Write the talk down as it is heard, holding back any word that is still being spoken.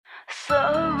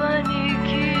ばに来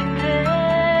て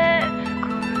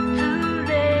崩れ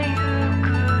ゆく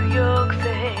抑制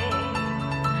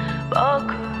僕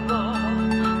を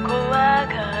怖が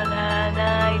らな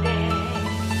いで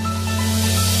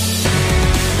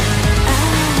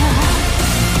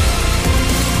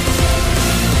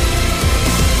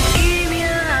君は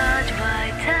味わい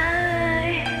たい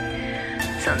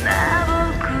そんな僕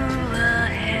は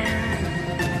変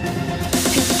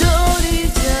一人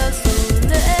じゃそれ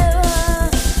は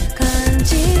感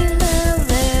じら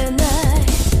れない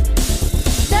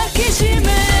抱きしめ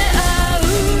合う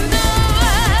のは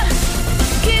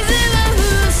傷は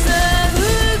塞ぐ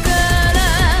から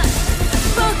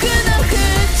僕の唇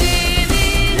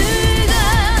が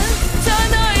そ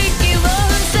の息を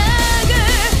塞ぐ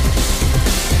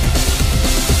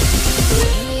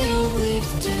Real with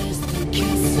just the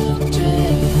kiss of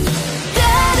dread 誰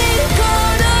こ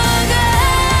のが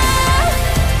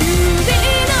指の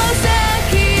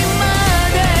先ま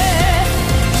で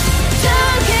溶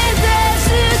け出す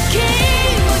気持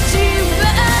ちは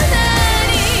何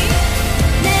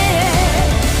ねえ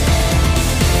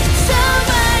そば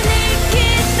に来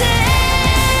て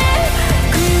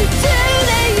崩れ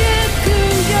ゆく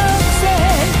抑制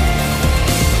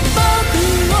僕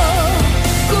を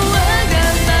怖がら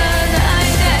ない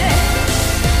で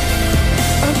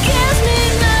Oh kiss me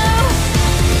now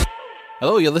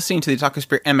Hello, you're listening to the Otaku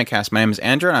Spirit Anime Cast. My name is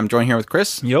Andrew, and I'm joined here with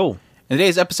Chris. Yo. And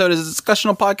today's episode is a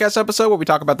discussional podcast episode where we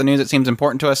talk about the news that seems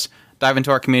important to us, dive into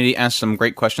our community, answer some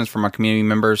great questions from our community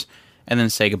members, and then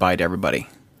say goodbye to everybody.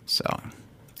 So,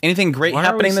 anything great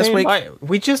happening this week?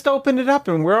 We just opened it up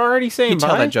and we're already saying You bye.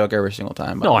 tell that joke every single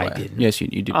time. by No, the I way. didn't. Yes, you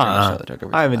do. Pretty much tell that joke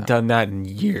every I single haven't time. done that in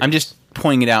years. I'm just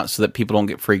pointing it out so that people don't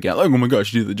get freaked out. Like, oh my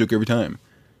gosh, you do the joke every time.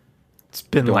 It's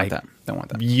been Don't like want that. Don't want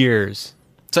that. years.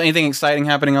 So, anything exciting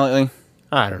happening lately?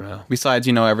 I don't know. Besides,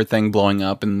 everything blowing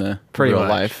up in the Pretty real much.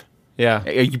 life. Yeah.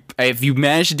 If you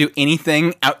managed to do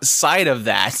anything outside of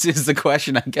that is the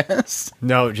question, I guess.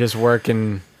 No, just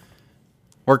working.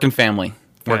 Work and family.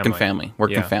 Work and Family. family.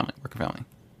 Work Yeah. and family. Work and family.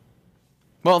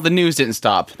 Well, the news didn't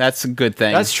stop. That's a good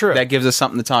thing. That's true. That gives us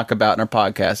something to talk about in our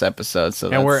podcast episode.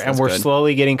 So And we're good.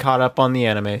 slowly getting caught up on the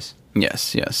animes.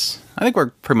 Yes. I think we're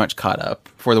pretty much caught up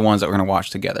for the ones that we're going to watch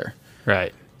together.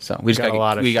 Right. So we just Got a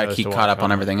lot of we got to shows keep to caught watch up on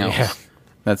on. everything else. Yeah.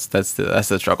 That's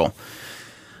the struggle.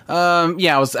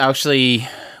 I was actually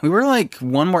we were like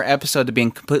one more episode to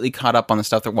being completely caught up on the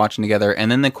stuff that we're watching together,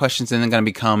 and then the questions then going to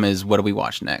become is what do we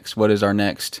watch next? What is our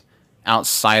next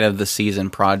outside of the season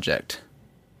project?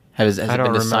 Has it I don't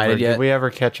been decided remember. yet? Did we ever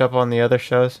catch up on the other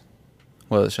shows?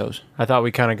 What are the shows? I thought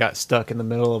we kind of got stuck in the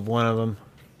middle of one of them.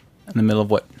 In the middle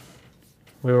of what?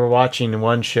 We were watching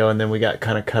one show and then we got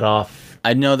kind of cut off.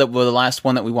 I know that the last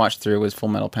one that we watched through was Full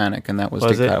Metal Panic, and that was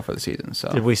Was to it? cut off for the season. So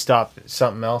Did we stop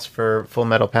something else for Full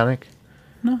Metal Panic?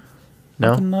 No.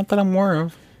 No? not that I'm aware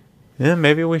of. Yeah,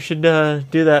 maybe we should do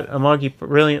that Amagi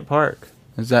Brilliant Park.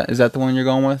 Is that the one you're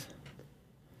going with?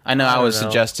 I know I don't was know.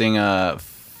 suggesting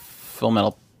Full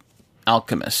Metal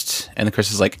Alchemist, and the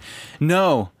Chris is like,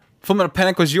 "No, Full Metal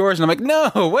Panic was yours," and I'm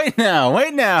like, "No, wait now."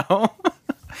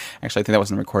 Actually, I think that was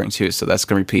in the recording too, so that's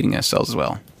going to be repeating ourselves as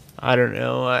well. I don't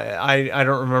know. I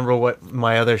don't remember what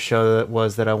my other show that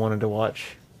was that I wanted to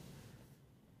watch.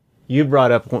 You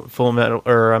brought up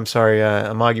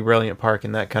Amagi Brilliant Park,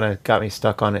 and that kind of got me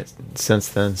stuck on it since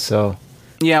then. So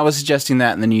Yeah, I was suggesting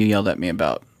that, and then you yelled at me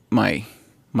about my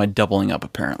doubling up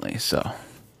apparently. So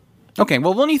okay,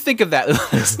 well, when you think of that,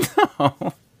 let us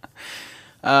know.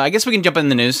 I guess we can jump in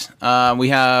the news. We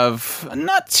have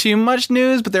not too much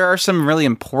news, but there are some really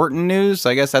important news.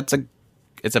 I guess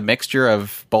it's a mixture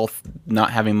of both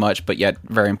not having much, but yet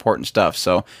very important stuff.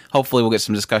 So hopefully we'll get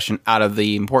some discussion out of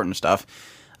the important stuff.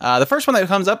 The first one that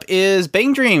comes up is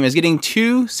Bang Dream is getting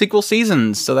 2 sequel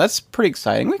seasons, so that's pretty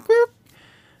exciting. We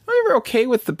were okay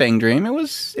with the Bang Dream. It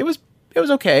was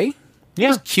okay. yeah,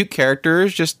 Just cute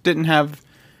characters, just didn't have.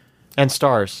 and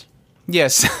stars,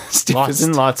 Yes, stupid lots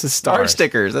and lots of star stars.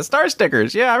 stickers. The star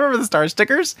stickers. Yeah, I remember the star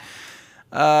stickers.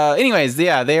 Anyways,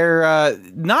 yeah, they're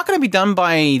not going to be done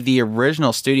by the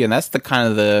original studio, and that's the kind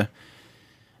of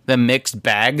the mixed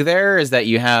bag. There is that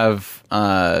you have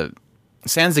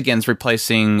Sanzigen's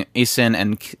replacing Isen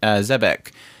and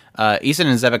Zebek. Isen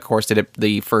and Zebek, of course, did it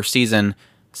the first season.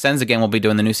 Sanzigen will be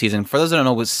doing the new season. For those that don't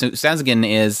know what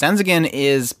Sanzigen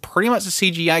is pretty much a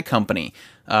CGI company.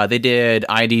 They did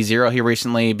ID Zero here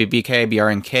recently, BBK,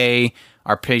 BRNK,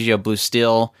 Arpeggio Blue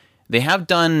Steel. They have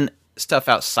done stuff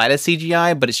outside of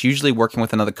CGI, but it's usually working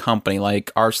with another company, like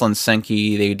Arslan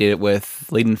Senki. They did it with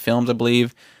Leiden Films, I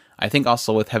believe. I think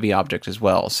also with Heavy Object as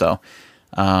well. So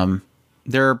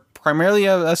they're primarily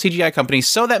a CGI company.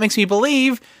 So that makes me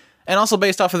believe And also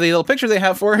based off of the little picture they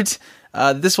have for it,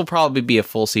 this will probably be a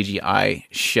full CGI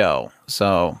show.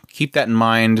 So keep that in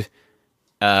mind.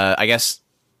 I guess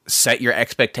set your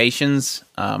expectations,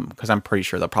 because I'm pretty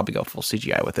sure they'll probably go full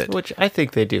CGI with it. Which I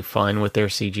think they do fine with their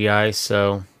CGI,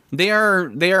 so... They are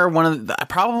one of the,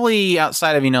 probably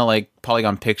outside of, like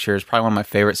Polygon Pictures, probably one of my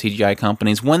favorite CGI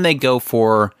companies when they go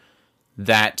for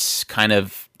that kind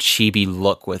of chibi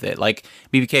look with it. Like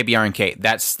BBK, BRNK,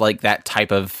 that's like that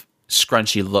type of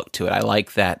scrunchy look to it. I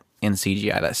like that in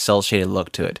CGI, that cel-shaded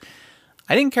look to it.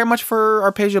 I didn't care much for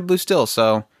Arpeggio Blue Still,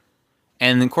 so...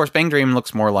 And, of course, Bang Dream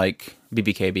looks more like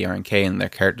BBK, BRNK in their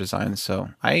character design,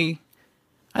 so I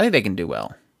think they can do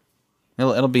well.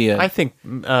 It'll be a... I think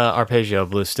Arpeggio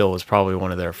Blue Still was probably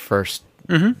one of their first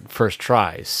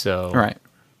tries, so... Right.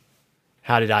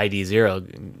 How did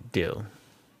ID0 do?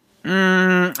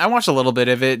 I watched a little bit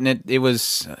of it, and it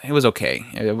was okay.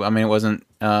 It wasn't...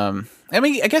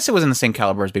 I guess it was in the same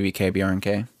caliber as BBK,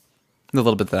 BRNK. The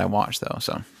little bit that I watched, though,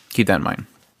 so keep that in mind.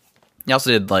 He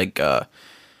also did, like,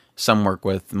 some work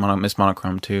with Miss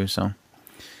Monochrome, too, so...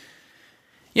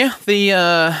 Yeah,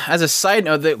 as a side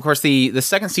note, of course, the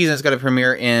second season is going to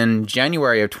premiere in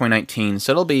January of 2019,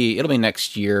 so it'll be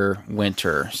next year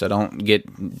winter. So don't get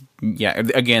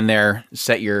again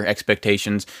set your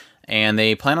expectations, and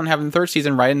they plan on having the third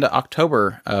season right into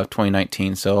October of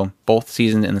 2019. So both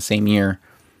seasons in the same year.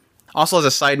 Also, as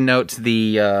a side note,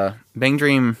 the Bang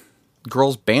Dream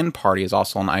Girls Band Party is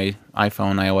also on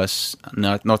iPhone, iOS,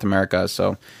 North America.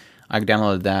 So I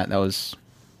downloaded that. That was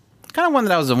kind of one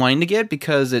that I was wanting to get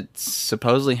because it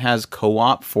supposedly has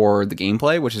co-op for the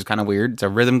gameplay, which is kind of weird. It's a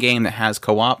rhythm game that has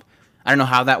co-op. I don't know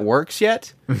how that works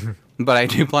yet, but I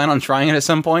do plan on trying it at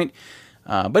some point.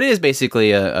 But it is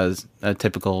basically a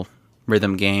typical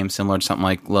rhythm game, similar to something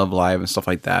like Love Live and stuff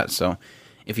like that. So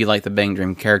if you like the Bang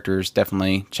Dream characters,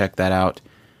 definitely check that out.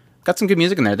 Got some good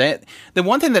music in there. The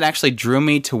one thing that actually drew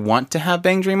me to want to have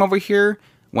Bang Dream over here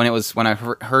when I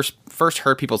first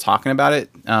heard people talking about it,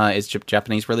 is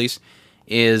Japanese release,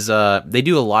 is they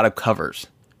do a lot of covers.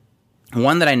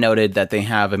 One that I noted that they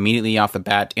have immediately off the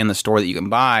bat in the store that you can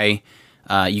buy,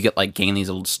 you get gain these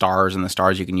little stars, and the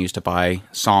stars you can use to buy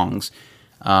songs,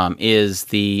 is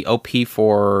the OP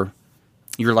for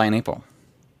Your Lie in April.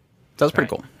 That was pretty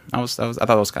cool. I thought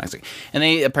that was kind of sick. And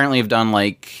they apparently have done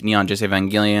Neon Genesis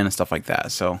Evangelion and stuff like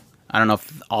that, so... I don't know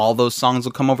if all those songs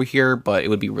will come over here, but it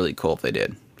would be really cool if they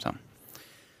did. So,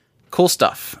 cool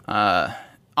stuff.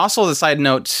 Also, as a side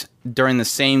note, during the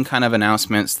same kind of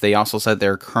announcements, they also said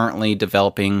they're currently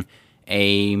developing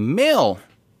a male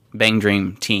Bang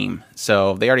Dream team.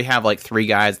 So, they already have 3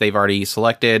 guys they've already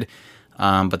selected,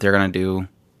 but they're going to do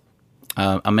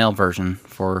a male version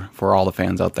for all the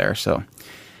fans out there. So,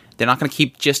 they're not going to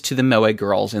keep just to the Moe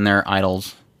girls and their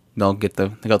idols. They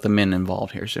got the men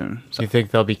involved here soon. So. You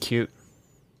think they'll be cute?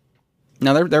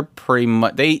 No, they're pretty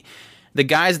much the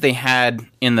guys they had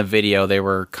in the video. They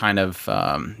were kind of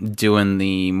doing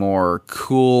the more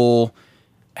cool,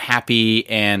 happy,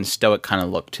 and stoic kind of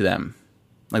look to them.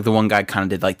 Like the one guy kind of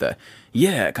did the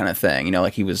kind of thing,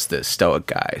 he was the stoic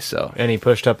guy. So and he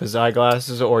pushed up his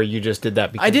eyeglasses, or you just did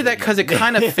that? Because I did that because it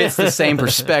kind of fits the same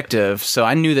perspective. So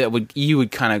I knew that you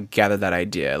would kind of gather that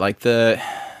idea,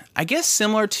 I guess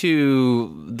similar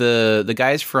to the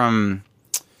guys from,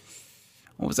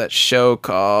 what was that show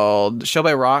called? Show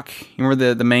by Rock. You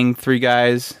remember the main 3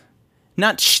 guys?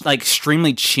 Not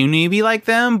extremely tuney like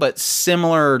them, but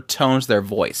similar tones to their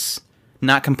voice.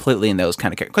 Not completely in those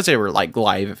kind of characters. Because they were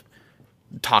live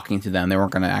talking to them. They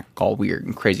weren't going to act all weird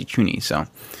and crazy tuney. So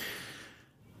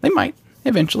they might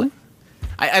eventually.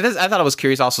 I thought it was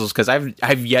curious also because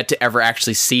I've yet to ever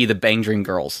actually see the Bang Dream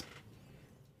girls.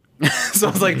 So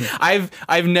I was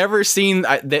I've never seen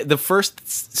the first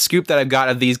scoop that I've got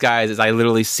of these guys is I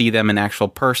literally see them in actual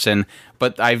person,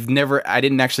 but I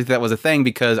didn't actually think that was a thing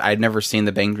because I'd never seen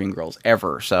the Bang Dream girls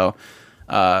ever. So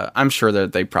I'm sure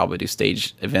that they probably do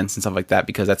stage events and stuff like that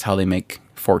because that's how they make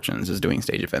fortunes, is doing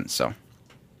stage events. So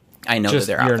I know that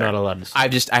they're out there. You're not allowed to see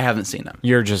them. I haven't seen them.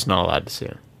 You're just not allowed to see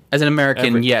them. As an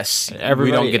American, yes,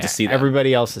 we don't get to see them.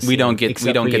 Everybody else is. We don't get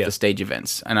the stage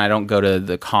events, and I don't go to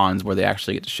the cons where they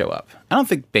actually get to show up. I don't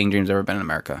think Bang Dream's ever been in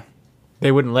America.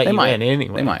 They wouldn't let you in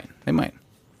anyway. They might.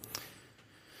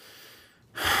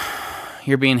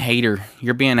 You're being hater.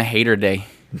 You're being a hater day.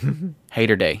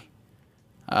 Hater day.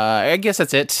 I guess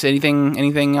that's it.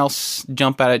 Anything else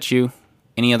jump out at you?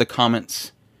 Any other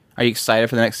comments? Are you excited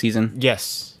for the next season?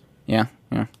 Yes. Yeah.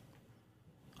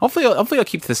 Hopefully I'll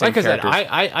keep the same characters.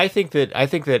 I think that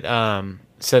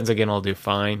Senzagen will do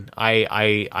fine.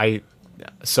 I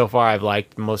so far I've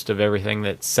liked most of everything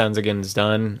that Senzagen's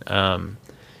done.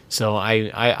 So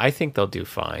I think they'll do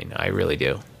fine. I really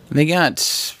do. They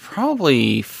got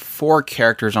probably 4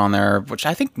 characters on there, which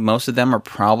I think most of them are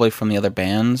probably from the other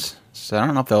bands. So I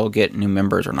don't know if they'll get new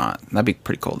members or not. That'd be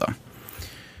pretty cool, though.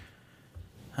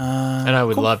 And I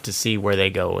would love to see where they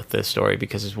go with this story,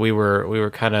 because we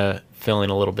were kind of feeling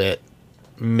a little bit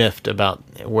miffed about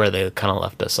where they kind of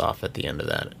left us off at the end of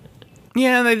that.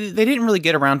 Yeah, they didn't really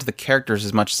get around to the characters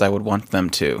as much as I would want them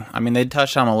to. I mean, they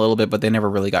touched on them a little bit, but they never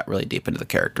really got really deep into the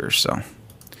characters, so...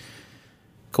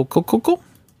 Cool.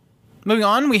 Moving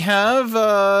on, we have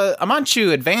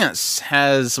Amanchu Advance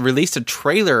has released a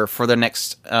trailer for their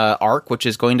next arc, which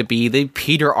is going to be the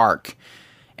Peter arc.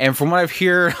 And from what I've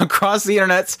heard across the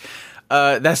internets,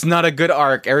 that's not a good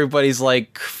arc. Everybody's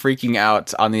like freaking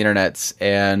out on the internets,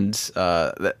 and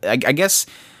I guess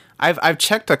I've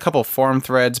checked a couple forum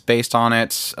threads based on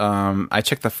it. I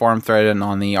checked the forum thread and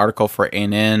on the article for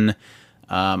ANN.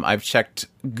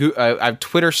 I've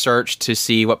Twitter searched to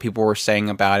see what people were saying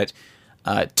about it.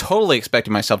 Totally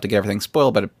expected myself to get everything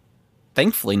spoiled, but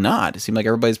thankfully not. It seemed like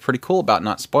everybody's pretty cool about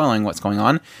not spoiling what's going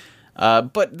on.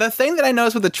 But the thing that I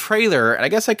noticed with the trailer, and I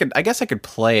guess I could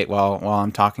play it while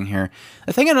I'm talking here.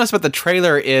 The thing I noticed about the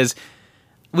trailer is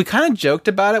we kind of joked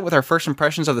about it with our first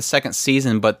impressions of the second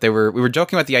season, but we were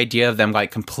joking about the idea of them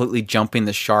like completely jumping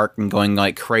the shark and going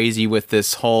like crazy with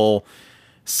this whole.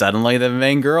 Suddenly the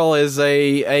main girl is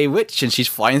a witch and she's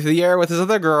flying through the air with this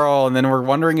other girl, and then we're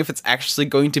wondering if it's actually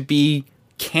going to be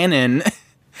canon.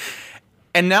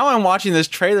 And now I'm watching this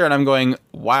trailer and I'm going,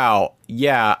 wow,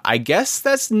 yeah, I guess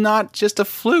that's not just a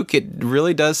fluke. It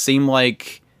really does seem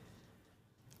like,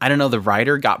 I don't know, the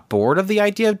writer got bored of the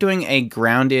idea of doing a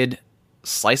grounded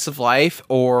slice of life,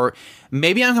 or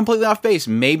maybe I'm completely off base.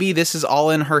 Maybe this is all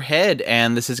in her head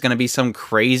and this is going to be some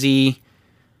crazy...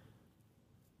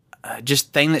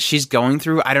 just thing that she's going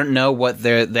through. I don't know what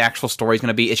the actual story is going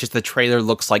to be. It's just the trailer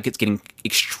looks like it's getting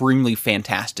extremely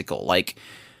fantastical, like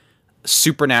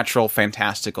supernatural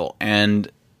fantastical,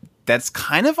 and that's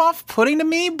kind of off-putting to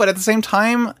me. But at the same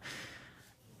time,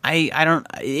 I don't.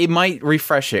 It might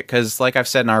refresh it, because, like I've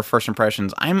said in our first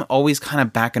impressions, I'm always kind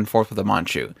of back and forth with the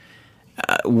Manchu.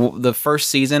 The first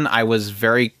season, I was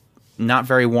not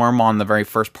very warm on the very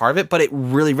first part of it, but it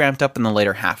really ramped up in the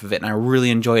later half of it, and I really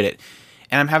enjoyed it.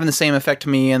 And I'm having the same effect to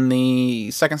me in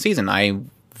the second season.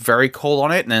 I'm very cold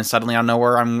on it, and then suddenly out of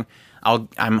nowhere, I'm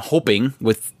hoping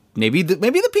with maybe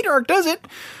the Peter arc does it,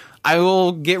 I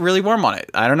will get really warm on it.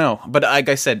 I don't know, but like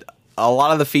I said, a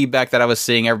lot of the feedback that I was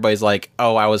seeing, everybody's like,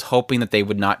 "Oh, I was hoping that they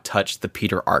would not touch the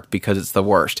Peter arc because it's the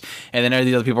worst." And then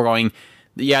the other people are going,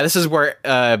 "Yeah, this is where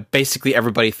basically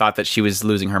everybody thought that she was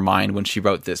losing her mind when she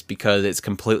wrote this because it's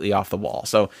completely off the wall."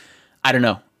 So I don't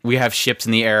know. We have ships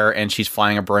in the air, and she's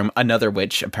flying a broom. Another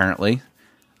witch, apparently.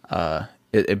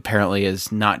 It apparently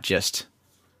is not just...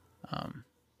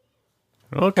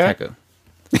 okay. Teku.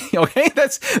 Okay,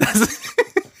 that's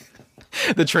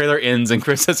the trailer ends, and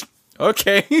Chris says,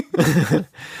 okay.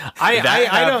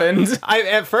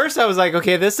 At first, I was like,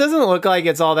 okay, this doesn't look like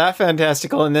it's all that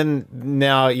fantastical. And then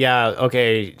now, yeah,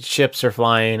 okay, ships are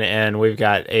flying, and we've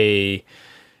got a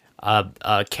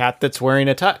cat that's wearing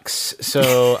a tux.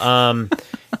 So...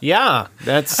 yeah,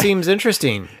 that seems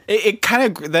interesting. It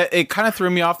kind of threw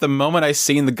me off the moment I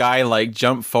seen the guy like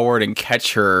jump forward and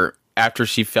catch her after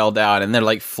she fell down, and they're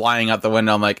like flying out the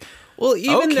window. I'm like, well,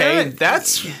 even okay,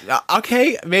 that's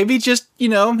okay. Maybe just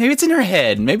maybe it's in her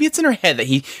head. Maybe it's in her head that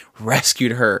he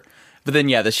rescued her. But then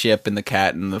the ship and the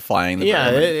cat and the flying.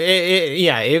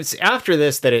 It's after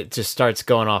this that it just starts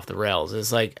going off the rails.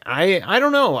 It's like I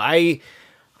don't know.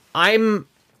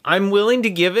 I'm willing to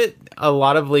give it a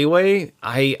lot of leeway.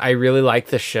 I really like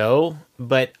the show,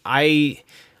 but I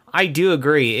do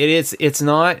agree. It's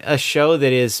not a show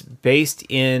that is based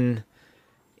in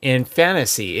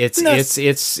fantasy.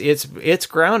 It's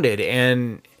grounded,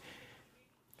 and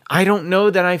I don't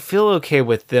know that I feel okay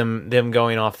with them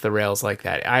going off the rails like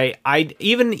that.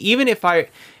 Even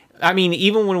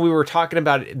when we were talking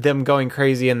about them going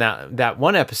crazy in that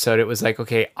one episode, it was like,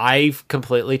 okay, I've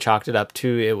completely chalked it up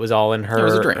to it was all in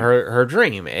her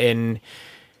dream. And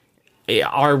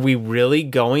are we really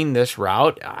going this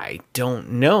route? I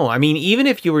don't know. I mean, even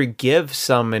if you were to give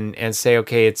some and say,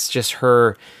 okay, it's just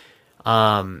her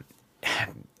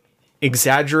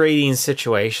exaggerating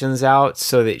situations out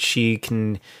so that she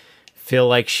can feel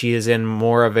like she is in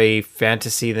more of a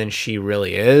fantasy than she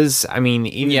really is. I mean,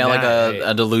 even like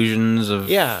a delusions of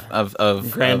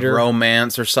grandeur, of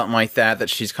romance or something like that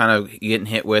she's kind of getting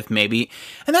hit with, maybe.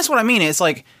 And that's what I mean. It's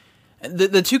like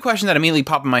the two questions that immediately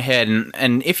pop in my head,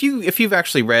 and if you've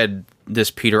actually read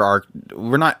this Peter arc,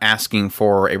 we're not asking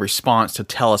for a response to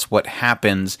tell us what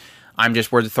happens.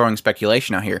 We're throwing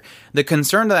speculation out here. The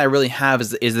concern that I really have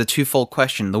is the twofold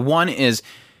question. The one is,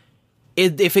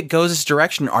 if it goes this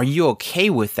direction, are you okay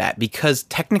with that? Because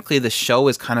technically the show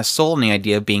is kind of sold on the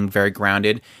idea of being very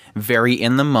grounded, very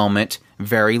in the moment,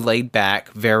 very laid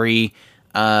back, very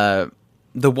the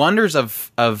wonders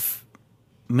of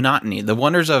monotony, the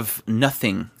wonders of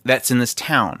nothing that's in this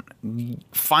town,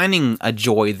 finding a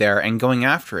joy there and going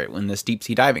after it in this deep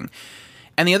sea diving.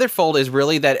 And the other fold is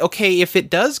really that, okay, if it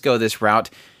does go this route,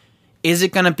 is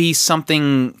it going to be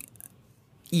something,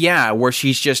 where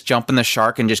she's just jumping the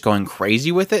shark and just going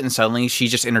crazy with it and suddenly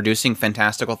she's just introducing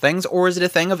fantastical things? Or is it a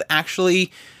thing of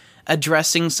actually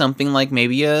addressing something like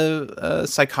maybe a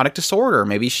psychotic disorder?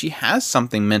 Maybe she has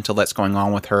something mental that's going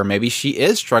on with her. Maybe she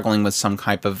is struggling with some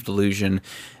type of delusion.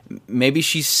 Maybe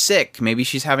she's sick. Maybe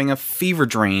she's having a fever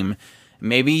dream.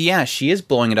 Maybe, she is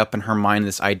blowing it up in her mind,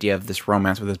 this idea of this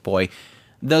romance with this boy.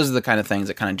 Those are the kind of things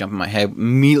that kind of jump in my head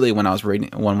immediately when I was when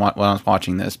I was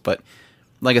watching this. But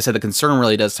like I said, the concern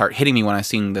really does start hitting me when I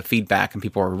seen the feedback and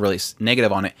people are really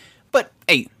negative on it. But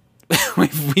hey,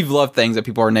 we've loved things that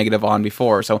people are negative on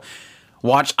before. So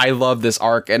I love this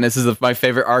arc, and this is my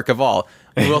favorite arc of all.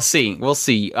 We'll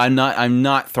see. I'm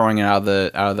not throwing it out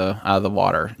of the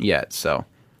water yet. So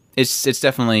it's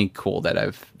definitely cool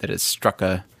that it's struck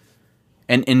an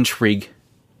intrigue,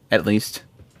 at least.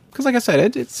 Because, like I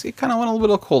said, it kind of went a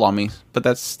little bit cool on me, but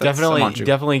that's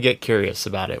definitely get curious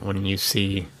about it when you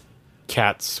see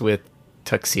cats with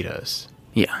tuxedos.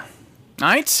 Yeah. All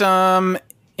right.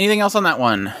 Anything else on that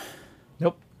one?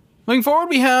 Nope. Moving forward,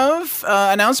 we have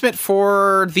announcement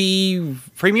for the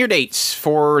premiere dates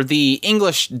for the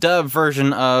English dub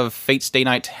version of Fate's Day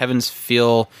Night Heaven's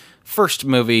Feel first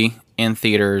movie in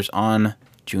theaters on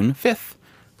June 5th.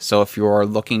 So if you're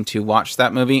looking to watch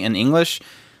that movie in English,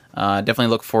 definitely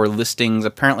look for listings.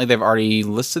 Apparently, they've already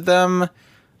listed them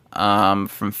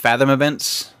from Fathom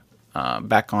Events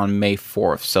back on May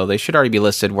 4th. So they should already be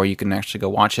listed where you can actually go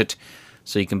watch it.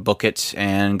 So you can book it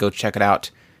and go check it out.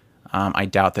 I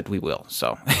doubt that we will.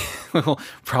 So we'll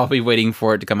probably be waiting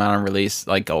for it to come out on release,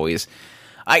 like always.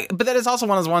 But that is also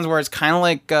one of those ones where it's kind of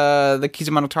like the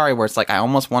Kizumonogatari, where it's like I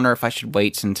almost wonder if I should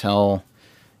wait until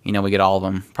we get all of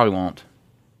them. Probably won't.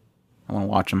 I want to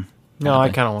watch them. No, I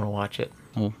kind of want to watch it.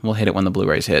 We'll hit it when the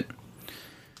Blu-rays hit.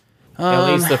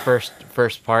 At least the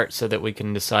first part, so that we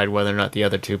can decide whether or not the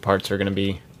other two parts are going to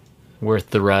be worth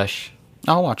the rush.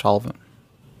 I'll watch all of them.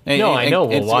 I know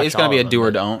we'll watch. It's going to be a do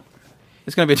or don't.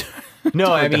 It's going to be.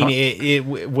 No, I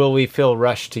mean, will we feel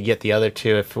rushed to get the other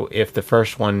two if the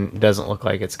first one doesn't look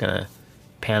like it's going to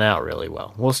pan out really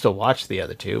well? We'll still watch the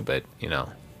other two, but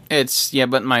It's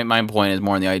but my point is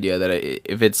more in the idea that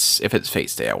if it's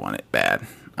Fate's Day, I want it bad.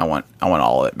 I want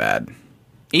all of it bad.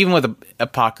 Even with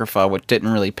Apocrypha, which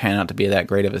didn't really pan out to be that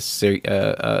great of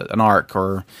an arc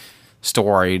or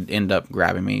story, it'd end up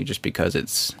grabbing me just because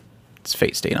it's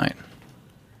Fate's Day Night.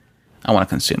 I want to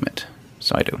consume it,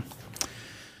 so I do.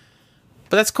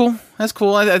 But that's cool. That's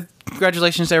cool.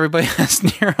 Congratulations to everybody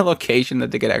that's near a location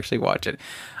that they could actually watch it.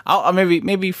 I'll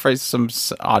maybe for some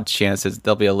odd chances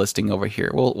there'll be a listing over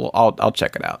here. I'll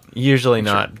check it out. Usually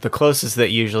not. Sure. The closest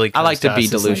that usually comes I like to be us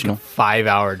delusional. Is like a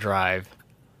 5-hour drive.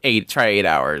 Try 8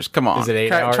 hours. Come on. Is it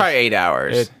 8 hours? Try 8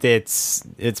 hours.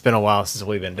 It's been a while since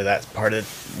we've been to that part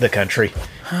of the country.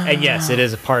 And yes, it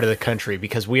is a part of the country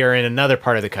because we are in another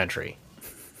part of the country.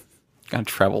 Gotta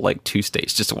travel like 2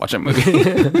 states just to watch a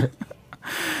movie.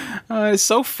 It's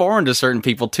so foreign to certain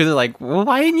people too. They're like, well,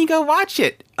 why didn't you go watch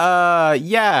it?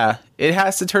 It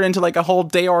has to turn into like a whole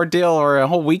day ordeal or a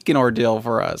whole weekend ordeal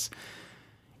for us.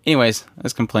 Anyways,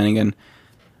 let's complain again.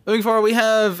 Moving forward, we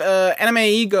have Anime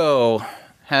Ego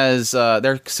has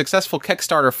their successful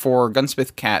Kickstarter for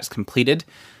Gunsmith Cats completed.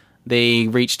 They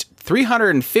reached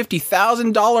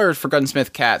 $350,000 for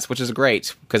Gunsmith Cats, which is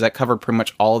great because that covered pretty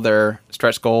much all of their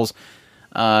stretch goals.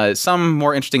 Some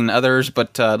more interesting than others,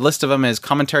 but a list of them is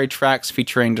commentary tracks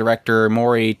featuring director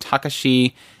Mori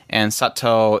Takashi and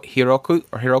Sato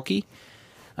Hiroki.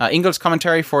 English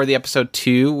commentary for the episode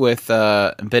 2 with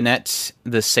Bennett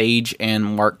the Sage and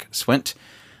Mark Swint.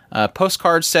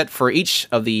 Postcard set for each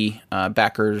of the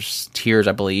backers' tiers,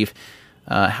 I believe.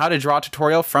 How to draw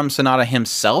tutorial from Sonata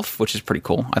himself, which is pretty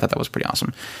cool. I thought that was pretty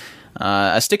awesome.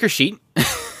 A sticker sheet.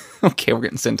 Okay, we're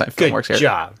getting Sentai Filmworks here. Good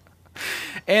job.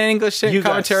 And English you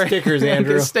commentary. Got stickers,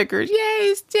 Andrew. Stickers.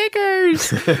 Yay,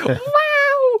 stickers.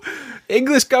 Wow.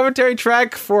 English commentary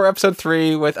track for episode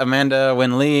 3 with Amanda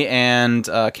Winley and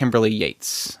Kimberly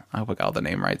Yates. I hope I got all the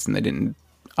name rights and they didn't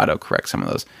auto-correct some of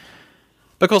those.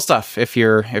 But cool stuff if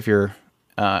you're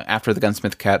after the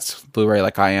Gunsmith Cats Blu-ray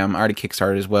like I am. I already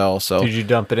kickstarted as well. So did you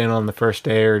dump it in on the first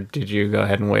day or did you go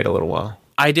ahead and wait a little while?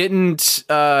 I didn't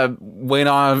wait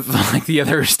on like the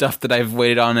other stuff that I've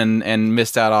waited on and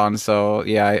missed out on. So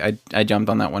yeah, I jumped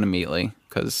on that one immediately.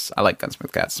 because I like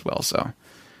Gunsmith Cats as well. So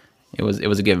it was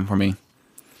a given for me.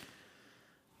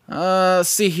 Let's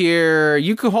see here.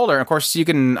 Yuku Holder, of course, you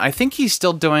can. I think he's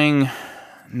still doing.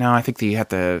 No, I think you have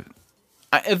to.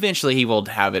 Eventually, he will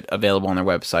have it available on their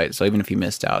website. So even if you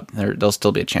missed out, there'll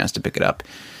still be a chance to pick it up.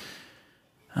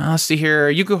 Let's see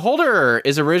here. Yuku Holder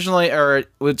is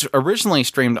originally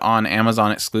streamed on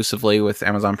Amazon exclusively with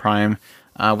Amazon Prime.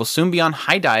 Will soon be on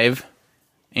High Dive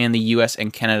in the U.S.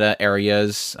 and Canada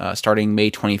areas starting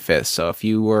May 25th. So if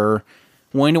you were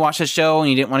wanting to watch the show and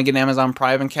you didn't want to get an Amazon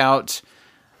Prime account,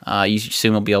 you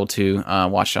soon will be able to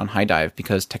watch it on High Dive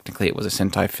because technically it was a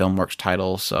Sentai Filmworks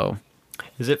title. So,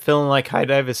 is it feeling like High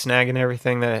Dive is snagging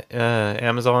everything that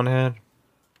Amazon had?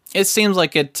 It seems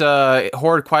like it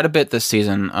hoarded quite a bit this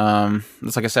season.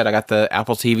 It's like I said, I got the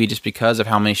Apple TV just because of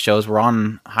how many shows were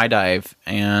on High Dive,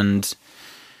 and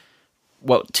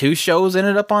 2 shows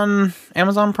ended up on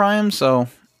Amazon Prime. So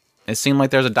it seemed like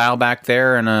there's a dial back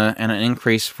there and an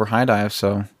increase for High Dive.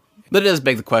 So, but it does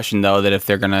beg the question though that if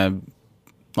they're gonna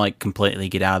like completely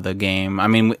get out of the game. I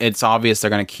mean, it's obvious they're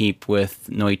gonna keep with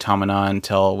Noi Tamana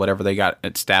until whatever they got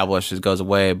established goes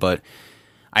away, but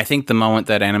I think the moment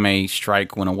that Anime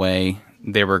Strike went away,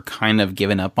 they were kind of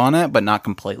giving up on it, but not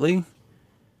completely.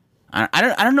 I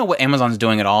don't know what Amazon's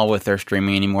doing at all with their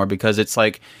streaming anymore, because it's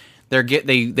like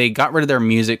they got rid of their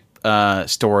music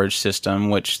storage system,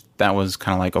 which that was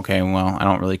kind of like, okay, well, I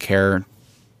don't really care.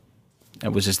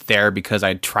 It was just there because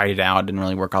I tried it out, it didn't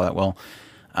really work all that well.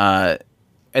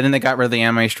 And then they got rid of the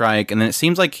Anime Strike, and then it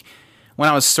seems like when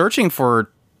I was searching for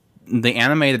the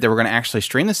anime that they were going to actually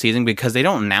stream this season, because they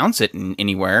don't announce it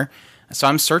anywhere. So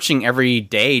I'm searching every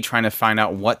day trying to find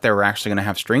out what they were actually going to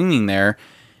have streaming there.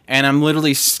 And I'm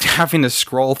literally having to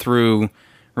scroll through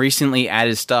recently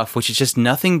added stuff, which is just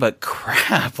nothing but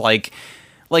crap. Like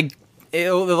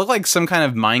it looked like some kind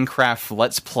of Minecraft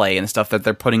Let's Play and stuff that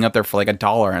they're putting up there for like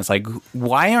 $1. And it's like,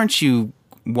 why aren't you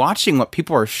watching what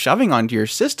people are shoving onto your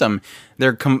system?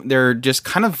 They're just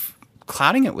kind of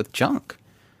clouding it with junk.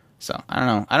 So I don't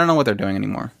know. I don't know what they're doing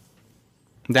anymore.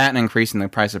 That and increasing the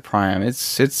price of Prime.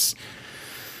 It's.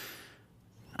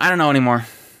 I don't know anymore.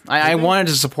 I wanted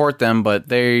to support them, but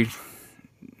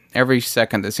every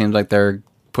second it seems like they're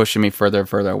pushing me further and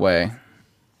further away.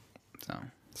 So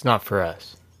it's not for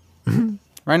us.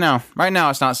 Right now,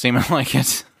 it's not seeming like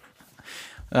it.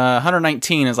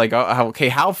 119 is like, oh, okay.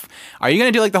 How are you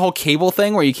gonna do like the whole cable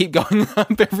thing where you keep going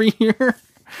up every year?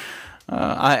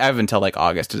 I have until like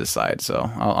August to decide, so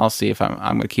I'll see if I'm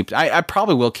going to keep. I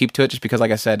probably will keep to it just because,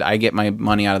 like I said, I get my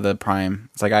money out of the Prime.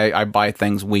 It's like I buy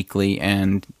things weekly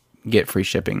and get free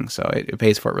shipping, so it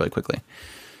pays for it really quickly.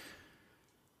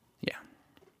 Yeah,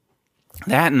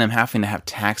 that and them having to have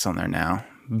tax on there now.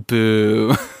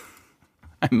 Boo!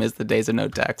 I miss the days of no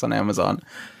tax on Amazon.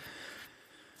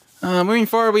 Moving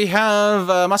forward, we have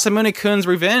Masamune-kun's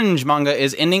Revenge manga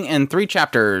is ending in 3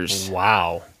 chapters.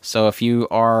 Wow. So if you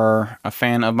are a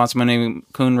fan of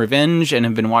Masamune-kun Revenge and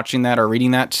have been watching that or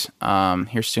reading that,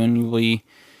 here soon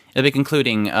it'll be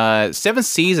concluding. 7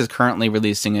 Seas is currently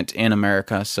releasing it in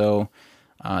America, so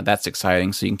that's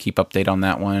exciting. So you can keep update on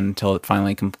that one until it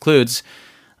finally concludes.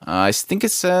 I think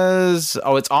it says,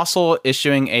 it's also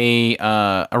issuing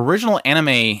a original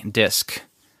anime disc.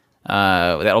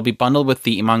 That will be bundled with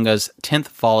the manga's 10th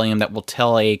volume that will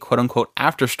tell a quote-unquote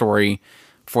after story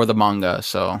for the manga.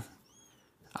 So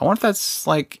I wonder if that's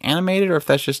like animated or if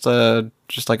that's just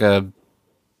like a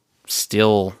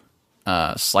still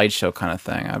slideshow kind of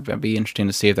thing. I'd be interesting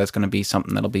to see if that's going to be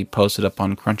something that'll be posted up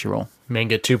on Crunchyroll.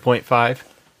 Manga 2.5?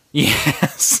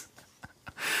 Yes.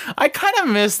 I kind of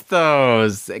missed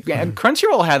those.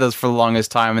 Crunchyroll had those for the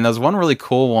longest time, and there was one really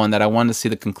cool one that I wanted to see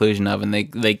the conclusion of, and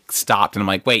they stopped, and I'm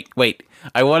like, wait,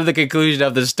 I wanted the conclusion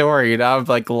of the story, and I'm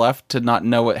like left to not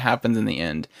know what happens in the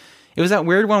end. It was that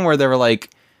weird one where they were like,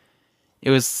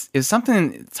 it was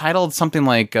something titled something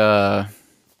like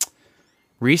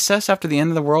Recess After the End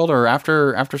of the World, or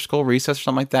after school recess or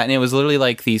something like that, and it was literally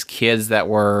like these kids that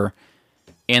were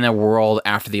in a world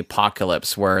after the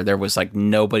apocalypse where there was like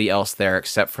nobody else there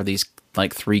except for these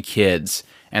like 3 kids,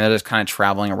 and they're just kind of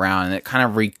traveling around, and it kind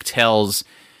of retells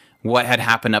what had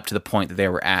happened up to the point that they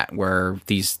were at, where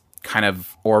these kind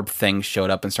of orb things showed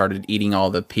up and started eating all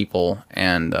the people,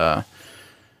 and yeah,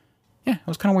 it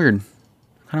was kind of weird.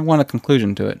 I kind of want a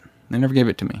conclusion to it. They never gave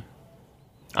it to me.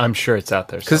 I'm sure it's out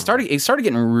there because it started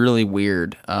getting really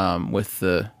weird with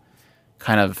the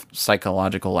kind of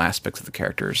psychological aspects of the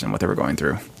characters and what they were going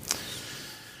through.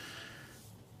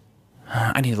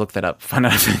 I need to look that up, find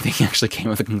out if anything actually came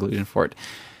with a conclusion for it.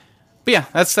 But yeah,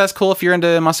 that's cool. If you're into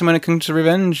Masamune-kun's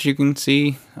Revenge, you can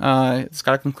see it's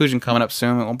got a conclusion coming up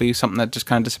soon. It won't be something that just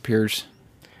kind of disappears.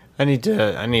 I need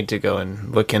to go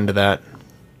and look into that.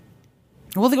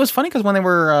 Well, it was funny because when they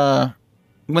were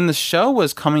when the show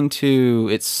was coming to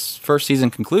its first season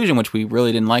conclusion, which we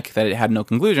really didn't like that it had no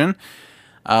conclusion,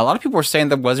 a lot of people were saying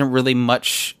there wasn't really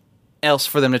much else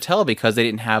for them to tell because they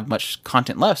didn't have much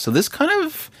content left. So this kind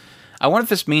of, I wonder if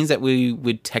this means that we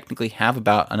would technically have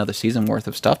about another season worth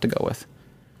of stuff to go with.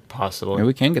 Possibly. Maybe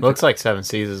we can get. Looks like Seven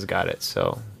Seas has got it.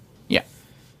 So yeah,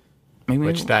 maybe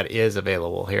which that is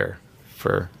available here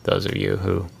for those of you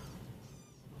who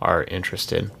are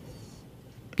interested.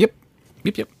 Yep.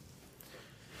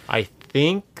 I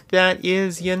think that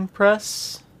is Yen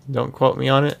Press. Don't quote me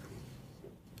on it.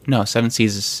 No, Seven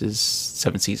Seas is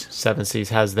Seven Seas. Seven Seas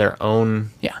has their own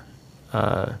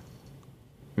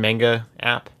manga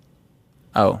app.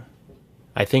 Oh.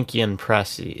 I think Yen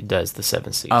Press does the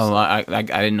Seven Seas. Oh, I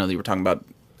didn't know that you were talking about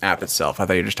app itself. I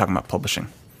thought you were just talking about publishing.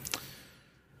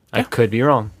 I could be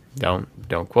wrong. Don't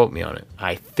quote me on it.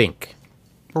 I think.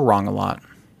 We're wrong a lot.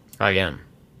 I am.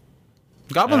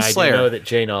 Goblin Slayer. I know that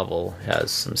J-Novel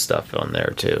has some stuff on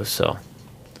there too, so.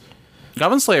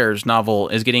 Goblin Slayer's novel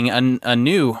is getting a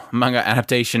new manga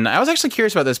adaptation. I was actually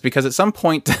curious about this because at some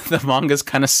point the manga's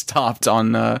kind of stopped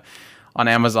on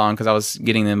Amazon because I was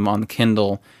getting them on the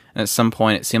Kindle, and at some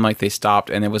point it seemed like they stopped,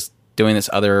 and it was doing this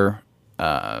other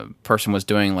person was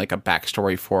doing like a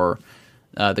backstory for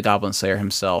the Goblin Slayer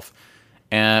himself.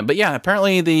 But yeah,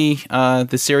 apparently the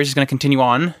series is going to continue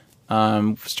on.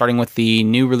 Starting with the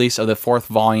new release of the 4th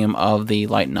volume of the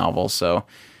light novel. So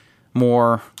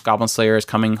more Goblin Slayer is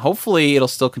coming. Hopefully it'll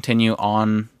still continue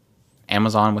on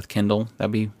Amazon with Kindle.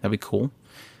 That'd be cool.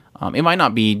 It might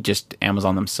not be just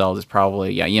Amazon themselves. It's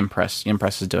probably, Yen Press. Yen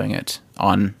Press is doing it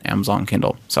on Amazon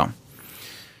Kindle. So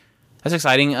that's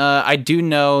exciting. I do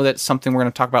know that something we're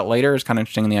going to talk about later is kind of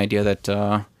interesting in the idea that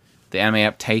the anime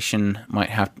adaptation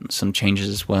might have some changes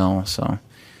as well. So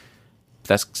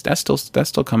that's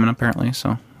still coming apparently,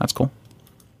 so that's cool.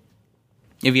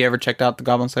 Have you ever checked out the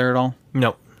Goblin Slayer at all?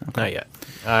 Nope, not yet.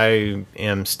 I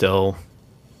am still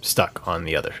stuck on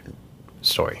the other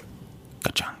story.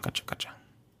 Gotcha. I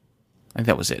think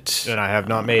that was it. And I have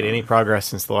not made any progress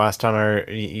since the last time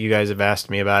you guys have asked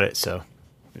me about it, so.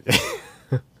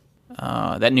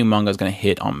 That new manga is going to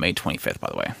hit on May 25th, by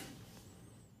the way.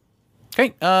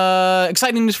 Okay,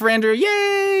 exciting news for Andrew.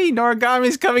 Yay!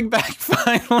 Noragami's coming back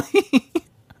finally.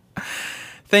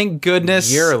 Thank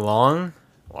goodness. Year long?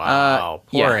 Wow,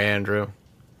 poor Andrew.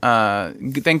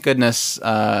 Thank goodness.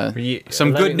 Some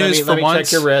good news for let me once.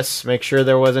 Check your wrists. Make sure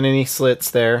there wasn't any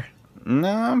slits there. No,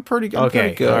 I'm pretty good. Okay,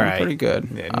 pretty good. all right. I'm pretty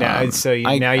good. Now,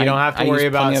 you don't have to worry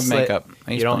about makeup.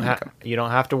 You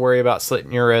don't have to worry about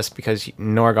slitting your wrist because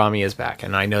Noragami is back,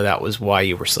 and I know that was why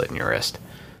you were slitting your wrist.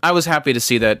 I was happy to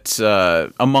see that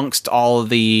amongst all of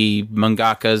the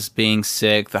mangakas being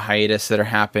sick, the hiatus that are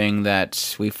happening,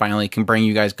 that we finally can bring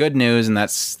you guys good news, and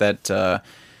that's that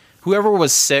whoever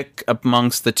was sick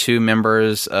amongst the 2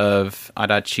 members of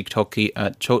Adachi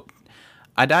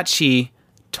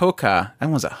Toka, that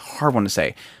one's a hard one to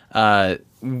say.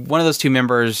 One of those 2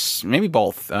 members, maybe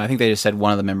both, I think they just said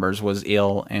one of the members was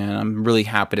ill, and I'm really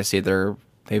happy to see they've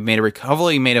made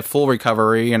a full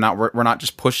recovery, and we're not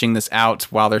just pushing this out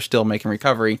while they're still making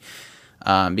recovery,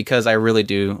 because I really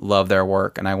do love their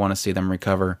work, and I want to see them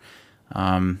recover,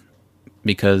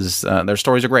 because their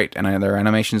stories are great, and their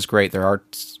animation is great, their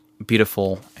art's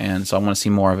beautiful, and so I want to see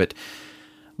more of it.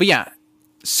 But yeah,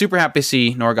 super happy to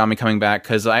see Noragami coming back,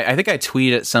 because I think I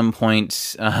tweeted at some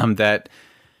point that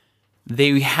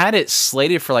they had it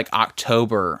slated for like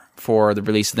October for the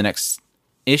release of the next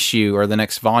issue or the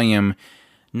next volume,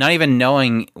 not even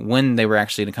knowing when they were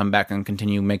actually going to come back and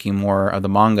continue making more of the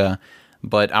manga.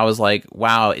 But I was like,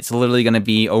 wow, it's literally going to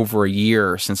be over a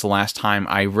year since the last time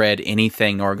I read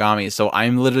anything Noragami. So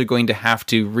I'm literally going to have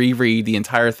to reread the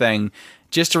entire thing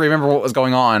just to remember what was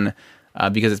going on,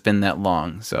 because it's been that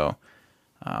long. So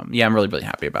yeah, I'm really, really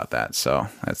happy about that. So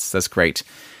that's great.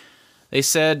 They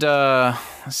said,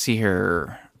 let's see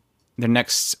here, their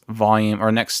next volume or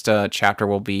next chapter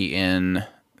will be in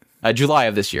July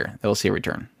of this year. They'll see a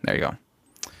return. There you go.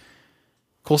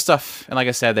 Cool stuff. And like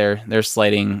I said, they're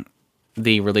slating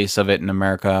the release of it in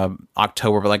America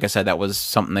October. But like I said, that was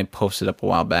something they posted up a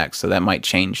while back, so that might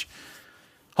change.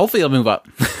 Hopefully it'll move up.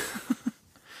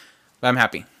 But I'm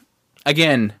happy.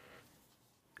 Again,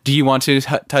 do you want to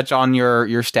touch on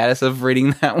your status of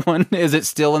reading that one? Is it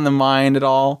still in the mind at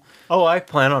all? Oh, I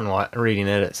plan on reading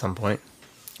it at some point.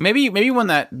 Maybe when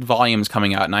that volume's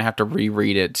coming out and I have to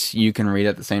reread it, you can read it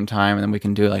at the same time, and then we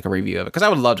can do like a review of it. Because I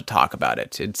would love to talk about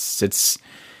it. It's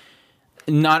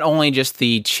not only just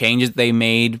the changes they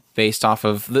made based off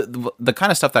of the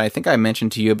kind of stuff that I think I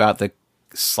mentioned to you about the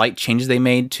slight changes they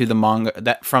made to the manga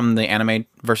that from the anime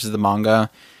versus the manga,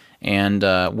 and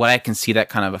what I can see that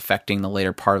kind of affecting the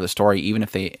later part of the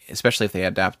story, especially if they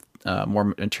adapt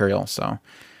more material. So,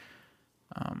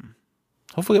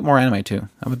 hopefully, get more anime too.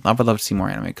 I would love to see more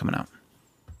anime coming out.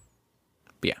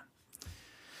 But yeah,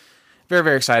 very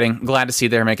very exciting. Glad to see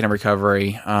they're making a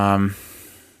recovery.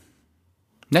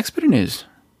 Next bit of news.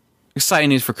 Exciting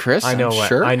news for Chris. I know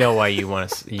why you want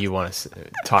to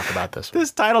talk about this one.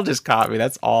 This title just caught me.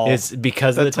 That's all. It's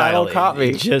because of the title. Caught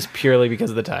me. Just purely because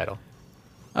of the title.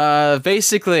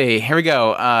 Basically, here we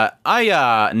go.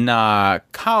 Aya na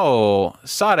kao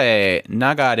sare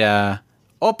nagara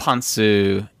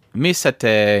opansu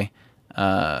misete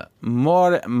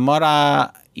moraitai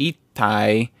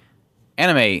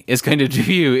anime is going to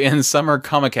debut in Summer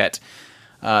Comiket.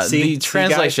 The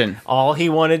translation. Guys, all he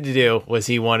wanted to do was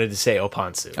he wanted to say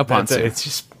opansu. Opansu. It's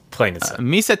just plain and simple.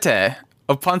 Misete.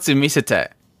 Opansu misete.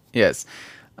 Yes.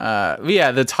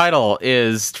 Yeah, the title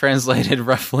is translated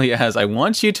roughly as, I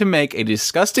want you to make a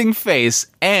disgusting face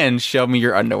and show me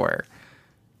your underwear.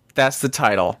 That's the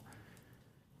title.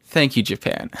 Thank you,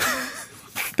 Japan.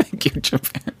 Thank you,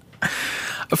 Japan.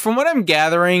 From what I'm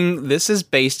gathering, this is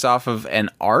based off of a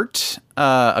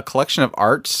collection of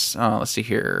arts. Let's see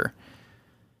here.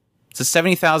 It's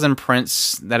 70,000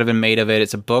 prints that have been made of it.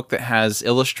 It's a book that has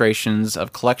illustrations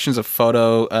of collections of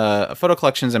photo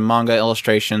collections and manga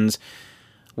illustrations,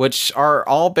 which are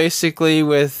all basically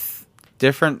with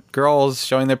different girls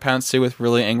showing their pantsuit with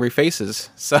really angry faces.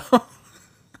 So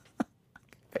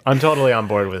I'm totally on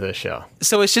board with this show.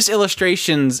 So it's just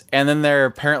illustrations, and then they're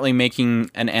apparently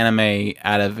making an anime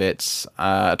out of it,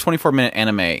 a 24-minute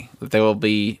anime that they will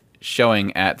be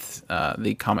showing at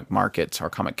the comic market or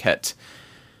Comic-Ket.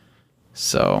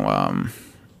 So,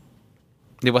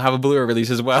 they will have a Blu-ray release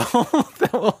as well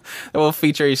that will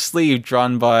feature a sleeve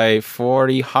drawn by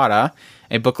Forihara,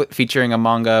 a booklet featuring a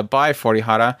manga by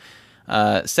Forihara,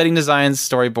 setting designs,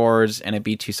 storyboards, and a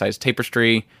B2 size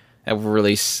tapestry that will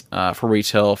release for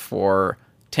retail for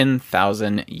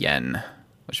 10,000 yen,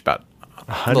 which is about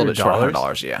a little bit short of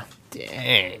 $100. Yeah,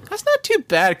 dang, that's not too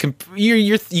bad.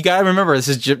 You gotta remember, this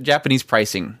is Japanese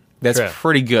pricing. That's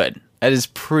pretty good. That is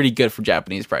pretty good for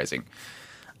Japanese pricing.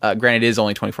 Granted, it is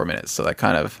only 24 minutes, so that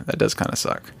does kind of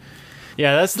suck.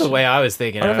 Yeah, that's the way I was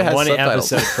thinking. One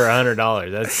episode for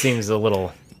 $100. That seems a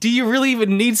little. Do you really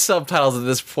even need subtitles at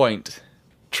this point?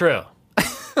 True.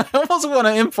 I almost want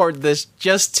to import this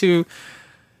just to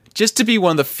be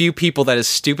one of the few people that is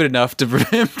stupid enough to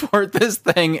import this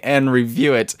thing and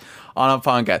review it on a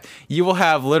podcast. You will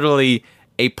have literally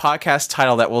a podcast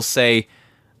title that will say,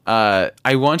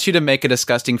 I want you to make a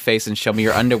disgusting face and show me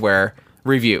your underwear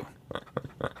review.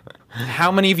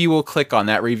 How many of you will click on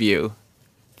that review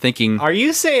thinking... Are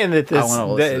you saying that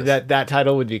that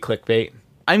title would be clickbait?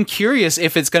 I'm curious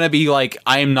if it's going to be like,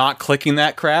 I'm not clicking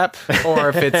that crap, or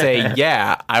if it's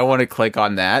I want to click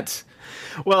on that.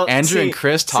 Well, Andrew and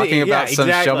Chris talking about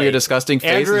show me your disgusting face.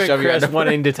 Andrew and show and Chris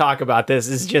wanting to talk about this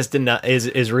is just enough,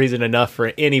 is reason enough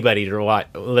for anybody to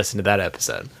listen to that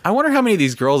episode. I wonder how many of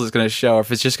these girls it's going to show, or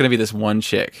if it's just going to be this one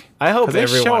chick. I hope they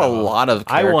show a lot of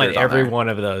characters. I want every one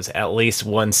of those, at least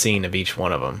one scene of each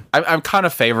one of them. I'm kind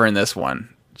of favoring this one.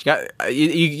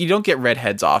 You don't get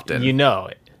redheads often. You know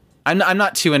it. I'm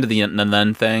not too into the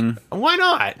nun thing. Why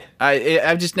not?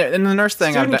 I'm just in the nurse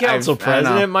thing. Student council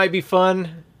president might be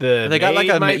fun. They got like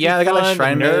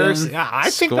shrine nurse. Yeah,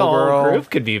 I think the whole group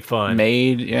could be fun.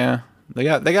 Maid, yeah. They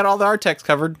got all the archetypes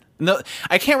covered. No,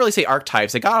 I can't really say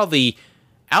archetypes. They got all the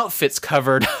outfits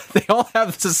covered. They all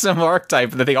have the similar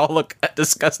archetype that they all look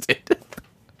disgusted.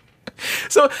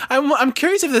 So I'm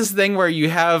curious if this thing where you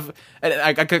have,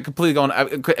 I could completely go on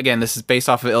again. This is based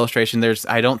off of illustration.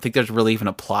 I don't think there's really even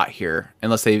a plot here,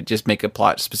 unless they just make a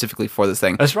plot specifically for this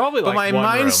thing. That's probably like my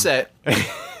mindset.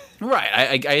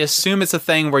 Right. I assume it's a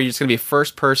thing where you're just going to be a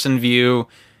first-person view.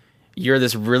 You're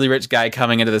this really rich guy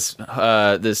coming into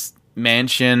this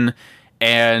mansion,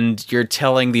 and you're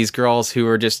telling these girls who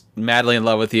are just madly in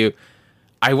love with you,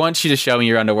 I want you to show me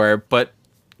your underwear, but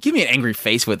give me an angry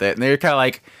face with it. And they're kind of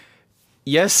like,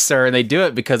 yes, sir. And they do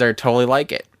it because they totally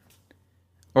like it.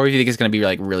 Or if you think it's going to be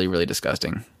like really, really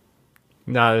disgusting.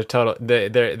 No, they're total.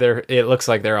 They're. It looks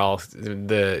like they're all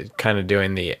the kind of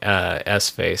doing the S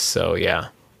face. So yeah.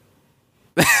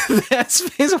 The S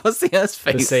face? What's the S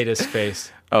face? The sadist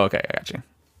face. Oh, okay, I got you.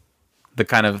 The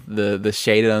kind of the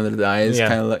shade under the eyes, yeah.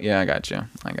 Kind of. Yeah, I got you.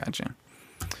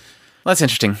 Well, that's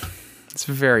interesting. It's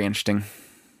very interesting.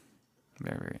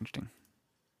 Very, very interesting.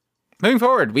 Moving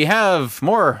forward, we have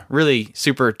more really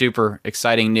super duper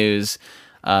exciting news.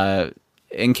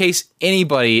 In case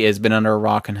anybody has been under a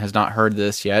rock and has not heard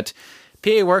this yet,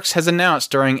 PA Works has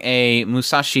announced during a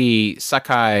Musashi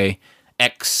Sakai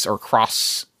X or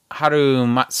Cross Haru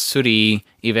Matsuri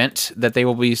event that they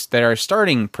are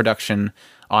starting production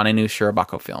on a new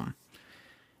Shirobako film.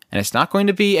 And it's not going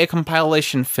to be a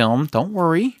compilation film, don't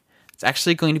worry. It's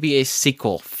actually going to be a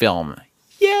sequel film.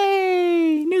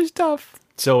 Yay! New stuff.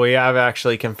 So we have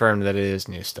actually confirmed that it is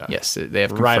new stuff. Yes, they have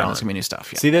confirmed Right it's on. going to be new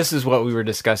stuff. Yeah. See, this is what we were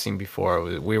discussing before.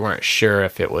 We weren't sure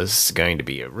if it was going to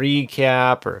be a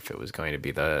recap or if it was going to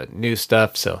be the new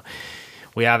stuff. So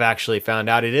we have actually found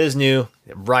out it is new.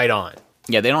 Right on.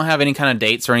 Yeah, they don't have any kind of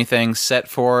dates or anything set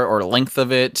for it or length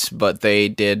of it, but they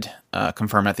did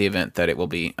confirm at the event that it will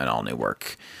be an all-new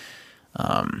work.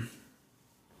 Of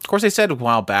course, they said a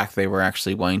while back they were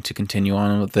actually wanting to continue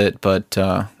on with it, but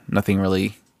nothing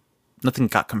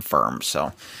got confirmed,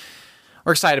 so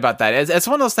we're excited about that. It's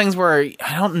one of those things where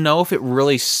I don't know if it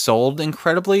really sold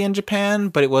incredibly in Japan,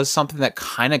 but it was something that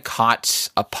kind of caught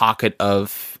a pocket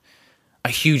of a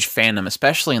huge fandom,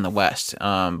 especially in the West.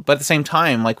 But at the same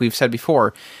time, like we've said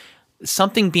before,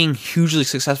 something being hugely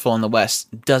successful in the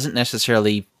West doesn't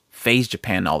necessarily phase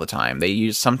Japan all the time.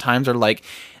 Sometimes are like,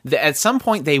 at some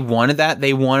point they wanted that.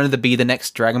 They wanted to be the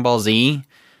next Dragon Ball Z,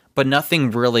 but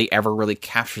nothing really ever really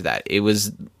captured that. It was,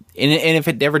 and if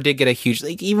it ever did get a huge,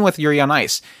 like even with Yuri on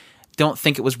Ice, don't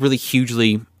think it was really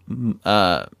hugely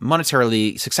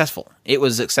monetarily successful. It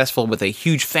was successful with a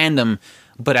huge fandom,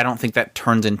 but I don't think that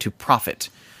turns into profit.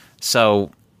 So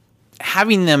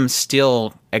having them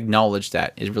still acknowledge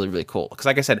that is really, really cool. Because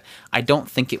like I said, I don't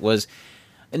think it was...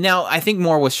 Now, I think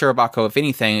more with Shirobako, if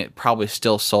anything, it probably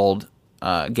still sold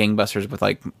gangbusters with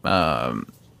like,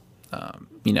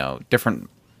 different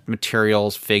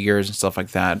materials, figures, and stuff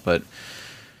like that. But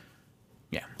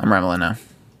yeah, I'm rambling now.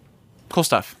 Cool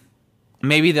stuff.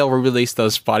 Maybe they'll release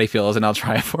those body pillows and I'll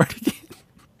try it for it again.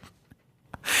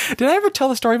 Did I ever tell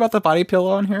the story about the body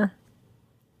pillow on here?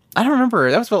 I don't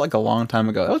remember. That was like a long time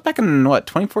ago. That was back in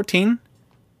 2014?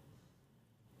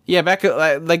 Yeah, back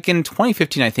like in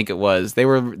 2015, I think it was. They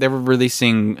were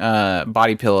releasing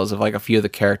body pillows of like a few of the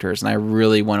characters, and I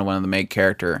really wanted one of the main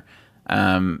character.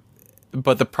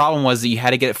 But the problem was that you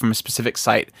had to get it from a specific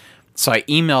site. So I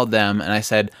emailed them and I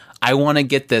said, I want to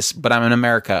get this, but I'm in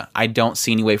America. I don't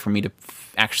see any way for me to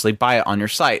actually buy it on your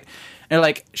site. And they're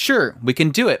like, sure, we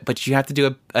can do it, but you have to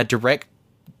do a direct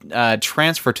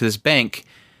transfer to this bank,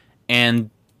 and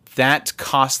that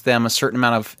costs them a certain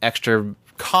amount of extra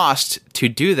cost to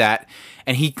do that.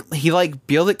 And he like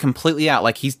billed it completely out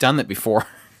like he's done that before.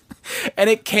 And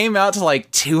it came out to like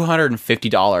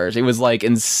 $250. It was like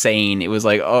insane. It was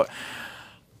like, oh,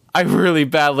 I really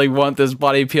badly want this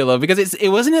body pillow, because it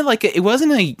wasn't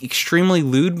an extremely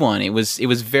lewd one. It was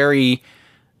very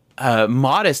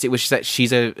modest. It was just that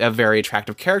she's a very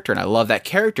attractive character, and I love that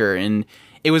character. And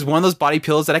it was one of those body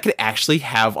pillows that I could actually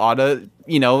have on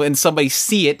and somebody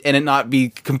see it and it not be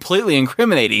completely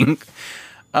incriminating.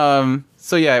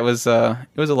 So yeah, it was a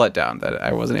letdown that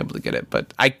I wasn't able to get it,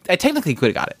 but I technically could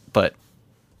have got it, but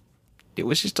it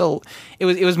was just it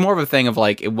was more of a thing of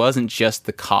like, it wasn't just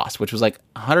the cost, which was like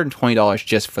 $120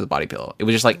 just for the body pillow. It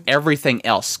was just like everything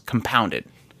else compounded.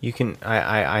 You can.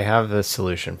 I have the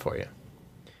solution for you.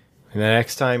 And the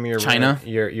next time your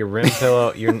rim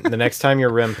pillow, the next time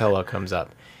your rim pillow comes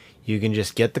up, you can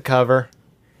just get the cover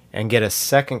and get a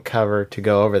second cover to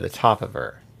go over the top of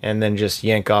her, and then just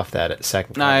yank off that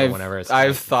second cover whenever it's.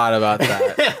 I've thought about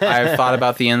that. I've thought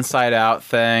about the inside out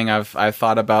thing. I've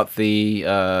thought about the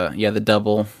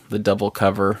the double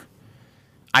cover.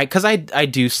 Because I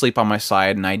do sleep on my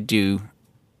side, and I do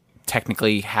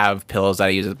technically have pillows that I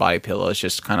use as body pillow. It's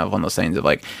just kind of one of those things of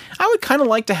like, I would kind of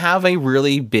like to have a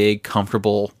really big,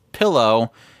 comfortable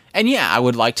pillow. And yeah, I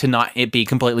would like to not it be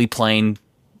completely plain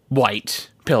white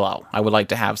pillow. I would like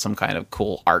to have some kind of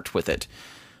cool art with it.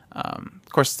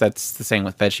 Of course, that's the same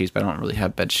with bed sheets, but I don't really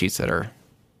have bed sheets that are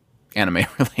anime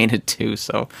related too.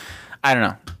 So I don't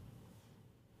know.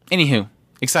 Anywho,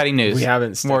 exciting news. We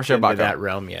haven't stepped into that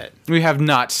realm yet. We have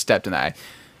not stepped in that.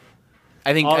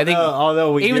 I think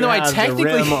although we even do though have I technically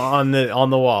the rim on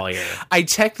the wall here, I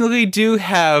technically do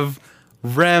have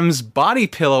Rem's body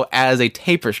pillow as a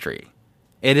tapestry.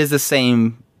 It is the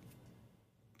same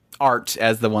art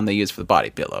as the one they use for the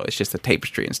body pillow. It's just a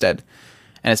tapestry instead,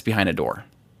 and it's behind a door.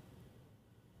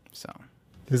 So,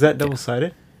 is that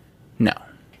double-sided? No.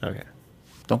 Okay.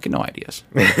 Don't get no ideas.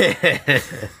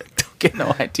 Don't get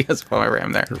no ideas for my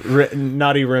Rem there.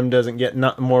 Naughty Rim doesn't get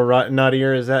more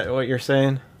naughtier. Is that what you're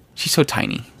saying? She's so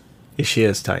tiny. Yeah, she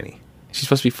is tiny. She's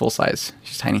supposed to be full size.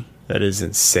 She's tiny. That is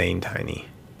insane tiny.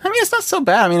 I mean, it's not so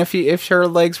bad. I mean, if her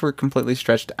legs were completely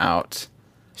stretched out,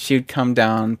 she would come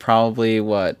down probably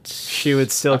what? She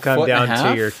would still a come foot and a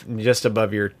down to your half? just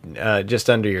above your just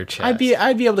under your chest. I'd be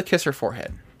able to kiss her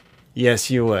forehead. Yes,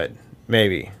 you would.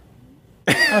 Maybe.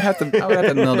 I would have to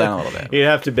kneel down a little bit. You'd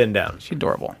have to bend down. She's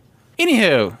adorable.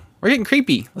 Anywho, we're getting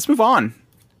creepy. Let's move on.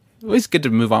 Always good to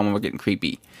move on when we're getting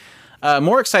creepy.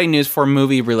 More exciting news for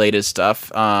movie-related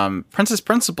stuff. Princess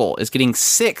Principal is getting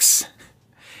 6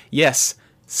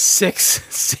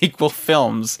 sequel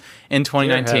films in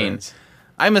 2019.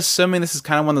 I'm assuming this is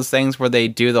kind of one of those things where they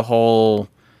do the whole...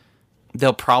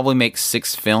 They'll probably make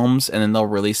 6 films, and then they'll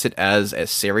release it as a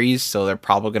series, so they're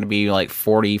probably going to be like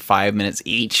 45 minutes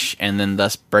each, and then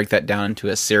thus break that down into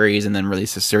a series, and then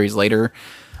release a series later.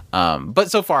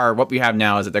 But so far, what we have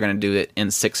now is that they're going to do it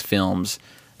in 6 films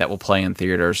that will play in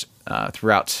theaters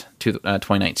throughout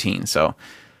 2019. So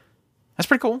that's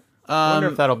pretty cool. I wonder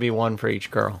if that'll be one for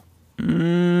each girl. I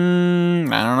don't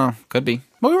know. Could be.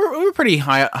 But we were pretty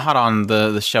hot on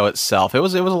the show itself. It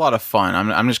was a lot of fun.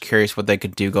 I'm just curious what they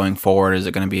could do going forward. Is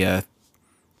it going to be a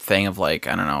thing of like,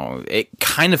 I don't know. It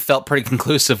kind of felt pretty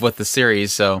conclusive with the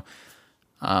series. So,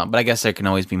 but I guess there can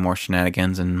always be more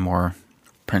shenanigans and more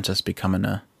Princess becoming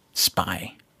a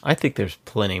spy. I think there's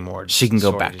plenty more. She can go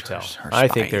story back to to tell. her I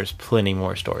spy. think there's plenty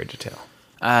more story to tell.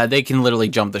 They can literally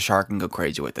jump the shark and go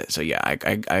crazy with it. So yeah, I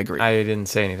agree. I didn't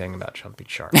say anything about jumping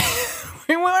shark.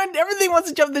 Everything wants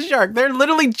to jump the shark. They're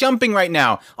literally jumping right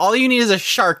now. All you need is a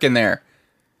shark in there.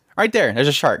 Right there. There's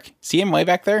a shark. See him way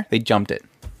back there? They jumped it.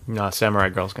 No, Samurai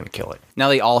Girl's gonna kill it. Now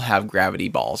they all have gravity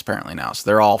balls apparently now. So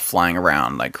they're all flying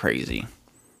around like crazy.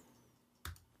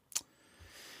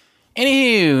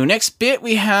 Anywho, next bit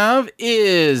we have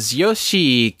is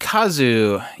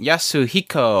Yoshikazu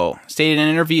Yasuhiko stated in an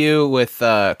interview with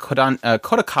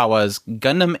Kodakawa's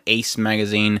Gundam Ace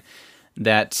magazine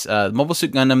that Mobile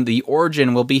Suit Gundam The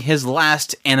Origin will be his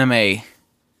last anime.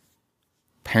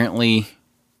 Apparently,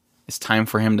 it's time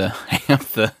for him to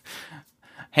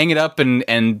hang it up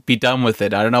and be done with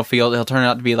it. I don't know if he'll turn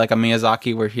out to be like a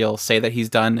Miyazaki where he'll say that he's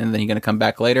done and then he's going to come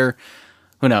back later.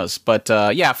 Who knows? But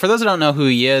yeah, for those who don't know who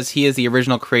he is the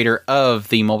original creator of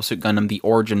the Mobile Suit Gundam The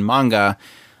Origin manga,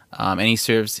 and he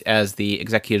serves as the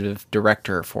executive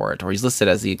director for it, or he's listed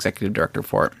as the executive director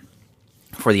for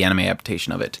the anime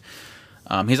adaptation of it.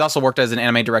 He's also worked as an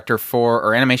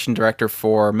animation director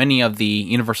for many of the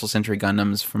Universal Century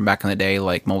Gundams from back in the day,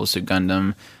 like Mobile Suit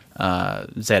Gundam,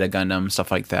 Zeta Gundam, stuff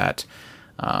like that.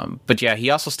 But yeah, he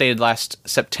also stated last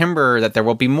September that there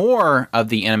will be more of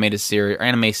the anime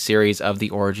series of The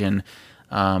Origin.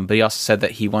 But he also said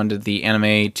that he wanted the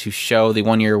anime to show the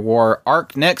 1 Year War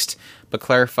arc next, but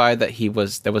clarified that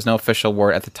there was no official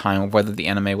word at the time of whether the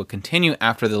anime would continue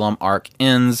after the Lum arc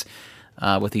ends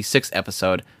with the 6th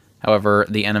episode. However,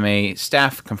 the anime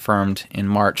staff confirmed in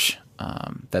March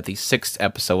that the 6th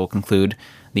episode will conclude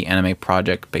the anime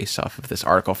project based off of this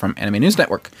article from Anime News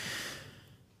Network.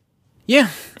 Yeah,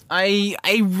 I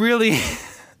really,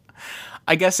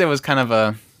 I guess it was kind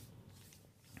of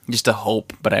just a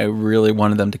hope, but I really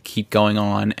wanted them to keep going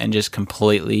on and just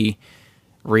completely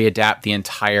readapt the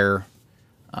entire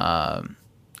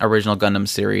original Gundam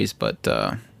series. But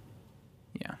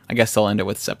yeah, I guess they'll end it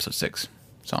with episode 6.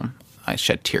 So I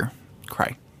shed tear,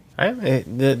 cry.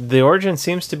 The Origin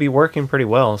seems to be working pretty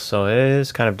well, so it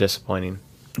is kind of disappointing.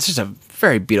 It's just a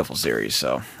very beautiful series,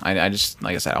 so I just,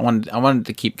 like I said, I wanted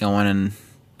to keep going and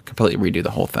completely redo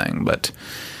the whole thing, but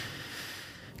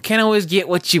can't always get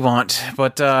what you want.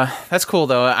 But that's cool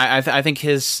though. I think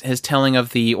his telling of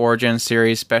the Origin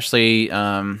series, especially,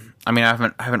 I mean,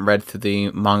 I haven't read through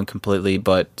the manga completely,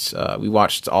 but we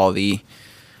watched all the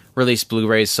released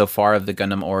Blu-rays so far of the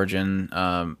Gundam Origin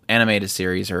animated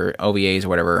series or OVAs or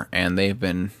whatever, and they've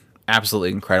been absolutely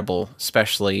incredible.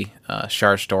 Especially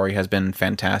Char's story has been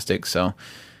fantastic, so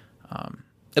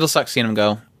it'll suck seeing him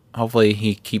go. Hopefully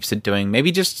he keeps it doing,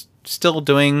 maybe just still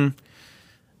doing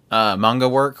manga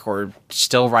work or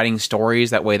still writing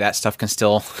stories. That way that stuff can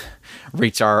still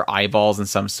reach our eyeballs in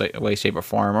some way, shape, or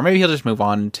form. Or maybe he'll just move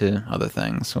on to other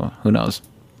things, so who knows.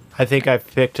 I think I've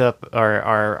picked up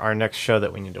our next show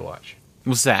that we need to watch.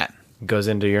 What's that? Goes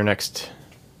into your next...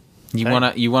 You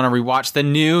wanna rewatch the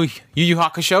new Yu Yu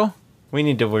Hakusho? We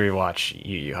need to rewatch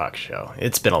Yu Yu Hakusho.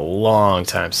 It's been a long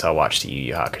time since I watched Yu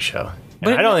Yu Hakusho.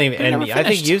 But I don't even. but it And never I think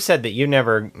finished. you said that you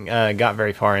never got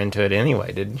very far into it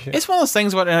anyway, didn't you? It's one of those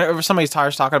things whenever somebody's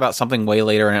talking about something way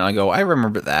later, and I go, I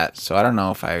remember that. So I don't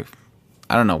know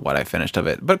what I finished of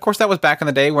it. But of course, that was back in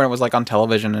the day when it was like on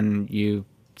television, and you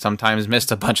sometimes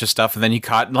missed a bunch of stuff, and then you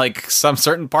caught like some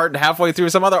certain part halfway through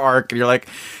some other arc, and you're like,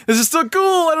 this is so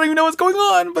cool. I don't even know what's going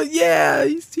on, but yeah,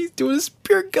 he's doing a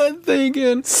spear gun thing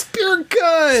again. Spear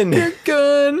gun! Spear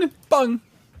gun! Bung!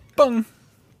 Bung!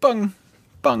 Bung!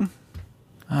 Bung.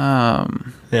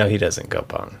 No, he doesn't go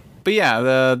bung. But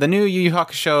yeah, the new Yu Yu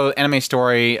Hakusho anime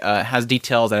story has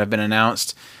details that have been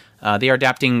announced. They are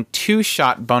adapting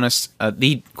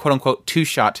the quote-unquote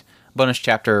two-shot bonus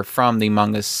chapter from the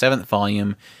manga's 7th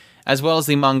volume, as well as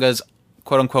the manga's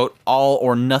quote-unquote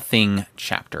all-or-nothing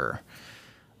chapter.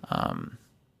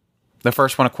 The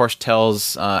first one, of course,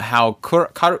 tells how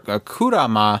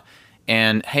Kurama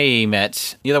and Hei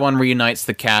met. The other one reunites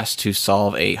the cast to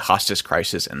solve a hostage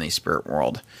crisis in the spirit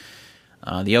world.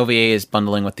 The OVA is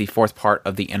bundling with the 4th part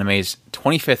of the anime's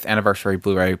 25th anniversary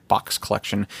Blu-ray box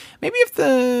collection. Maybe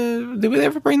did we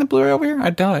ever bring the Blu-ray over here?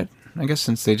 I doubt it. I guess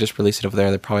since they just released it over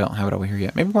there, they probably don't have it over here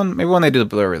yet. Maybe when they do the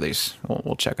Blu-ray release,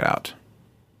 we'll check it out.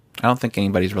 I don't think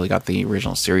anybody's really got the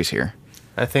original series here.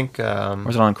 I think... or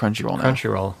is it on Crunchyroll now?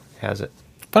 Crunchyroll has it.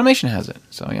 Funimation has it,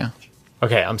 so yeah.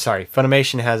 Okay, I'm sorry.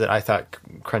 Funimation has it. I thought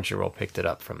Crunchyroll picked it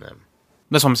up from them.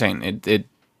 That's what I'm saying.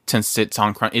 Since it's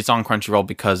on Crunchyroll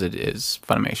because it is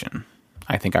Funimation.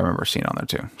 I think I remember seeing it on there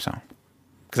too. So,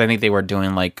 because I think they were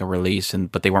doing like a release,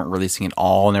 but they weren't releasing it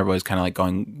all, and everybody was kind of like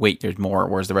going, "Wait, there's more.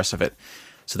 Where's the rest of it?"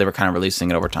 So they were kind of releasing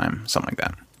it over time, something like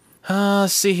that.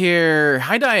 Let's see here.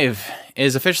 High Dive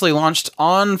is officially launched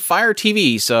on Fire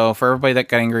TV. So for everybody that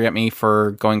got angry at me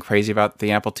for going crazy about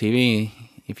the Apple TV,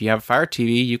 if you have Fire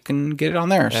TV, you can get it on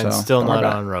there. And so still not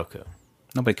on Roku.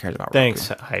 Nobody cares about Roku. Thanks,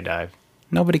 High Dive.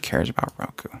 Nobody cares about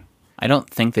Roku. I don't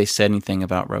think they said anything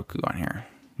about Roku on here.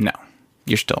 No,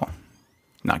 you're still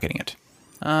not getting it.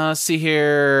 See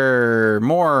here,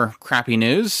 more crappy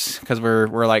news, because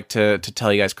we're like to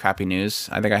tell you guys crappy news.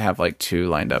 I think I have like 2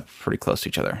 lined up pretty close to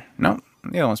each other. No,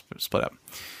 the other one's split up.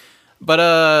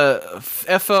 But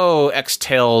FOX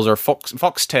Tales or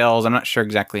Fox Tales, I'm not sure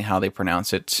exactly how they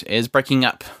pronounce it, is breaking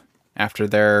up after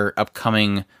their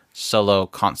upcoming solo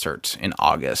concert in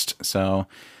August. So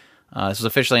this was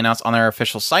officially announced on their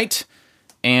official site.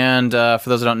 And for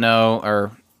those who don't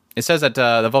know, it says that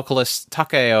the vocalist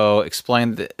Takeo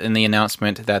explained in the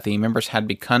announcement that the members had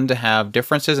begun to have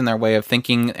differences in their way of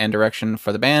thinking and direction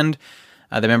for the band.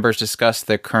 The members discussed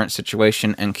their current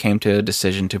situation and came to a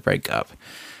decision to break up.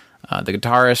 The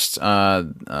guitarist,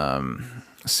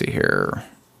 let's see here,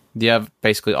 they have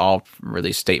basically all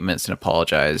released statements and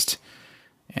apologized.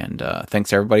 And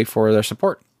thanks everybody for their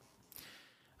support.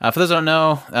 For those who don't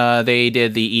know, they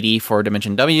did the ED for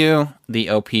Dimension W, the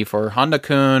OP for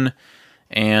Honda-kun,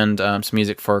 and some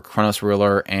music for Chronos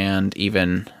Ruler and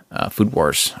even Food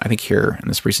Wars, I think, here in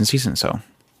this recent season. So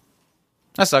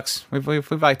that sucks.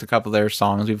 We've liked a couple of their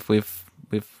songs. We've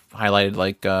highlighted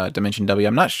like Dimension W.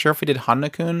 I'm not sure if we did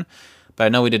Honda-kun, but I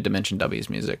know we did Dimension W's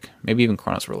music. Maybe even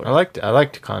Chronos Ruler. I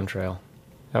liked Contrail.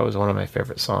 That was one of my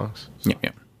favorite songs.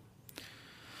 Yep.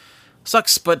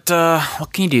 Sucks, but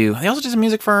what can you do? They also did some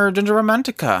music for Ginger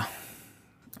Romantica.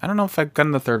 I don't know if I've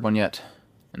gotten the 3rd one yet.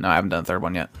 No, I haven't done the 3rd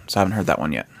one yet, so I haven't heard that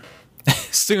one yet.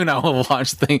 Soon I will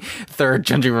watch the 3rd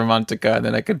Ginger Romantica, and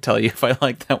then I can tell you if I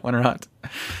like that one or not.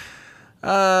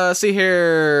 See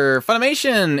here.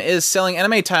 Funimation is selling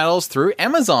anime titles through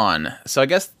Amazon. So I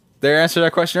guess they answered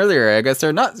that question earlier. I guess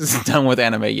they're not done with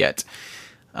anime yet.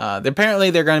 Apparently,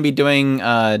 they're going to be doing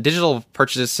digital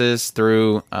purchases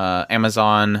through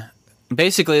Amazon.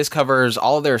 Basically, this covers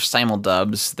all of their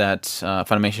simuldubs that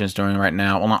Funimation is doing right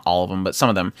now. Well, not all of them, but some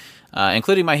of them.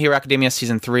 Including My Hero Academia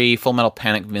Season 3, Full Metal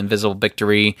Panic, Invisible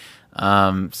Victory,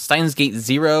 Steins Gate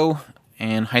Zero,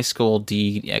 and High School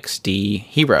DxD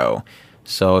Hero.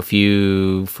 So if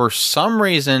you, for some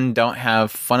reason, don't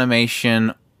have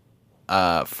Funimation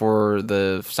for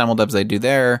the simuldubs they do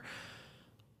there,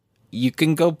 you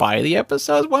can go buy the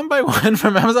episodes one by one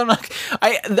from Amazon.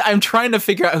 I'm trying to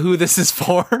figure out who this is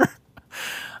for.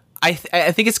 I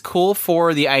think it's cool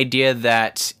for the idea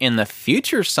that in the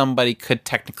future somebody could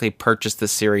technically purchase the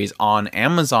series on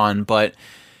Amazon, but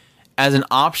as an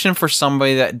option for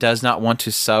somebody that does not want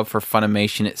to sub for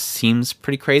Funimation, it seems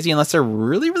pretty crazy unless they're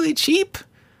really, really cheap.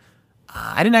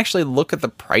 I didn't actually look at the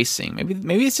pricing.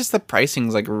 Maybe it's just the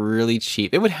pricing's like really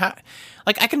cheap. It would have,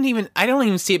 like, I don't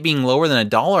even see it being lower than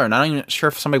 $1, and I'm not even sure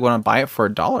if somebody would want to buy it for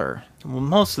 $1. Well,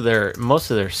 most of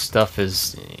their stuff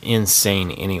is insane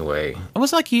anyway. It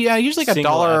was like usually like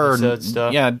 $1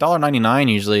 stuff. Yeah,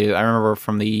 $1.99 usually. I remember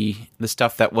from the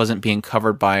stuff that wasn't being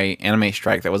covered by Anime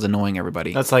Strike that was annoying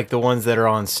everybody. That's like the ones that are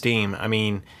on Steam. I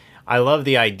mean, I love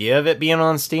the idea of it being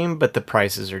on Steam, but the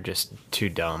prices are just too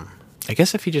dumb. I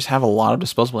guess if you just have a lot of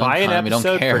disposable income, you don't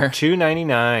care. Buy an episode for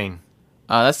 $2.99.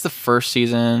 That's the first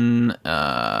season.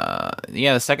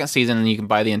 The second season, you can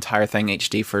buy the entire thing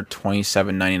HD for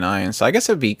 $27.99. So I guess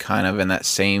it would be kind of in that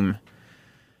same.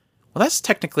 Well, that's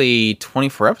technically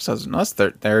 24 episodes. No,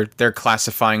 they're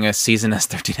classifying a season as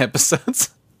 13 episodes.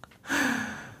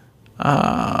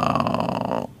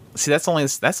 See, that's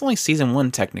only season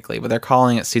 1 technically, but they're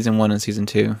calling it season 1 and season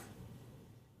 2.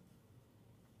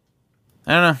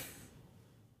 I don't know.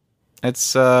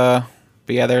 It's but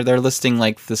yeah, they're listing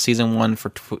like the season 1 for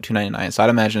 $2.99, so I'd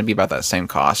imagine it'd be about that same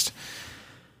cost.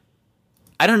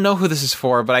 I don't know who this is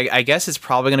for, but I guess it's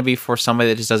probably going to be for somebody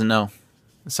that just doesn't know.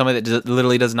 Somebody that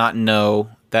literally does not know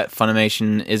that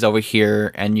Funimation is over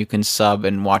here and you can sub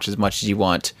and watch as much as you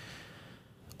want.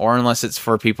 Or unless it's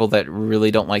for people that really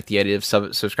don't like the idea of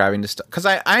subscribing to stuff. Because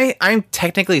I'm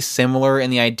technically similar in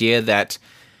the idea that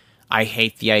I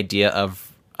hate the idea of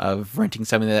renting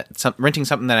something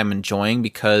that I'm enjoying,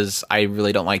 because I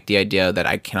really don't like the idea that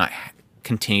I cannot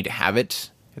continue to have it,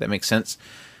 if that makes sense.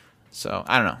 So,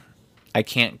 I don't know. I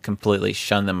can't completely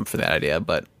shun them for that idea,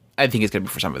 but I think it's going to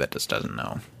be for somebody that just doesn't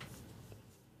know.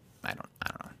 I don't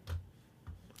know.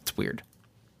 It's weird.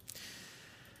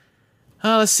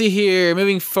 Let's see here.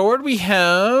 Moving forward, we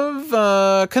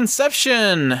have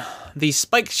Conception, the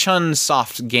Spike Chun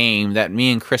soft game that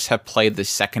me and Chris have played the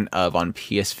second of on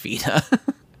PS Vita.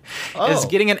 Is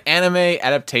getting an anime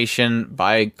adaptation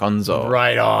by Gonzo.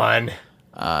 Right on.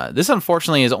 This,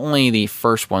 unfortunately, is only the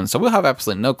first one, so we'll have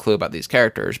absolutely no clue about these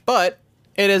characters, but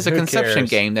it is a Conception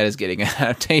game that is getting an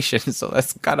adaptation, so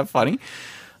that's kind of funny.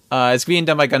 It's being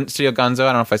done by Studio Gonzo. I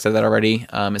don't know if I said that already.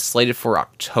 It's slated for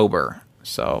October,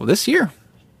 so this year.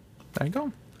 There you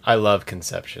go. I love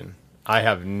Conception. I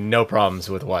have no problems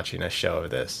with watching a show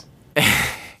of this.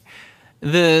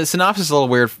 The synopsis is a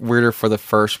little weirder for the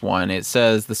first one. It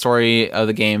says the story of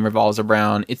the game revolves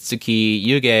around Itsuki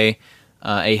Yuge,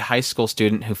 a high school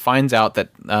student who finds out that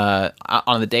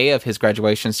on the day of his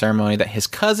graduation ceremony that his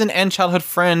cousin and childhood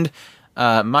friend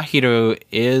Mahiru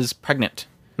is pregnant.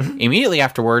 Immediately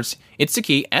afterwards,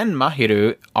 Itsuki and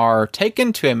Mahiru are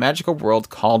taken to a magical world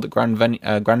called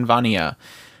Granvania,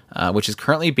 which is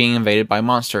currently being invaded by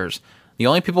monsters. The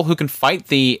only people who can fight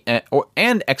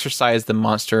and exorcise the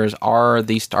monsters are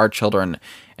the Star Children,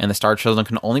 and the Star Children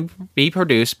can only be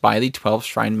produced by the 12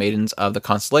 Shrine Maidens of the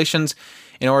Constellations.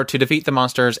 In order to defeat the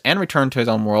monsters and return to his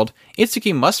own world,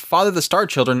 Itsuki must father the Star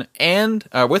Children and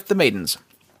with the Maidens.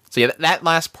 So yeah, that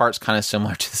last part's kind of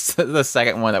similar to the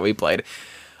second one that we played.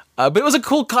 But it was a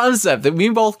cool concept. Me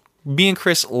and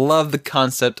Chris loved the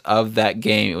concept of that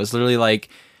game. It was literally like,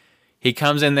 he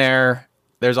comes in there,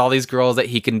 there's all these girls that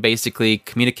he can basically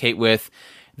communicate with.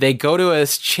 They go to a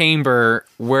chamber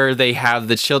where they have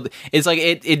the children. It's like,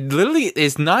 it literally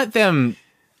is not them,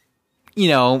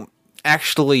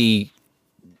 actually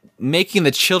making the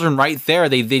children right there.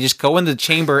 They just go in the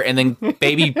chamber and then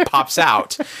baby pops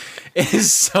out. It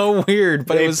is so weird,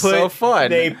 but it was so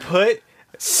fun. They put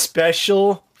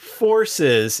special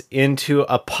forces into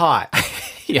a pot.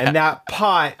 Yeah. And that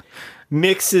pot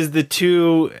mixes the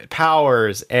two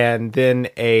powers, and then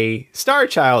a Star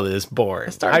Child is born.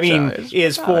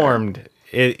 Is formed.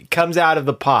 It comes out of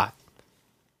the pot.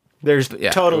 There's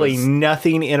totally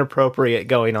nothing inappropriate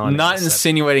going on. Not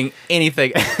insinuating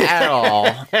anything at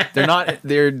all. They're not.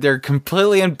 They're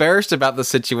completely embarrassed about the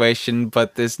situation,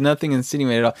 but there's nothing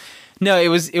insinuated at all. No, it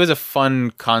was a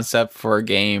fun concept for a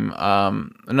game.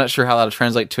 I'm not sure how that'll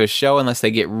translate to a show unless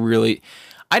they get really.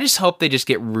 I just hope they just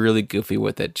get really goofy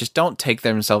with it. Just don't take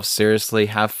themselves seriously.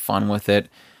 Have fun with it.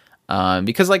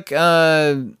 Because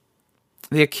the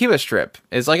Akiba strip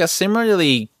is like a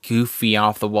similarly goofy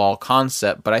off the wall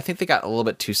concept, but I think they got a little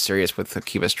bit too serious with the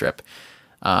Akiba strip.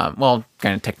 Well,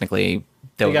 kind of technically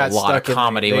there was a lot of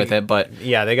comedy with it, but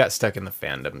yeah, they got stuck in the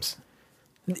fandoms.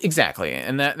 Exactly.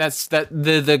 And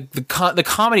the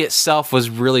comedy itself was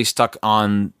really stuck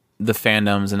on the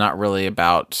fandoms and not really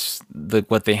about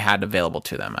what they had available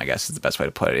to them, I guess is the best way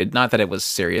to put it. Not that it was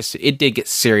serious. It did get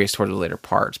serious toward the later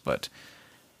parts, but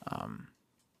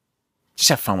just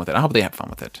have fun with it. I hope they have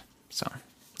fun with it. So,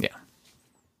 yeah.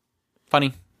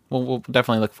 Funny. We'll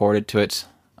definitely look forward to it.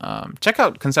 Check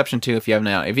out Conception 2 if you haven't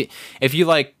now. If you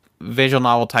like visual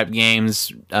novel type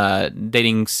games,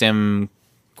 dating sim,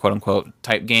 quote unquote,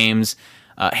 type games,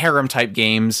 harem type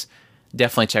games,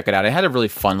 definitely check it out. It had a really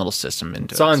fun little system into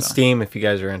it. It's on Steam if you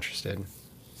guys are interested.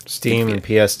 Steam and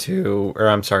PS2, or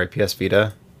I'm sorry, PS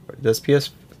Vita. Does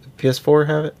PS4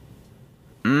 have it?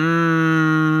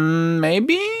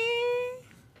 Maybe?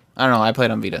 I don't know. I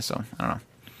played on Vita, so I don't know.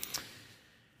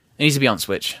 It needs to be on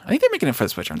Switch. I think they're making it for the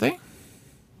Switch, aren't they?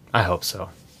 I hope so.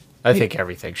 I think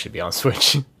everything should be on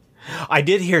Switch. I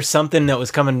did hear something that was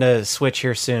coming to Switch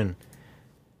here soon.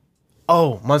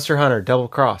 Oh, Monster Hunter Double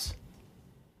Cross.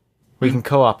 We can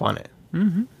co-op on it.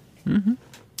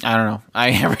 I don't know.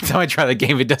 Every time I try the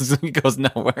game, it goes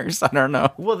nowhere. So I don't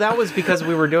know. Well, that was because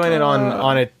we were doing it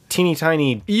on a teeny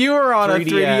tiny. You were on 3DS. A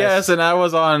 3DS, and I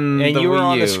was on and the you were Wii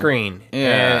on U. the screen.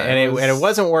 Yeah, and it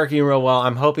wasn't working real well.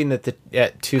 I'm hoping that the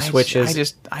two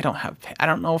switches. I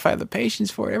don't know if I have the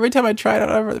patience for it. Every time I try it, I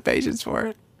don't have the patience for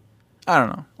it. I don't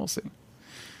know. We'll see.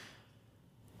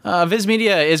 Viz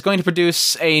Media is going to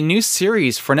produce a new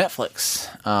series for Netflix.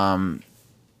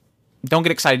 Don't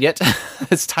get excited yet.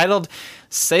 It's titled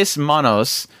Seis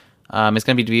Manos. It's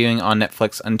going to be debuting on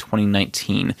Netflix in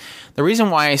 2019. The reason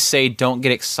why I say don't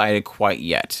get excited quite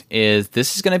yet is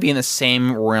this is going to be in the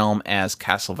same realm as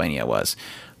Castlevania was.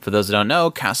 For those that don't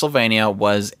know, Castlevania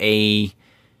was a...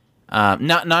 I'm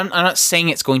not saying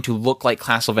it's going to look like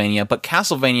Castlevania, but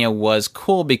Castlevania was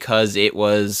cool because it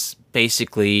was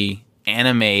basically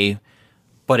anime,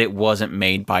 but it wasn't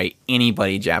made by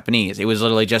anybody Japanese. It was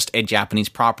literally just a Japanese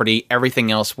property.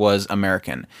 Everything else was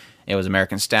American. It was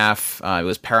American staff. It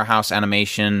was Parahouse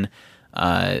Animation.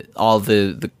 All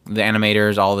the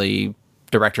animators, all the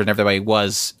directors, and everybody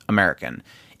was American.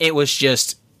 It was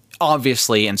just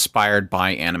obviously inspired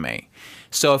by anime.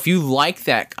 So if you like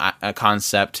that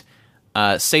concept,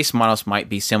 Seis Manos might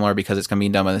be similar because it's going to be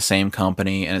done by the same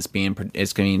company and it's being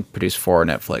produced for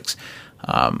Netflix.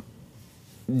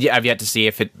 Yeah, I've yet to see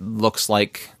if it looks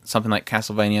like something like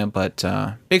Castlevania, but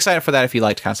be excited for that if you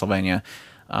liked Castlevania.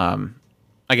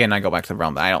 Again, I go back to the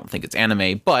realm that I don't think it's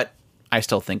anime, but I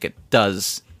still think it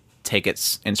does take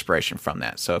its inspiration from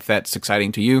that. So if that's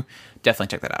exciting to you, definitely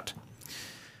check that out.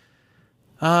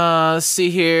 Let's see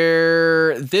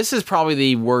here. This is probably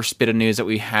the worst bit of news that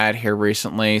we had here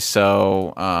recently,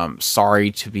 so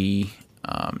sorry to be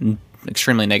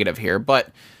extremely negative here, but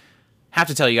have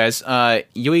to tell you guys,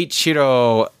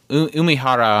 Yuichiro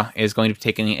Umihara is going to be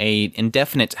taking a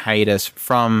indefinite hiatus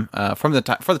for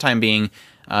the time being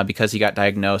because he got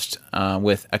diagnosed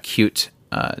with acute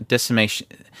dissemination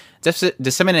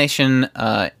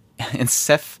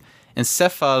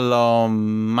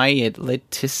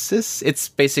encephalomyelitis. It's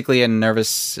basically a nervous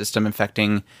system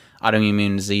infecting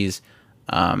autoimmune disease,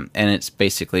 and it's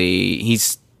basically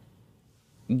he's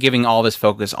giving all of his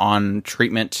focus on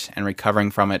treatment and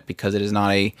recovering from it because it is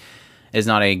not an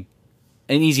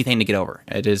easy thing to get over.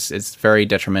 It's very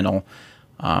detrimental.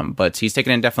 But he's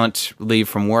taken indefinite leave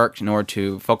from work in order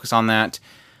to focus on that.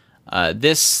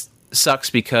 This sucks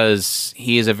because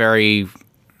he's very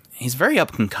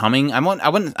up and coming. I'm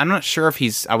not sure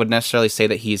if I would necessarily say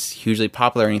that he's hugely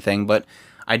popular or anything, but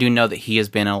I do know that he has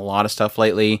been in a lot of stuff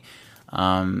lately.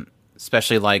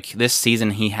 Especially like this season,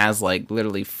 he has like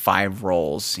literally 5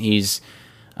 roles. He's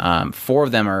 4 of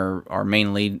them are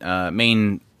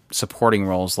main supporting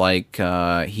roles. Like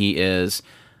he is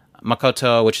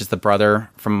Makoto, which is the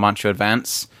brother from Manchu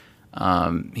Advance.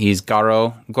 He's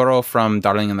Goro from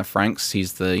Darling in the Franxx.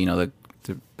 He's the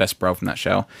best bro from that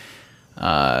show.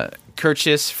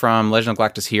 Kirchis from Legend of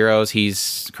Galactus Heroes.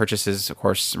 Kirchis is of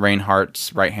course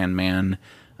Reinhardt's right hand man.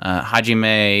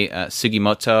 Hajime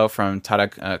Sugimoto from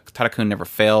Tadakun Never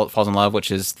Falls in Love,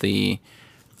 which is the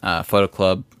photo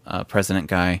club president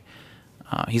guy.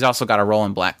 He's also got a role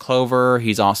in Black Clover.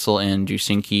 He's also in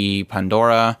Jusinki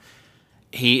Pandora.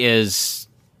 He is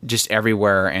just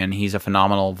everywhere, and he's a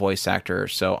phenomenal voice actor.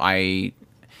 So I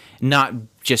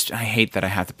hate that I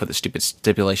have to put the stupid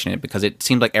stipulation in it because it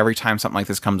seems like every time something like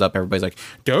this comes up, everybody's like,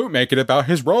 don't make it about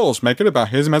his roles, make it about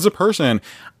him as a person.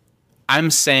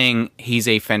 I'm saying he's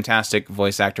a fantastic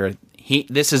voice actor.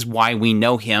 This is why we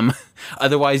know him.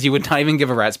 Otherwise, you would not even give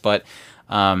a rat's butt.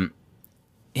 Him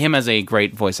as a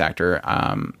great voice actor,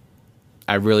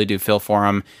 I really do feel for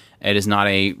him. It is not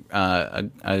a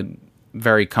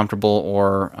very comfortable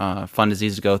or fun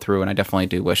disease to go through, and I definitely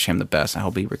do wish him the best. I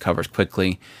hope he recovers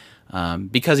quickly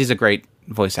because he's a great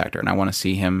voice actor, and I want to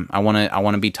see him. I want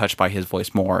to be touched by his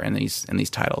voice more in these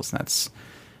titles. And that's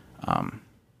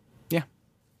yeah.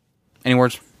 Any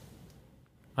words?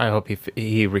 I hope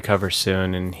he recovers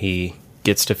soon and he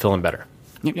gets to feeling better.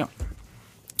 Yep.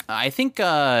 I think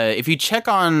if you check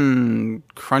on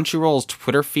Crunchyroll's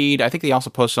Twitter feed, I think they also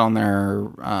posted on their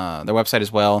website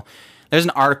as well. There's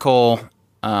an article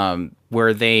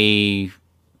where they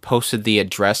posted the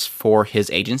address for his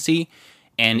agency,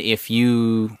 and if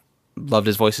you loved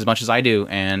his voice as much as I do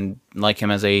and like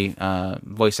him as a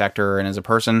voice actor and as a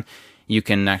person, you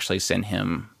can actually send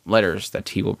him letters that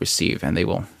he will receive, and they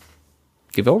will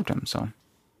give over to him. So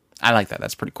I like that.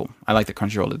 That's pretty cool. I like that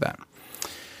Crunchyroll did that.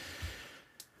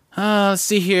 Let's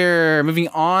see here. Moving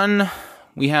on,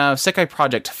 we have Sekai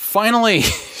Project finally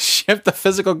shipped the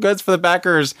physical goods for the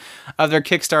backers of their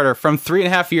Kickstarter from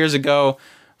 3.5 years ago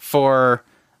for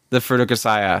the Furuka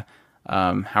Saya.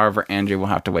 However, Andrew will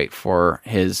have to wait for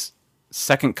his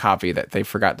second copy that they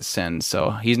forgot to send,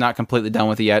 so he's not completely done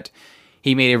with it yet.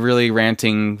 He made a really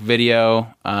ranting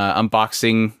video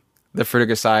unboxing the Fruit of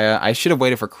Gasaya. I should have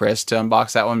waited for Chris to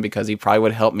unbox that one because he probably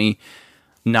would help me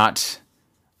not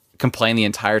complain the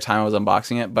entire time I was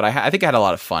unboxing it. But I think I had a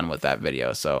lot of fun with that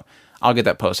video, so I'll get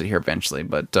that posted here eventually.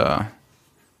 But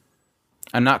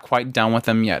I'm not quite done with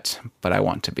them yet, but I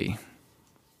want to be.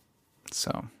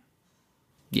 So,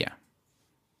 yeah.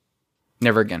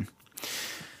 Never again.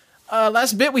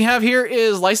 Last bit we have here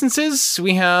is licenses.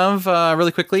 We have,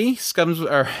 really quickly,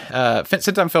 Sentai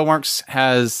Filmworks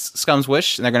has Scum's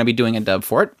Wish, and they're going to be doing a dub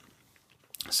for it.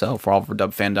 So, for all of our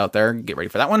dub fans out there, get ready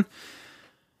for that one.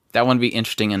 That one would be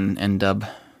interesting in dub.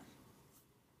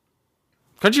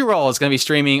 Crunchyroll is going to be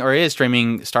streaming, or is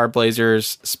streaming, Star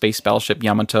Blazers Space Battleship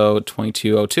Yamato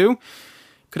 2202.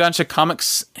 Kodansha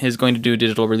Comics is going to do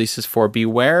digital releases for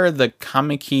Beware, the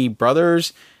Kamiki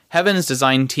Brothers, Heaven's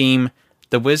Design Team,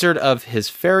 The Wizard of His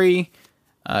Fairy,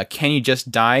 Can You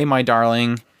Just Die, My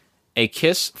Darling, A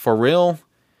Kiss for Real.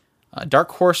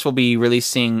 Dark Horse will be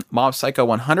releasing Mob Psycho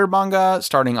 100 manga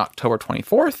starting October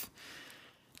 24th.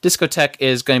 Discotheque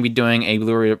is going to be doing a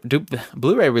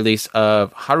Blu-ray release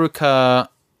of Haruka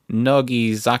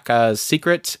Nogizaka's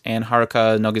Secret and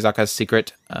Haruka Nogizaka's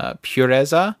Secret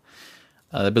Pureza.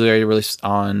 The Blu-ray released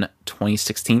on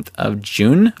 26th of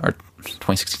June, or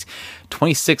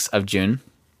 26th of June.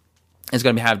 Is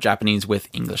going to have Japanese with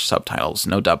English subtitles,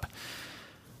 no dub.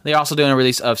 They're also doing a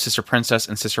release of Sister Princess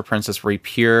and Sister Princess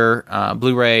Repure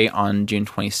Blu-ray on June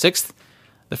 26th.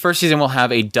 The first season will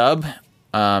have a dub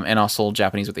and also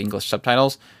Japanese with English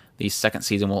subtitles. The second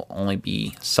season will only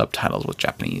be subtitles with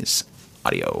Japanese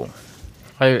audio.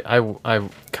 I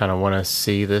kind of want to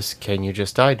see this. Can You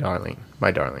Just Die, Darling?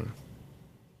 My Darling.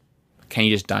 Can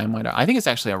You Just Die, My Darling? I think it's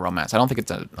actually a romance. I don't think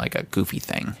it's a goofy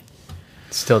thing.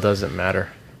 Still doesn't matter.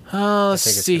 Let's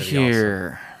see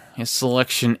here. Awesome. His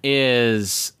selection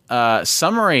is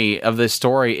summary of the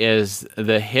story is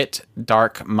the hit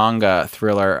dark manga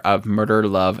thriller of murder,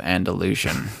 love, and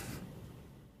delusion.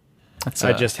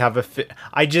 I just have a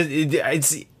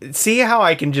see how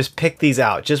I can just pick these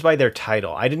out just by their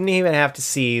title. I didn't even have to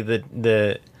see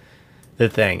the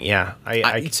thing. Yeah,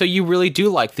 so you really do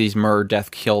like these murder,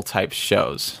 death, kill type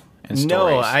shows.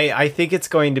 No, I think it's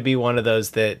going to be one of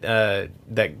those that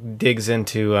digs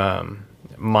into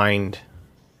mind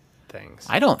things.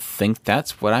 I don't think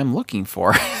that's what I'm looking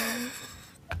for.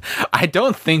 I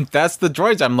don't think that's the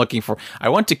droids I'm looking for. I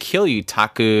want to kill you,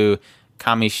 Taku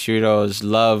Kamishiro's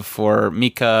love for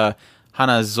Mika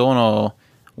Hanazono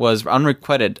was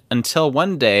unrequited until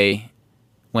one day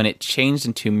when it changed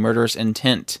into murderous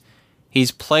intent.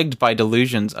 He's plagued by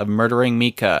delusions of murdering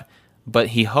Mika, but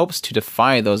he hopes to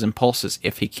defy those impulses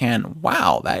if he can.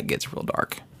 Wow, that gets real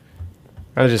dark.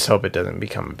 I just hope it doesn't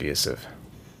become abusive.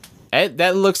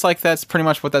 That looks like that's pretty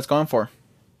much what that's going for.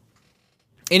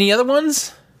 Any other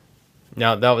ones?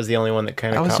 No, that was the only one that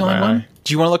kind of caught my eye.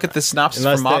 Do you want to look at the synopsis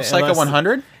for Mob Psycho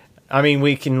 100? I mean,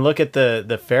 we can look at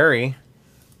the fairy.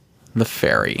 The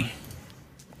fairy.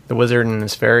 The wizard and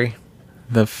his fairy.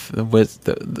 I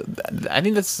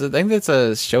think that's a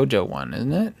shoujo one,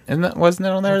 isn't it? Wasn't it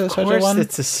on there? The shoujo one.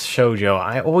 It's a shoujo.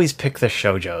 I always pick the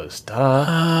shoujos.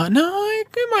 Duh. No,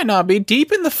 it might not be.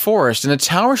 Deep in the forest, in a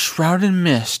tower shrouded in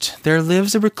mist, there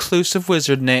lives a reclusive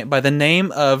wizard by the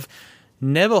name of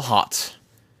Nebelhot.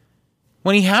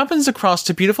 When he happens across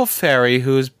a beautiful fairy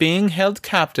who is being held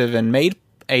captive and made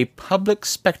a public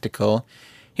spectacle,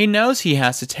 he knows he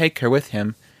has to take her with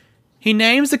him. He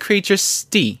names the creature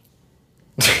Sti.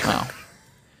 Wow.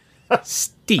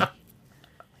 Sti.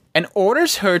 And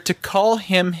orders her to call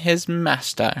him his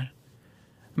master.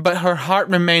 But her heart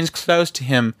remains close to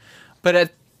him. But as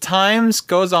times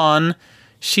goes on,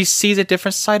 she sees a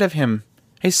different side of him.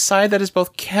 A side that is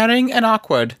both caring and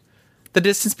awkward. The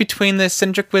distance between the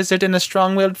eccentric wizard and the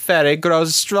strong-willed fairy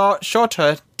grows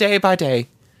shorter day by day.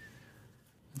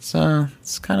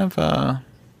 It's kind of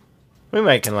we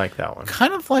might can like that one.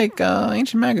 Kind of like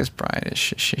Ancient Magus Bride.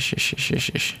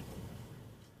 Shh.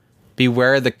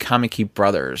 Beware the Kamiki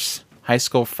Brothers. High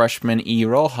school freshman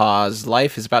Iroha's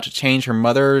life is about to change. Her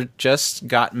mother just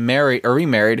got married or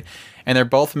remarried, and they're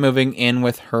both moving in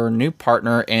with her new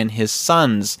partner and his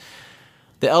sons.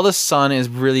 The eldest son is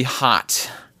really hot,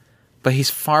 but he's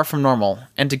far from normal.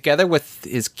 And together with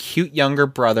his cute younger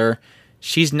brother,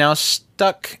 she's now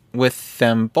stuck with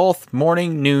them both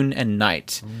morning, noon, and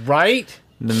night. Right?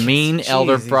 The mean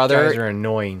elder brother. These guys are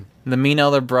annoying. The mean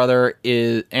elder brother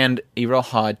and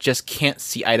Iroha just can't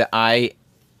see eye to eye.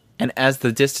 And as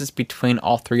the distance between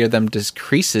all three of them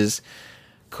decreases,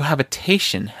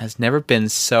 cohabitation has never been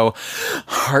so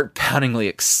heart-poundingly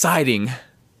exciting.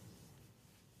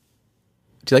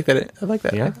 Do you like that? I like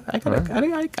that. Yeah.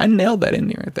 I nailed that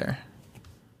ending right there.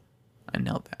 I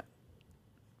nailed that.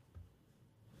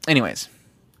 Anyways,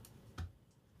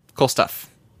 cool stuff.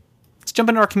 Let's jump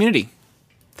into our community.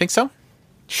 Think so?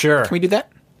 Sure. Can we do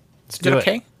that? Let's Is do that it.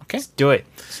 okay? Okay. Let's do it.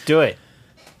 Let's do it.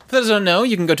 For those who don't know,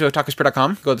 you can go to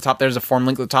otakuspirit.com. Go to the top. There's a form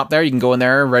link at the top there. You can go in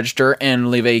there, register, and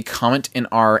leave a comment in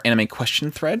our anime question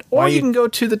thread. Or you can go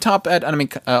to the top at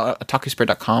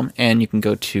otakuspirit.com, and you can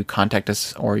go to contact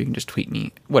us, or you can just tweet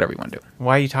me, whatever you want to do.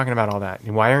 Why are you talking about all that?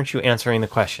 Why aren't you answering the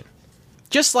question?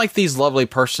 Just like these lovely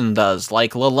person does,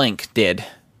 like LaLink did.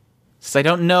 So I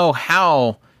don't know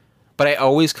how, but I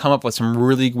always come up with some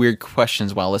really weird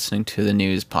questions while listening to the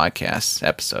news podcast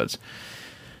episodes.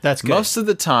 That's good. Most of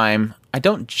the time, I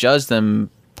don't judge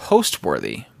them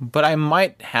post-worthy, but I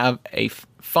might have a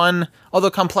fun,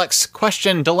 although complex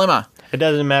question dilemma. It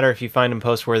doesn't matter if you find them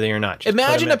post-worthy or not. Just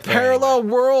Imagine a parallel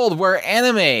world where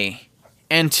anime,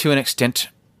 and to an extent,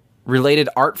 related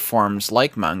art forms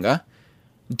like manga,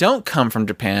 don't come from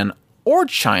Japan or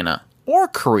China or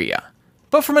Korea,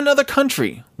 but from another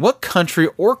country. What country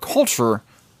or culture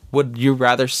would you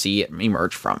rather see it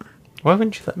emerge from? Why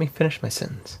wouldn't you let me finish my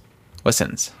sentence? What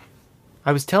sentence?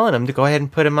 I was telling him to go ahead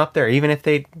and put him up there, even if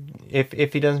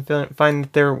he doesn't find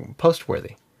that they're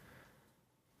post-worthy.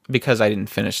 Because I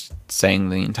didn't finish saying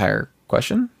the entire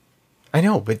question? I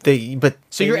know, but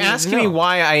So you're asking me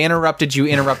why I interrupted you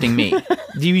interrupting me.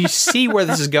 Do you see where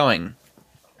this is going?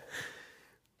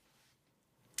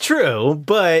 True,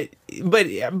 but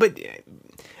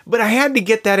I had to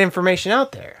get that information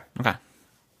out there. Okay.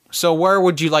 So where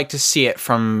would you like to see it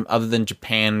from other than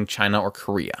Japan, China, or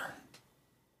Korea?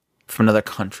 From another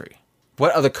country.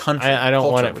 What other country? I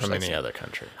don't want it would from you like any to see? other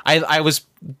country. I was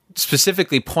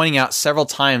specifically pointing out several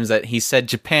times that he said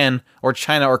Japan or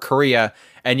China or Korea,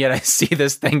 and yet I see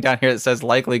this thing down here that says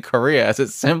likely Korea. Is it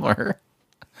similar?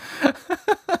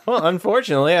 Well,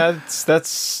 unfortunately,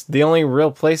 that's the only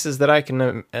real places that I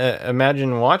can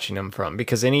imagine watching them from,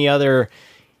 because any other,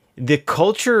 the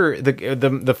culture,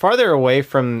 the farther away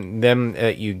from them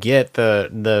you get,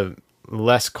 the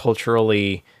less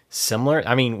culturally similar.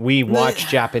 I mean, we watch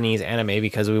Japanese anime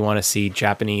because we want to see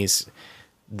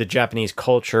the Japanese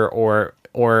culture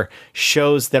or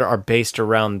shows that are based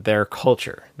around their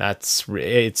culture.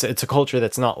 It's a culture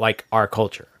that's not like our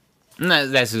culture.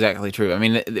 That's exactly true. I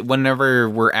mean, whenever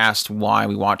we're asked why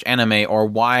we watch anime, or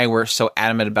why we're so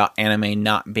adamant about anime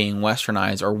not being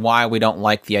westernized, or why we don't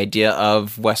like the idea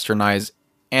of westernized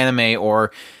anime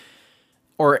or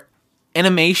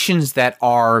animations that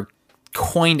are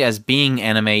coined as being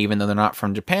anime even though they're not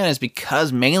from Japan,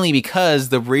 is mainly because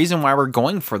the reason why we're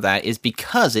going for that is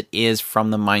because it is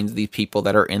from the minds of these people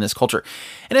that are in this culture.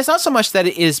 And it's not so much that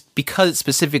it is because it's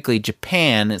specifically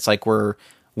Japan. It's like we're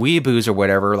weeaboos or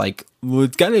whatever, like, well,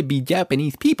 it's gotta be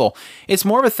Japanese people. It's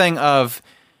more of a thing of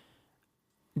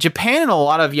Japan and a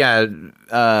lot of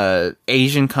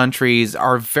Asian countries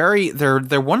are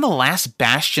they're one of the last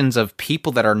bastions of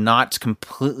people that are not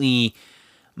completely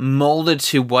molded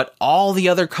to what all the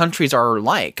other countries are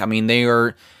like. I mean,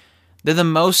 they're the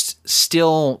most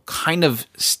still in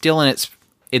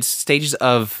its stages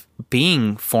of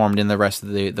being formed in the rest of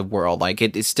the world. Like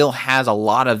it still has a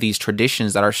lot of these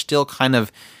traditions that are still kind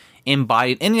of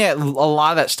embodied, and yet a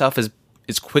lot of that stuff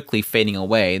is quickly fading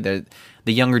away. The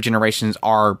younger generations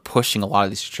are pushing a lot of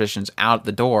these traditions out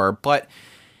the door, but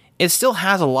it still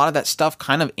has a lot of that stuff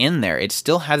kind of in there. It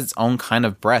still has its own kind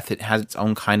of breath. It has its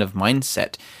own kind of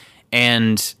mindset,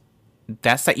 and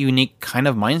that's that unique kind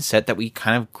of mindset that we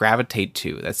kind of gravitate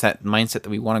to. That's that mindset that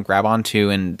we want to grab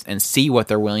onto and see what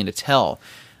they're willing to tell.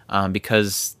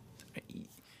 Because,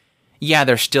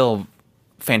 there's still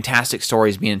fantastic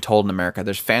stories being told in America.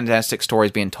 There's fantastic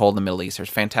stories being told in the Middle East. There's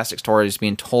fantastic stories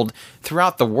being told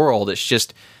throughout the world. It's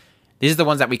just, these are the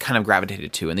ones that we kind of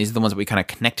gravitated to, and these are the ones that we kind of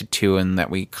connected to, and that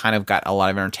we kind of got a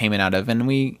lot of entertainment out of. And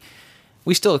we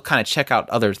still kind of check out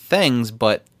other things,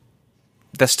 but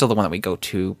that's still the one that we go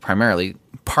to primarily,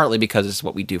 partly because it's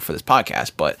what we do for this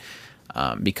podcast, but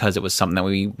because it was something that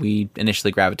we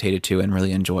initially gravitated to and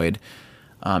really enjoyed.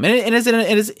 And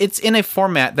it's in a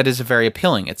format that is very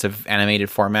appealing. It's an animated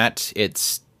format.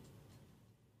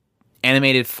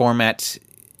 Animated format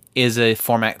is a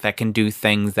format that can do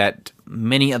things that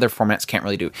many other formats can't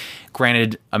really do.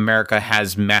 Granted, America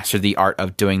has mastered the art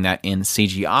of doing that in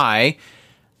CGI.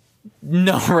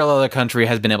 No real other country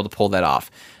has been able to pull that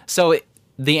off. So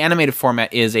the animated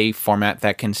format is a format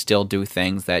that can still do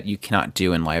things that you cannot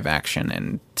do in live action,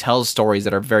 and tells stories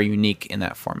that are very unique in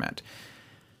that format.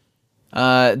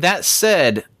 That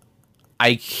said,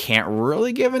 I can't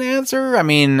really give an answer. I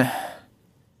mean,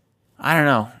 I don't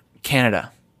know.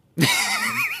 Canada.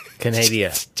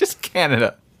 Canada. Just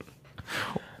Canada.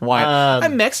 Why?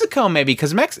 And Mexico, maybe,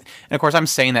 because and of course, I'm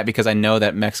saying that because I know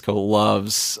that Mexico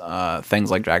loves things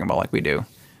like Dragon Ball, like we do.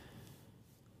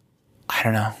 I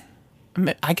don't know.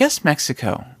 I guess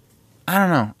Mexico. I don't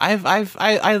know. I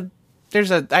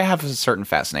have a certain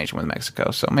fascination with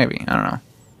Mexico, so maybe I don't know.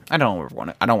 I don't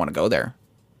want to go there,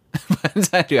 but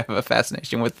I do have a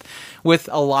fascination with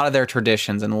a lot of their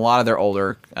traditions and a lot of their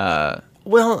older.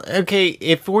 Well, okay,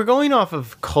 if we're going off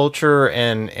of culture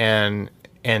and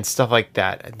stuff like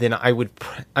that, then I would.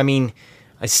 I mean,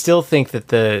 I still think that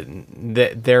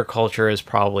their culture is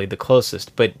probably the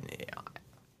closest, but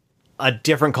a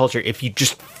different culture. If you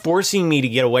just forcing me to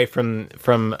get away from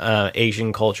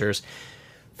Asian cultures,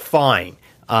 fine.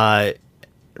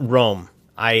 Rome.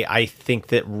 I think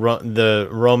that the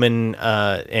Roman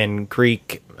and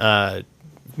Greek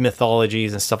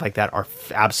mythologies and stuff like that are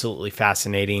absolutely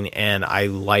fascinating, and I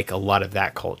like a lot of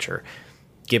that culture.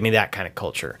 Give me that kind of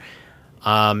culture.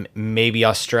 Maybe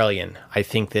Australian. I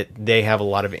think that they have a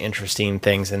lot of interesting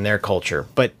things in their culture,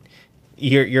 but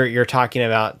you're talking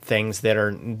about things that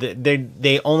are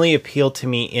they only appeal to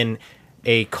me in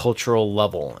a cultural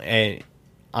level, and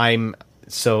I'm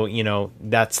so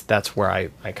that's where I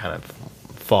kind of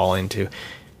fall into.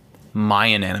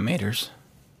 Mayan animators.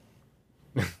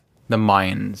 The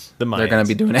Mayans. They're going to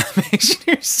be doing animation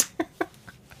here soon.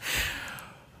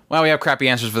 Well, we have crappy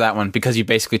answers for that one because you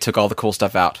basically took all the cool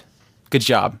stuff out. Good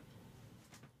job.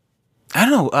 I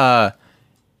don't know.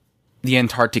 The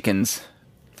Antarcticans.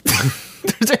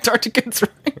 There's Antarcticans,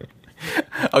 right?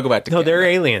 I'll go back to Canada. They're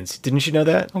aliens. Didn't you know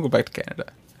that? I'll go back to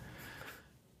Canada.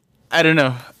 I don't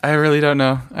know. I really don't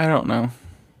know. I don't know.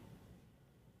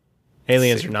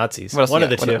 Aliens or Nazis. What else One of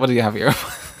the two. What do you have here?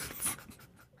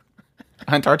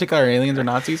 Antarctica or aliens or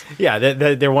Nazis? Yeah,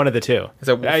 they're one of the two. Is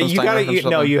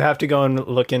that you have to go and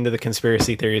look into the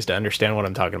conspiracy theories to understand what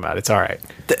I'm talking about. It's all right.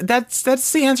 That's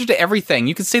the answer to everything.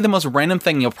 You can say the most random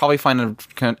thing, you'll probably find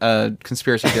a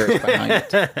conspiracy theory behind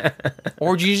it.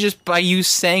 Or just by you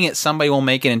saying it, somebody will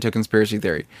make it into a conspiracy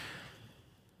theory.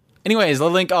 Anyways, the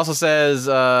link also says,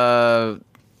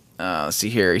 let's see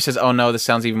here. He says, "Oh no, this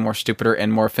sounds even more stupider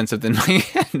and more offensive than my."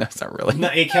 No, it's not really. No,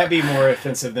 it can't be more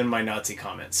offensive than my Nazi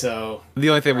comment. So the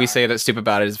only thing we say that's stupid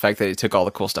about it is the fact that it took all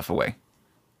the cool stuff away.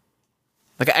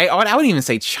 Like I wouldn't even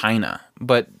say China,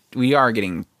 but we are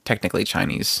getting technically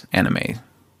Chinese anime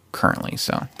currently.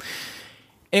 So,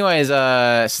 anyways,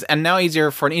 and now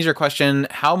for an easier question,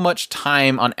 how much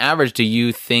time on average do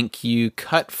you think you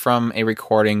cut from a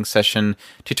recording session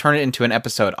to turn it into an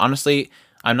episode? Honestly,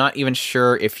 I'm not even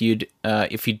sure if you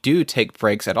do take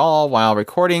breaks at all while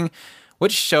recording,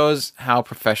 which shows how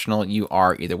professional you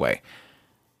are either way.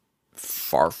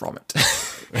 Far from it.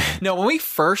 No, when we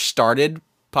first started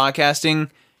podcasting,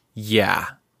 yeah,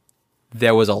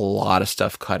 there was a lot of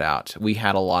stuff cut out. We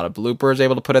had a lot of bloopers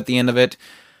able to put at the end of it.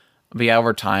 But yeah,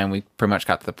 over time, we pretty much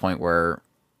got to the point where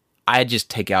I'd just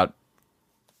take out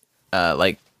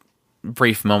like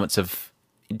brief moments of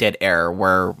dead air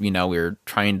where we were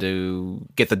trying to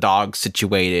get the dog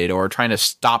situated or trying to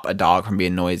stop a dog from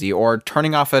being noisy or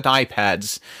turning off an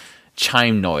iPad's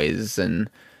chime noise and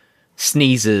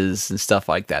sneezes and stuff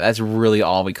like that. That's really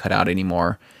all we cut out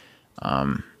anymore.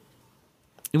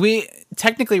 We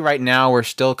technically right now we're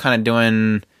still kind of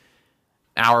doing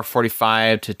hour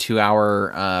 45 to 2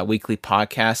 hour weekly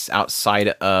podcasts outside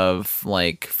of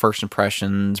like first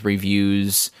impressions,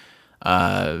 reviews,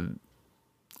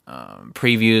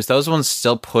 previews. Those ones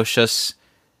still push us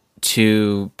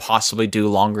to possibly do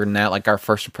longer than that. Like our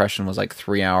first impression was like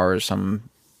 3 hours,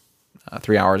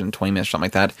 3 hours and 20 minutes,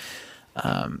 something like that.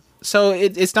 So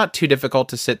it's not too difficult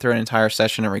to sit through an entire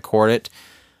session and record it.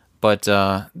 But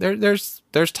there's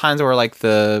times where like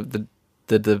the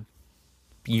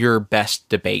your best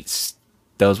debates,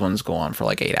 those ones go on for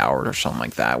like 8 hours or something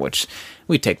like that, which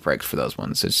we take breaks for those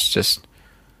ones. It's just,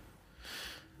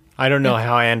 I don't know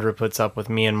how Andrew puts up with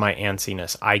me and my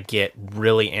antsiness. I get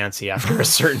really antsy after a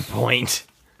certain point.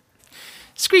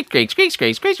 Squeak, squeak, squeak,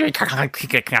 squeak, squeak, squeak, clank,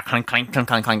 clank, clank, clank,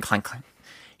 clank, clank, clank.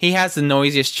 He has the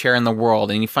noisiest chair in the world,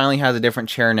 and he finally has a different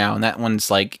chair now, and that one's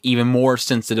like even more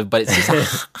sensitive, but it's just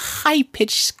a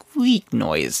high-pitched squeak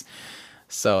noise.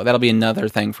 So that'll be another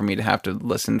thing for me to have to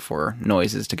listen for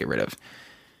noises to get rid of.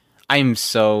 I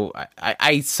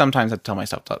sometimes have to tell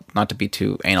myself not to be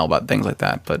too anal about things like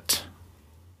that, but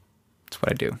that's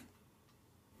what I do.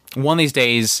 One of these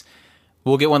days,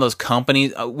 we'll get one of those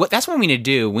companies. That's what we need to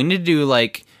do. We need to do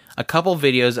like a couple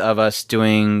videos of us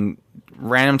doing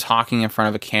random talking in front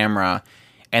of a camera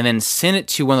and then send it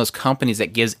to one of those companies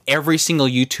that gives every single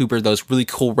YouTuber those really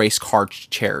cool race car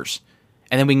chairs.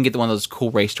 And then we can get one of those cool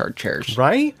race car chairs.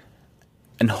 Right?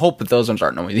 and hope that those ones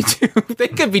aren't noisy too. They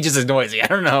could be just as noisy. I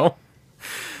don't know.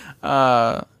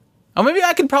 Or maybe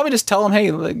I could probably just tell them,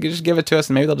 hey, like, just give it to us,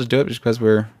 and maybe they'll just do it just because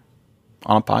we're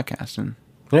on a podcast. And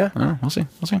Yeah. I don't know, we'll see.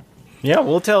 Yeah,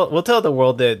 we'll tell the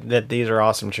world that these are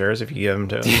awesome chairs if you give them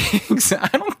to them.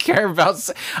 I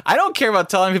don't care about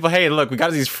telling people, hey, look, we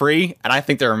got these free, and I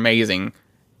think they're amazing.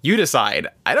 You decide.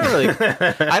 I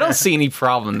don't see any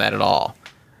problem in that at all.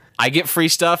 I get free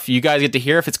stuff. You guys get to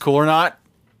hear if it's cool or not.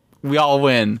 We all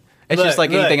win. It's just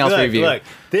like anything else we review. Look,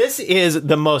 this is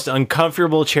the most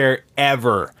uncomfortable chair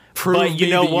ever. Prove you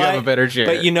know what? You have a better chair.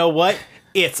 But you know what?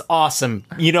 It's awesome.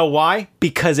 You know why?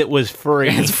 Because it was free.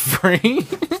 It's free.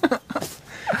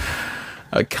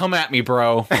 Come at me,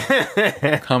 bro.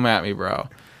 Come at me, bro.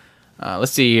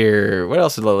 Let's see here. What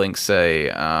else did the link say?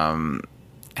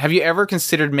 Have you ever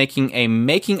considered making a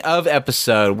making of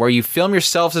episode where you film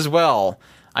yourselves as well?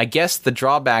 I guess the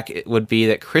drawback would be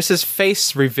that Chris's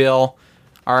face reveal,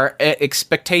 our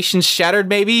expectations shattered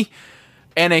maybe,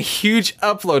 and a huge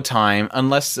upload time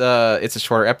unless it's a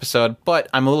shorter episode. But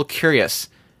I'm a little curious.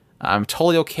 I'm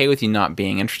totally okay with you not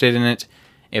being interested in it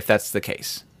if that's the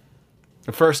case.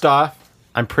 First off,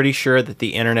 I'm pretty sure that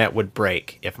the internet would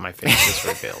break if my face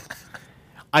was revealed.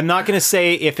 I'm not going to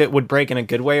say if it would break in a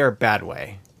good way or a bad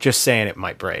way. Just saying it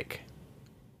might break.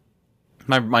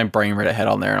 My brain read ahead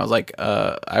on there, and I was like,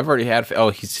 I've already had...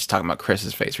 Oh, he's just talking about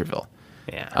Chris's face reveal.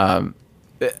 Yeah.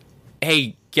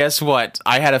 Hey, guess what?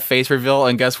 I had a face reveal,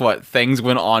 and guess what? Things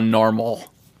went on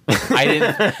normal.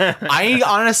 I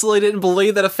honestly didn't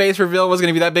believe that a face reveal was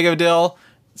going to be that big of a deal.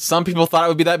 Some people thought it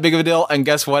would be that big of a deal, and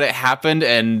guess what? It happened,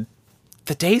 and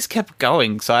the days kept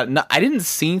going. So I didn't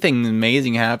see anything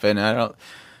amazing happen.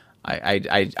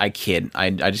 I kid. I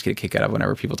just get a kick out of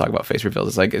whenever people talk about face reveals.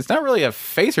 It's like, it's not really a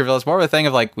face reveal. It's more of a thing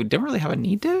of like, we didn't really have a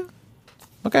need to.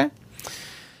 Okay.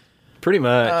 Pretty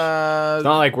much. It's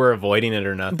not like we're avoiding it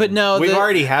or nothing. But no, we've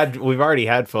already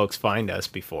had folks find us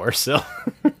before. So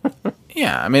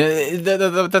yeah, I mean,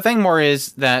 the thing more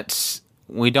is that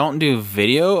we don't do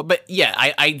video, but yeah,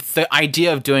 the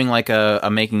idea of doing like a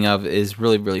making of is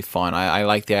really, really fun. I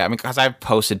like that. I mean, because I've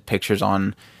posted pictures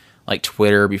on like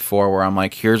Twitter before where I'm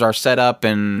like, here's our setup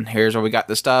and here's where we got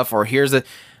the stuff, or here's the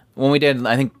when we did,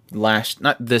 I think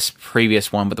not this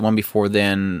previous one, but the one before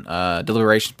then,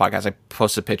 Deliberations podcast, I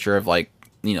posted a picture of like,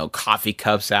 coffee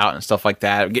cups out and stuff like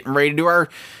that, getting ready to do our,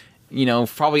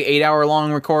 probably 8-hour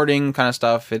long recording kind of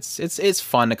stuff. It's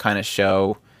fun to kind of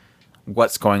show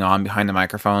what's going on behind the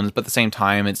microphones, but at the same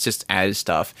time, it's just added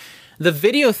stuff. The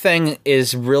video thing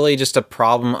is really just a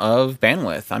problem of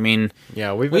bandwidth. I mean,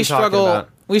 yeah, we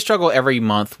struggle every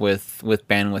month with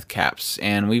bandwidth caps,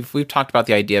 and we've talked about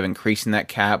the idea of increasing that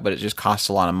cap, but it just costs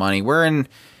a lot of money. We're in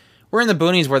the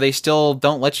boonies where they still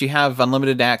don't let you have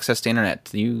unlimited access to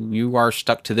internet. You are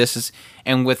stuck to this,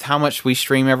 and with how much we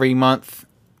stream every month,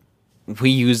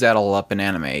 we use that all up in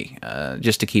anime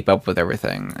just to keep up with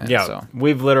everything. And yeah, so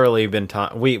we've literally been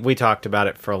we talked about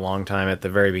it for a long time at the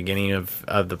very beginning of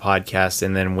the podcast,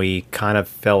 and then we kind of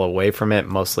fell away from it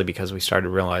mostly because we started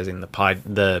realizing the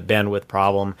bandwidth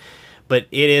problem. But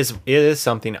it is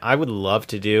something I would love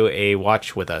to do, a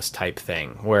watch with us type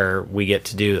thing where we get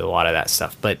to do a lot of that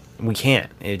stuff, but we can't.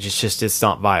 It's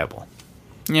not viable.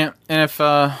 Yeah, and if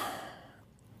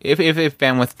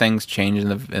bandwidth things change in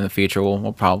the future,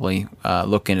 we'll probably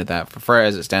look into that. For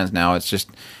as it stands now,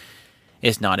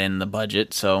 it's not in the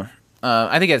budget. So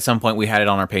I think at some point we had it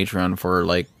on our Patreon for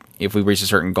like if we reached a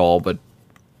certain goal, but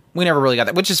we never really got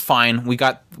that, which is fine. We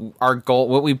got our goal.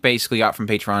 What we basically got from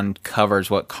Patreon covers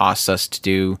what costs us to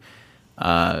do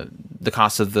the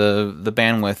cost of the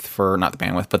bandwidth for not the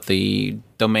bandwidth, but the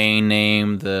domain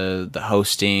name, the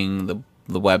hosting, the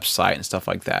website, and stuff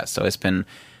like that. So it's been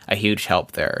a huge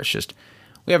help there. It's just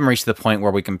we haven't reached the point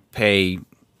where we can pay.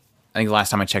 I think the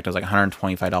last time I checked, it was like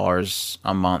 $125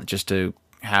 a month just to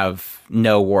have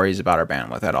no worries about our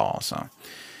bandwidth at all. So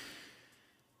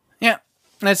yeah,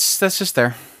 that's just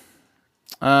there.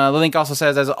 The link also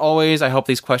says, as always, I hope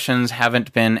these questions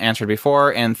haven't been answered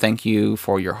before, and thank you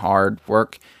for your hard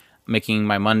work making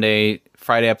my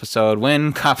Friday episode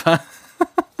win, Kappa.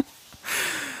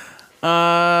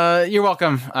 You're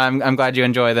welcome. I'm glad you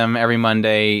enjoy them every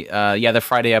Monday. Yeah, the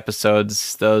Friday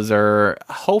episodes, those are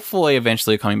hopefully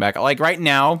eventually coming back. Like right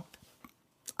now,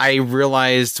 I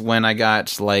realized when I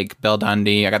got like Belle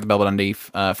Dundee, I got the Belle Dundee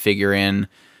figure in.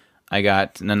 I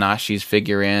got Nanashi's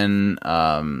figure in.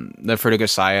 The Fruta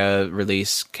Saya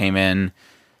release came in.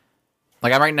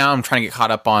 Like right now, I'm trying to get caught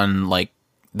up on like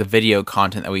the video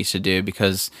content that we used to do,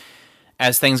 because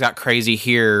as things got crazy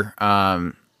here,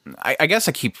 I guess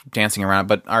I keep dancing around,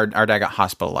 but our dad got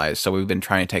hospitalized, so we've been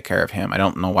trying to take care of him. I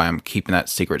don't know why I'm keeping that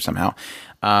secret somehow.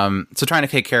 So trying to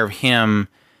take care of him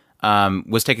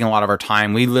was taking a lot of our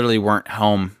time. We literally weren't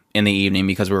home in the evening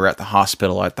because we were at the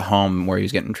hospital at the home where he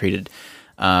was getting treated.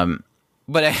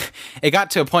 But it got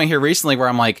to a point here recently where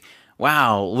I'm like,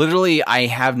 wow, literally I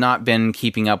have not been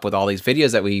keeping up with all these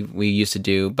videos that we used to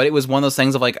do. But it was one of those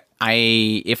things of like,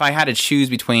 if I had to choose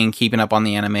between keeping up on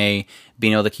the anime,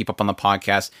 being able to keep up on the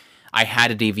podcast, I had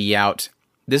to deviate out.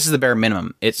 This is the bare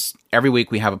minimum. It's every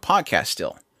week we have a podcast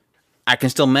still. I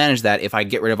can still manage that if I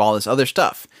get rid of all this other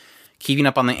stuff. Keeping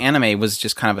up on the anime was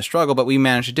just kind of a struggle, but we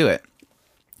managed to do it.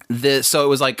 So it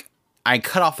was like, I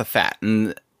cut off the fat,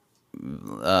 and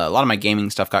a lot of my gaming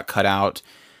stuff got cut out.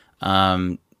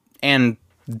 And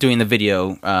doing the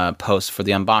video posts for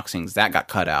the unboxings, that got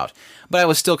cut out. But I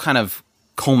was still kind of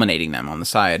culminating them on the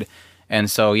side.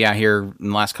 And so, yeah, here in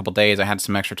the last couple days, I had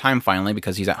some extra time finally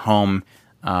because he's at home.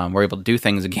 We're able to do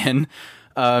things again.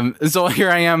 So here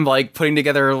I am, like, putting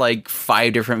together, like,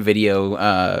 5 different video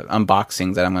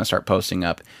unboxings that I'm going to start posting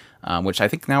up, which I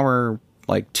think now we're,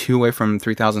 like, 2 away from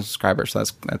 3,000 subscribers. So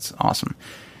that's awesome.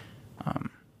 I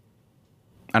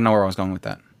don't know where I was going with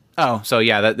that. Oh, so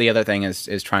yeah, the other thing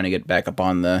is trying to get back up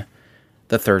on the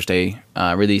Thursday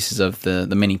releases of the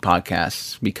mini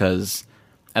podcasts, because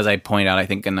as I pointed out, I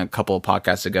think in a couple of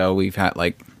podcasts ago, we've had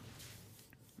like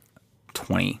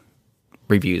 20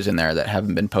 reviews in there that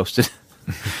haven't been posted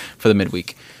for the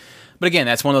midweek. But again,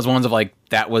 that's one of those ones of like,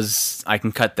 I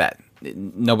can cut that.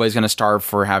 Nobody's going to starve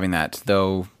for having that,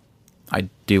 though. I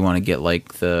do want to get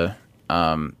like the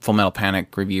Full Metal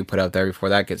Panic review put out there before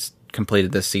that gets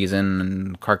completed this season,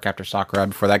 and Cardcaptor Sakura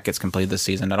before that gets completed this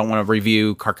season. I don't want to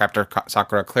review Cardcaptor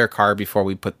Sakura Clear Card before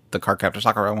we put the Cardcaptor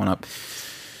Sakura one up.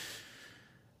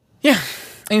 Yeah.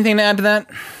 Anything to add to that?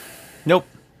 Nope.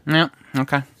 No.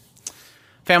 Okay.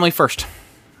 Family first.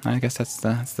 I guess that's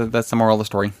the moral of the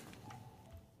story.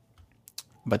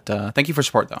 But thank you for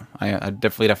support, though. I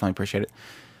definitely appreciate it.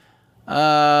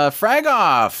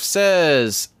 Fragoff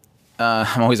says,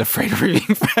 I'm always afraid of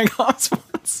reading Fragoff's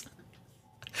ones.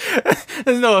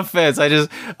 There's no offense.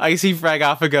 I see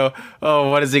Fragoff and go, oh,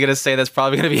 what is he going to say that's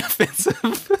probably going to be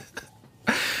offensive?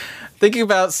 Thinking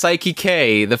about Psyche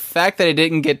K, the fact that it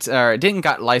didn't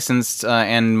got licensed,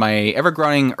 and my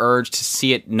ever-growing urge to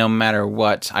see it no matter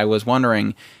what, I was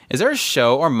wondering, is there a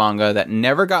show or manga that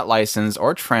never got licensed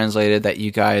or translated that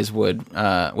you guys would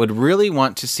really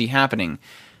want to see happening?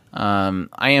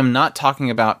 I am not talking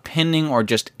about pending or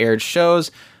just aired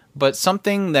shows, but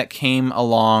something that came a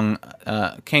long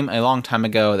time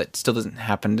ago that still doesn't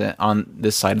happen on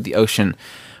this side of the ocean.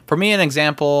 For me, an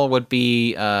example would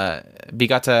be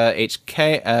Bigata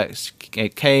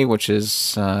HK, which is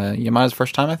Yamada's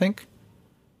first time, I think.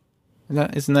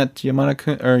 Isn't that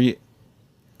Yamada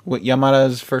or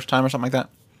Yamada's first time or something like that?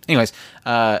 Anyways,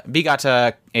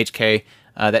 Bigata HK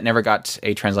that never got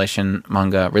a translation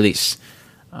manga release.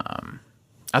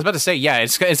 I was about to say, yeah,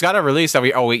 it's got a release that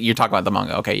you're talking about the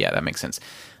manga. Okay, yeah, that makes sense.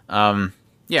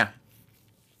 Yeah.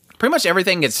 Pretty much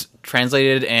everything gets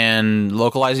translated and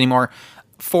localized anymore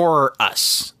for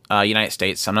us, United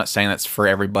States. I'm not saying that's for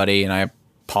everybody, and I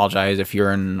apologize if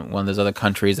you're in one of those other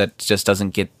countries that just doesn't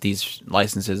get these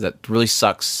licenses. That really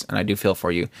sucks, and I do feel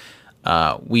for you.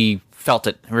 We felt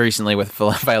it recently with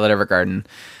Violet Evergarden.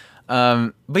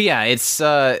 But yeah, it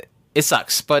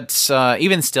sucks, but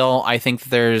even still, I think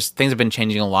things have been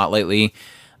changing a lot lately.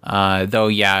 Though,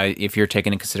 yeah, if you're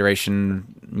taking into consideration,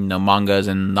 mangas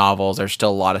and novels, there's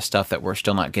still a lot of stuff that we're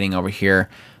still not getting over here.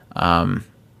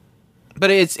 But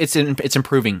it's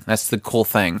improving. That's the cool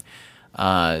thing.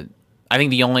 I think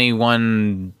the only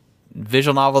one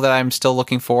visual novel that I'm still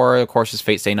looking for, of course, is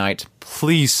Fate Stay Night.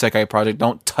 Please, Sekai Project,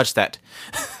 don't touch that.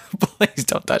 Please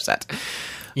don't touch that.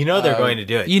 You know they're going to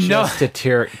do it just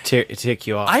to tick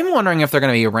you off. I'm wondering if they're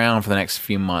going to be around for the next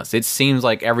few months. It seems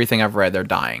like everything I've read, they're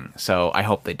dying. So I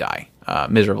hope they die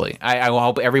miserably. I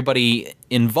hope everybody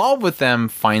involved with them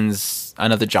finds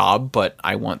another job, but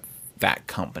I want that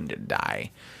company to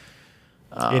die.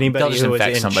 Anybody who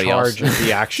is in charge of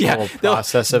the actual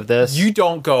process of this. You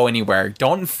don't go anywhere.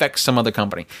 Don't infect some other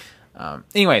company.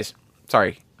 Anyways,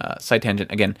 sorry, side tangent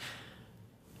again.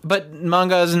 But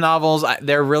mangas and novels,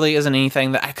 there really isn't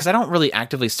anything that, because I don't really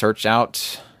actively search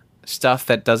out stuff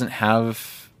that doesn't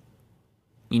have,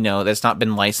 that's not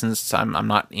been licensed. I'm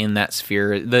not in that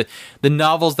sphere. The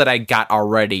novels that I got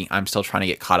already, I'm still trying to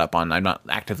get caught up on. I'm not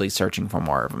actively searching for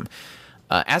more of them.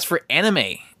 As for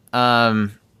anime, A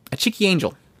Cheeky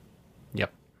Angel.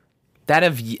 Yep. That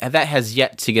has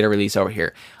yet to get a release over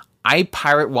here. I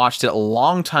pirate watched it a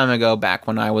long time ago, back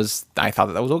when I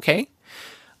thought that was okay.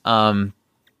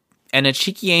 And a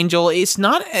Cheeky Angel, it's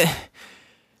not...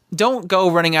 don't go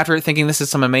running after it thinking this is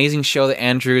some amazing show that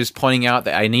Andrew is pointing out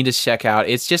that I need to check out.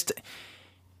 It's just...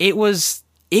 It was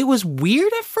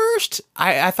weird at first.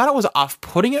 I thought it was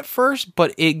off-putting at first,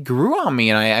 but it grew on me,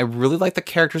 and I really like the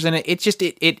characters in it.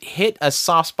 It hit a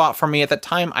soft spot for me at the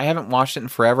time. I haven't watched it in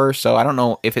forever, so I don't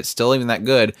know if it's still even that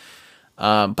good.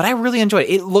 But I really enjoyed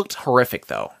it. It looked horrific,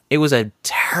 though. It was a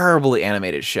terribly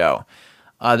animated show.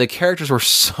 The characters were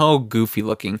so goofy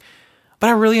looking, but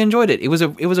I really enjoyed it. It was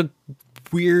a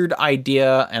weird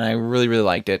idea, and I really, really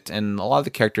liked it. And a lot of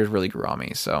the characters really grew on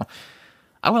me, so...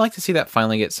 I would like to see that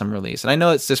finally get some release. And I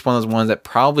know it's just one of those ones that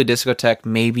probably Discotheque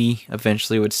maybe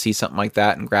eventually would see something like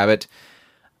that and grab it.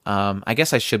 I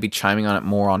guess I should be chiming on it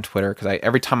more on Twitter, because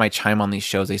every time I chime on these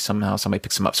shows, somebody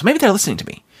picks them up. So maybe they're listening to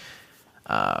me.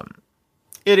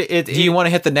 Do you want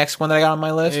to hit the next one that I got on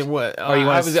my list?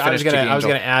 I was going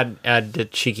to add to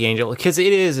Cheeky Angel, because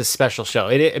it is a special show.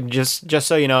 It just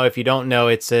so you know, if you don't know,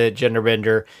 it's a gender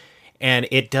bender. And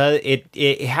it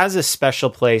has a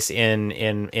special place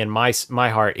in my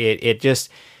heart.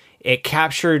 It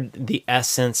captured the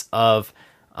essence of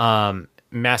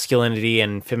masculinity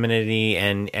and femininity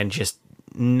and just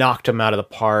knocked them out of the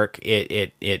park.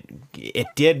 It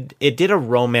did a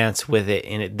romance with it,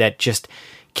 and that just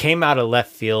came out of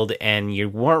left field, and you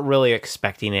weren't really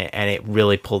expecting it, and it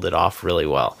really pulled it off really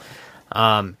well.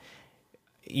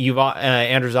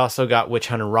 Andrew's also got Witch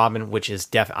Hunter Robin, which is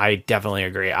I definitely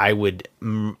agree. I would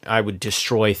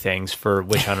destroy things for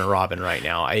Witch Hunter Robin right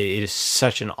now. It is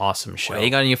such an awesome show.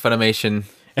 Waiting on you, Funimation.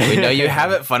 We know you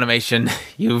have it, Funimation.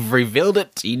 You've revealed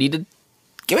it. You need to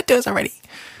give it to us already.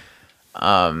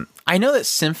 I know that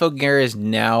Symphogear is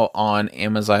now on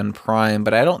Amazon Prime,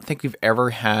 but I don't think we've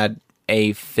ever had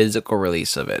a physical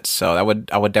release of it. So I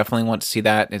would definitely want to see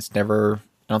that. I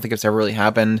don't think it's ever really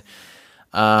happened.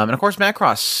 And of course,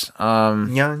 Macross.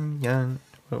 Yan.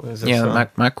 What was it? Yeah,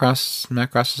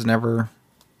 Macross is never...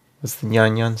 What's the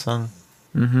Yan Yan song?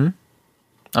 Mm-hmm.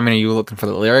 I mean, are you looking for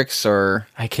the lyrics, or...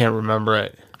 I can't remember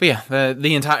it. But yeah,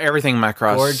 the entire... Everything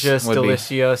Macross... Gorgeous,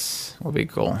 delicious. Would be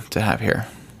cool to have here.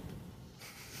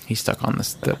 He's stuck on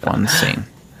the one scene.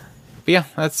 But yeah,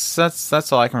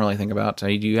 that's all I can really think about. Do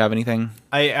you have anything?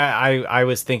 I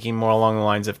was thinking more along the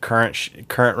lines of current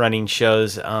running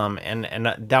shows, and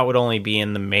that would only be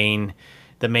in the main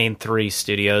 3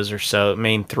 studios or so,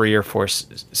 main 3 or 4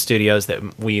 studios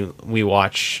that we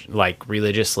watch like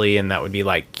religiously, and that would be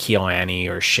like KyoAni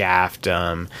or Shaft,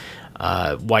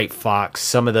 White Fox,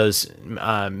 some of those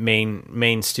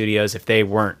main studios. If they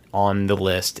weren't on the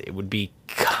list, it would be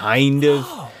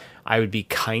I would be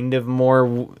kind of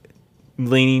more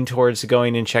leaning towards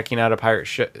going and checking out a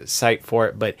pirate site for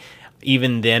it, but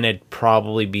even then it'd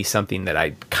probably be something that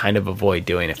I'd kind of avoid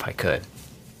doing if I could.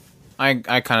 I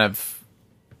kind of...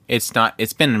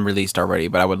 It's been released already,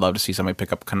 but I would love to see somebody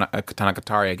pick up Katana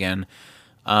Katari again.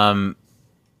 A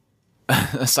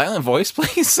silent voice,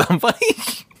 please? Somebody?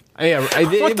 Yeah, that's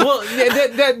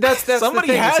somebody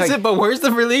the thing. has it, but where's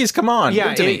the release? Come on,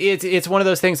 yeah, it's one of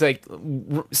those things. Like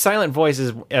Silent Voice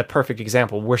is a perfect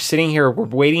example. We're sitting here, we're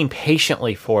waiting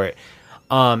patiently for it.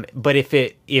 But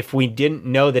if we didn't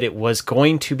know that it was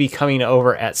going to be coming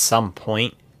over at some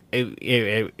point,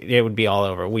 it would be all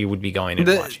over. We would be going and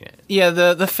watching it. Yeah,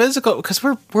 the physical, because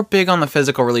we're big on the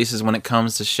physical releases when it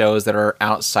comes to shows that are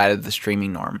outside of the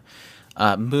streaming norm.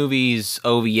 Movies,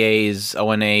 OVAs,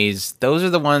 ONAs, those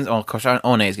are the ones. Well, of course,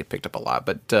 ONAs get picked up a lot,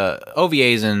 but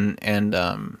OVAs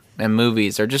and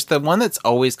movies are just the one that's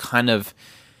always kind of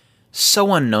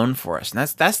so unknown for us, and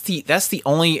that's the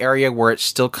only area where it's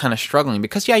still kind of struggling,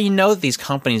 because yeah, you know that these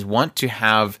companies want to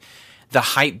have the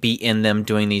hype be in them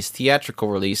doing these theatrical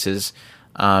releases,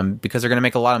 because they're going to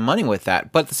make a lot of money with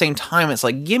that. But at the same time, it's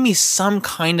like, give me some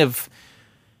kind of,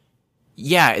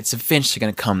 yeah, it's eventually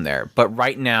going to come there, but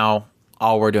right now,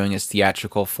 all we're doing is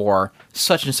theatrical for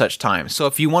such and such time. So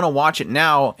if you want to watch it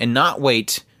now and not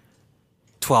wait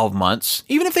 12 months,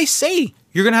 even if they say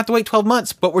you're going to have to wait 12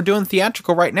 months, but we're doing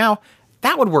theatrical right now,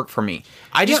 that would work for me.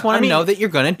 I just want to know that you're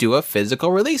going to do a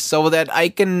physical release so that I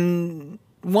can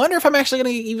wonder if I'm actually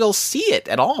going to even see it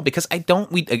at all, because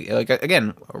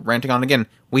again, ranting on again,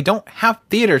 we don't have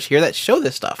theaters here that show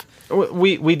this stuff.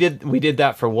 We did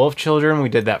that for Wolf Children. We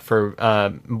did that for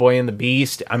Boy and the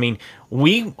Beast. I mean,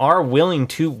 we are willing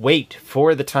to wait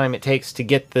for the time it takes to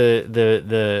get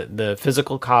the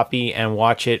physical copy and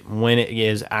watch it when it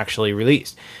is actually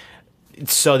released,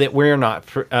 so that we're not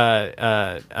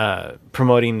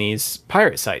promoting these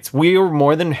pirate sites. We are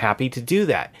more than happy to do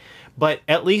that. But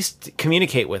at least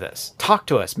communicate with us. Talk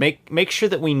to us. Make sure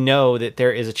that we know that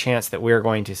there is a chance that we're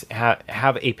going to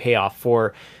have a payoff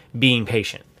for being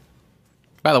patient.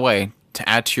 By the way, to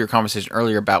add to your conversation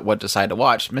earlier about what to decide to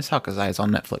watch, Miss Hakazai is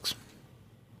on Netflix.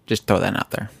 Just throw that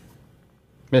out there.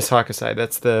 Miss Hakasai,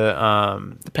 that's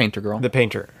the painter girl. The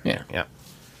painter. Yeah. Yeah.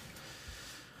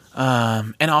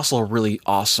 And also a really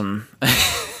awesome...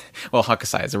 well,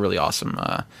 Hakasai is a really awesome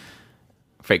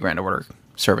Fate Grand Order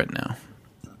servant now.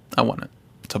 I want it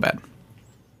so bad.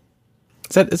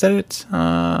 Is that it?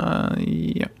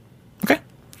 Yeah. Okay.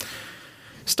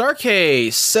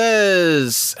 Starcase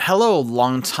says, "Hello,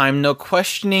 long time no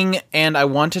questioning, and I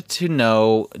wanted to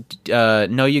know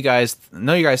you guys'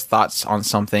 thoughts on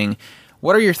something.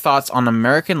 What are your thoughts on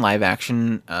American live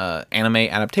action anime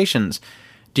adaptations?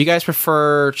 Do you guys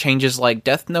prefer changes like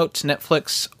Death Note to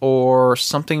Netflix, or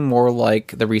something more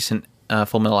like the recent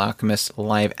Fullmetal Alchemist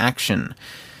live action?"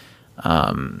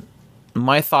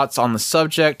 My thoughts on the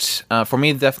subject, for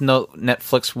me, the Death Note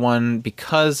Netflix one,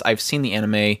 because I've seen the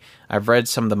anime, I've read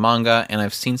some of the manga, and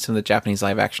I've seen some of the Japanese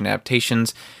live-action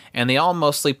adaptations, and they all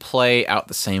mostly play out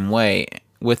the same way.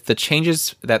 With the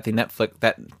changes that the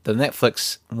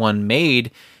Netflix one made,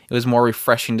 it was more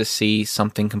refreshing to see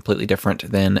something completely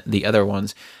different than the other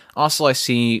ones. Also, I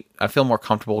feel more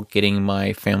comfortable getting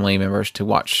my family members to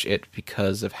watch it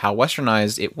because of how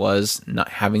westernized it was, not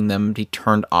having them be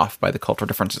turned off by the cultural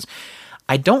differences.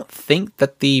 I don't think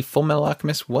that the Fullmetal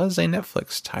Alchemist was a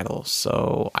Netflix title,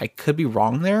 so I could be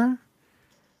wrong there.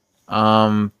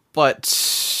 But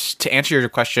to answer your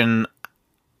question,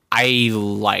 I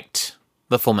liked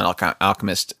the Fullmetal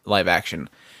Alchemist live action.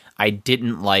 I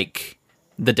didn't like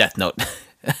the Death Note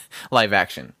live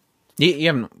action. You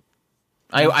haven't...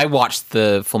 I watched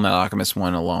the Fullmetal Alchemist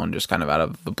one alone, just kind of out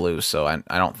of the blue, so I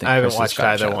don't think... I haven't watched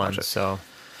either one, so...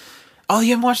 Oh,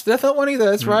 you haven't watched the Death Note one either?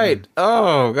 That's right.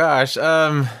 Oh, gosh.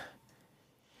 But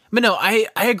no, I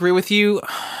agree with you.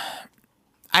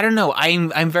 I don't know.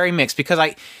 I'm very mixed,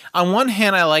 because on one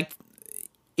hand, I like...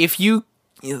 If you...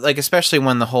 Like, especially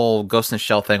when the whole Ghost in the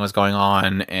Shell thing was going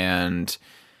on, and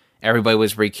everybody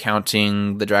was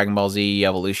recounting the Dragon Ball Z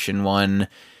Evolution one...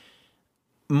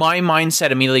 My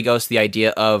mindset immediately goes to the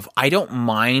idea of, I don't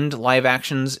mind live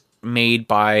actions made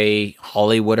by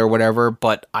Hollywood or whatever,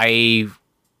 but I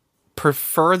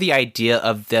prefer the idea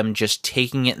of them just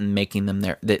taking it and making them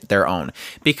their own,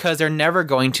 because they're never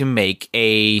going to make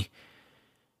a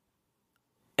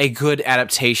good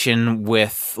adaptation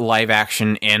with live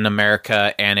action in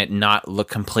America and it not look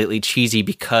completely cheesy,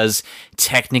 because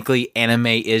technically anime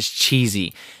is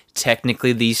cheesy.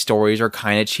 Technically, these stories are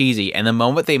kind of cheesy, and the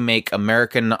moment they make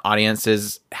American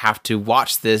audiences have to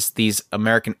watch these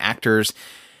American actors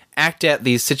act at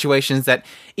these situations that,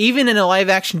 even in a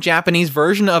live-action Japanese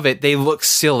version of it, they look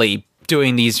silly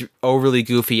doing these overly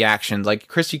goofy actions. Like,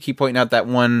 Chris, you keep pointing out that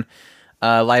one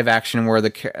live action where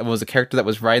was a character that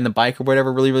was riding the bike or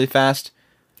whatever really, really fast.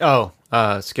 Oh,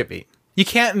 Skippy. You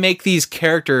can't make these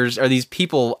characters or these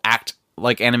people act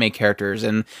like anime characters,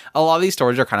 and a lot of these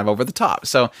stories are kind of over the top.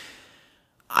 So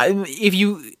if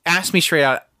you ask me straight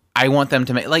out, I want them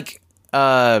to make, like,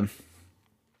 All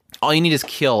You Need Is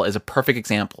Kill is a perfect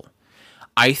example.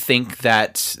 I think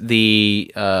that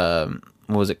the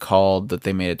what was it called that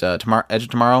they made it, Edge of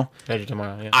Tomorrow? Edge of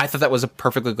Tomorrow, yeah. I thought that was a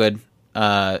perfectly good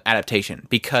adaptation,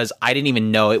 because I didn't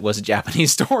even know it was a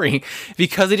Japanese story,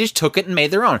 because they just took it and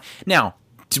made their own. Now,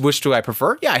 which do I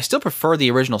prefer? Yeah, I still prefer the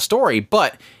original story,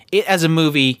 but it as a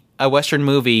movie, a Western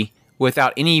movie,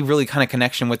 without any really kind of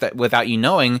connection with that, without you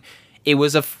knowing, it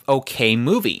was a okay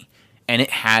movie, and it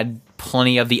had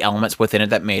plenty of the elements within it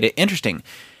that made it interesting.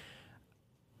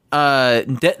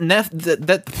 Death Note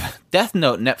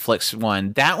Netflix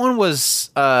one, that one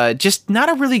was just not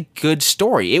a really good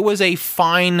story. It was a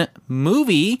fine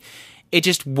movie. It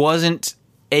just wasn't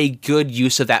a good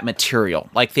use of that material.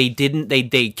 Like,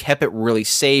 they kept it really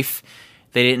safe.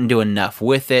 They didn't do enough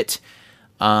with it.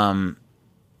 And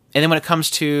then when it comes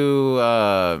to...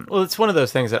 well, it's one of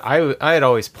those things that I had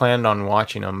always planned on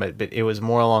watching them, but it was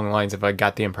more along the lines of, I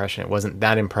got the impression it wasn't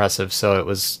that impressive, so it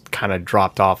was kind of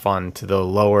dropped off onto the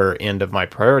lower end of my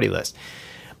priority list.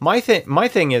 My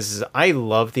thing is I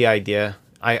love the idea.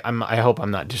 I hope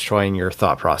I'm not destroying your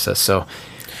thought process, so...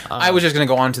 I was just going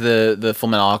to go on to the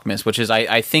Fullmetal Alchemist, which is,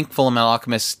 I think Fullmetal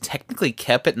Alchemist technically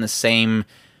kept it in the same...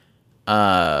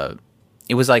 it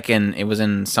was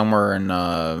in somewhere in...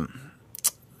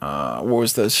 what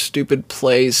was the stupid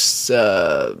place?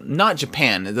 Not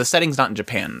Japan. The setting's not in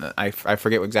Japan. I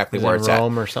forget exactly where it's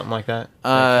Rome at. Or something like that?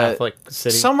 Catholic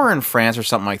city? Somewhere in France or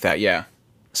something like that, yeah.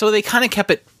 So they kind of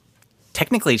kept it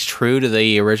technically true to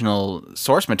the original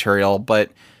source material,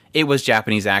 but it was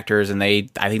Japanese actors, and I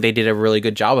think they did a really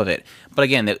good job of it. But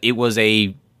again, it was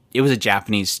a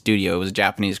Japanese studio. It was a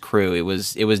Japanese crew. It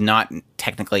was not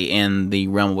technically in the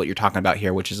realm of what you're talking about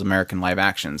here, which is American live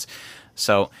actions.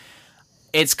 So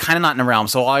it's kind of not in the realm.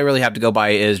 So all I really have to go by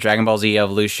is Dragon Ball Z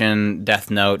Evolution,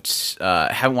 Death Note.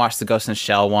 Haven't watched the Ghost in the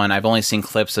Shell one. I've only seen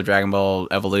clips of Dragon Ball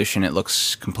Evolution. It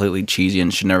looks completely cheesy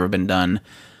and should never have been done.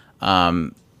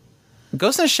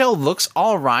 Ghost in the Shell looks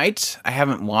all right. I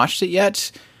haven't watched it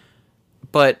yet,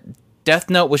 but Death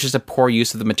Note was just a poor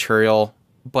use of the material.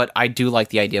 But I do like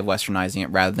the idea of westernizing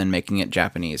it rather than making it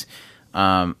Japanese.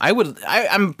 I'm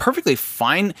perfectly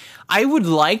fine. I would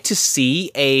like to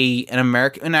see an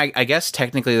American, and I guess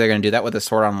technically they're going to do that with the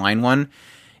Sword Online one.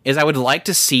 Is I would like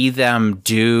to see them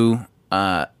do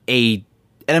an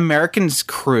American's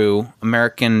crew,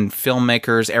 American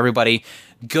filmmakers, everybody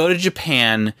go to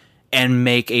Japan and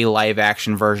make a live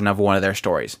action version of one of their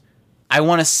stories. I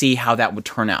want to see how that would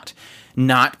turn out.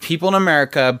 Not people in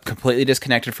America completely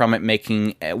disconnected from it,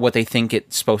 making what they think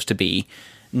it's supposed to be,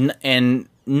 and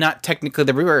not technically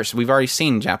the reverse. We've already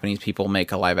seen Japanese people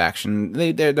make a live action.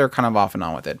 They're kind of off and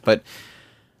on with it, but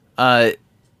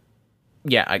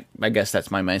yeah, I guess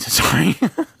that's my main. Sorry,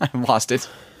 I've lost it.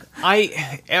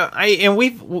 And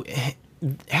we've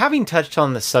having touched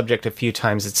on the subject a few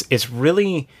times. It's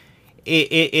really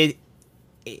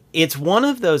it's one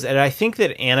of those, and I think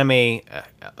that anime,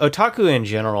 otaku in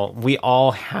general, we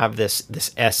all have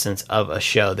this essence of a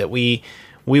show that we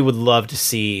would love to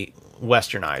see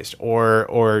westernized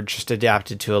or just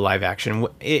adapted to a live action.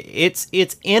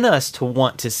 It's in us to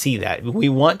want to see that. We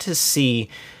want to see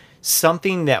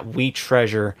something that we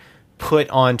treasure put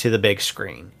onto the big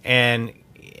screen. And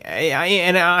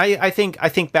I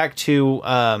think back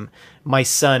to my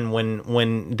son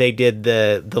when they did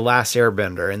the Last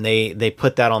Airbender and they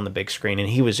put that on the big screen, and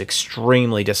he was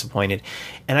extremely disappointed.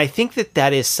 And I think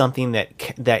that is something that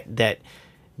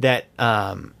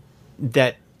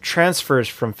transfers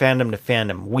from fandom to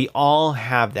fandom. We all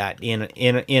have that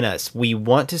in us. We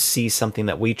want to see something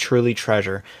that we truly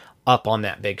treasure up on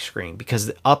that big screen,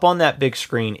 because up on that big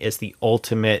screen is the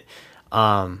ultimate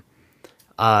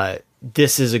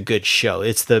this is a good show.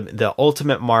 It's the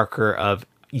ultimate marker of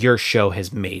your show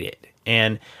has made it.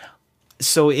 And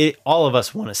so all of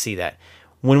us want to see that.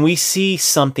 When we see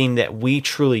something that we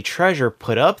truly treasure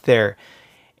put up there,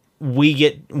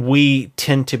 we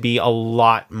tend to be a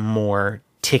lot more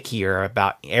tickier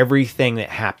about everything that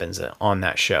happens on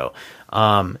that show.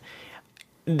 I.e.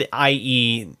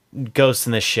 Ghost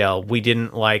in the Shell. We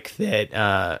didn't like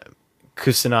that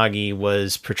Kusanagi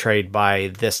was portrayed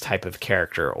by this type of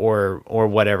character or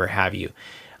whatever have you.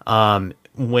 When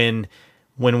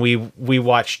we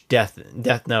watched Death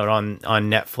Note on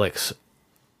Netflix,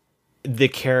 the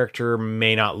character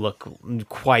may not look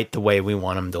quite the way we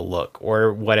want him to look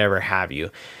or whatever have you.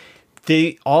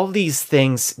 All these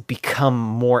things become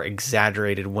more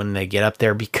exaggerated when they get up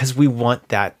there because we want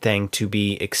that thing to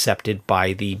be accepted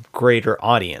by the greater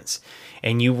audience.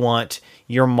 And you want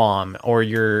your mom or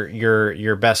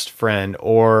your best friend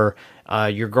or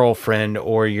your girlfriend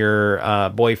or your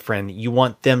boyfriend, you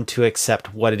want them to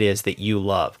accept what it is that you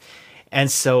love.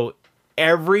 And so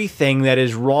everything that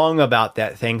is wrong about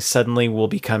that thing suddenly will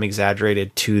become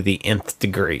exaggerated to the nth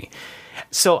degree.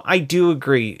 So I do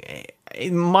agree.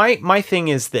 My thing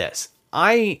is this.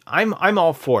 I'm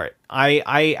all for it.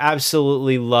 I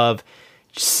absolutely love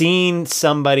seeing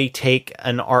somebody take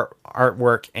an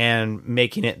artwork and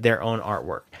making it their own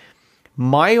artwork.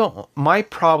 My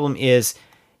problem is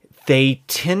they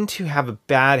tend to have a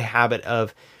bad habit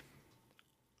of,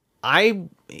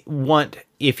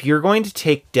 if you're going to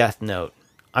take Death Note,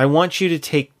 I want you to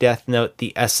take Death Note,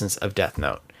 the essence of Death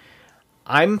Note.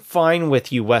 I'm fine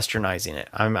with you westernizing it.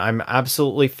 I'm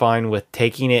absolutely fine with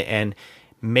taking it and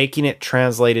making it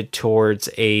translated towards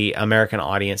a American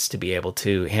audience to be able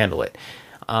to handle it.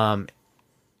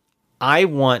 I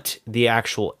want the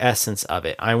actual essence of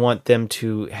it. I want them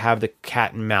to have the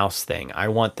cat and mouse thing. I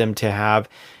want them to have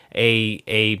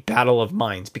a battle of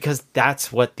minds, because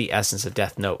that's what the essence of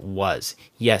Death Note was.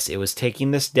 Yes, it was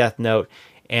taking this Death Note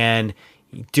and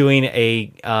doing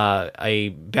a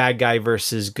bad guy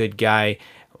versus good guy,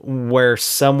 where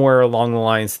somewhere along the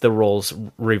lines the roles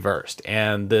reversed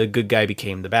and the good guy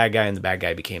became the bad guy and the bad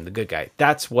guy became the good guy.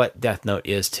 That's what Death Note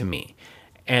is to me.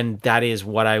 And that is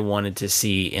what I wanted to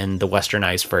see in the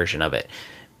westernized version of it.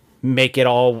 Make it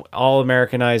all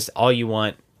Americanized, all you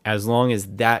want, as long as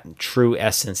that true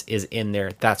essence is in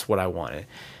there. That's what I wanted.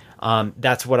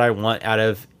 That's what I want out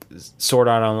of Sword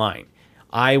Art Online.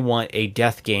 I want a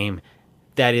death game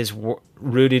that is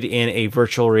rooted in a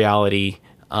virtual reality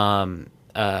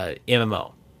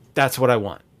MMO. That's what I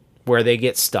want, where they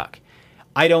get stuck.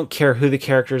 I don't care who the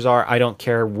characters are. I don't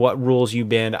care what rules you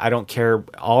bend. I don't care.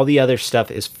 All the other stuff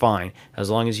is fine as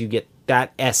long as you get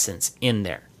that essence in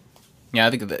there. Yeah, I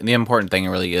think the important thing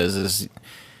really is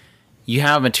you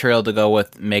have material to go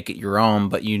with, make it your own,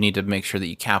 but you need to make sure that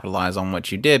you capitalize on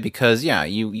what you did, because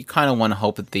you kind of want to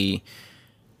hope that the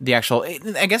actual,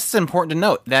 I guess it's important to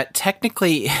note that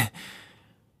technically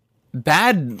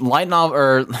bad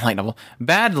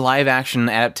bad live action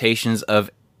adaptations of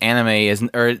anime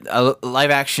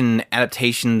live action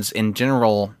adaptations in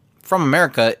general from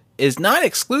America is not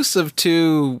exclusive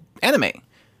to anime.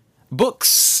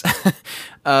 Books,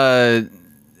 other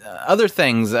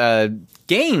things,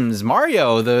 games,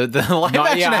 Mario, the live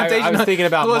action adaptation. I was thinking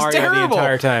about Mario terrible. the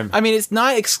entire time. I mean, it's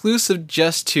not exclusive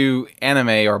just to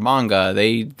anime or manga.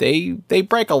 They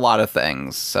break a lot of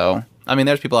things. So, I mean,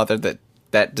 there's people out there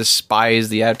that despise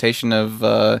the adaptation of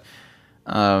Harry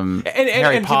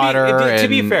Potter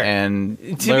and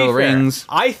Lord of the Rings.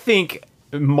 I think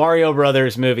Mario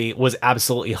Brothers movie was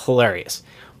absolutely hilarious,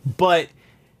 but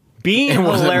being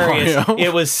hilarious,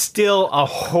 it was still a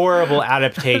horrible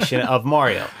adaptation of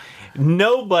Mario.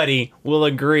 Nobody will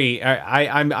agree.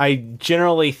 I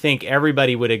generally think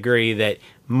everybody would agree that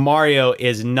Mario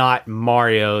is not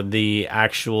Mario, the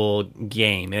actual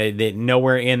game. That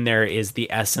nowhere in there is the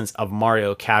essence of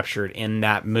Mario captured in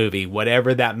that movie,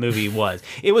 whatever that movie was.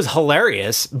 It was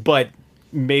hilarious, but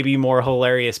maybe more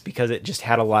hilarious because it just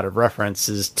had a lot of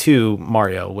references to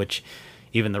Mario, which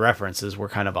even the references were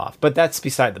kind of off. But that's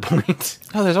beside the point.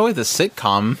 Oh, there's always the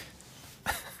sitcom.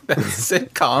 That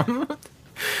sitcom.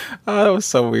 Oh, that was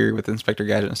so weird with Inspector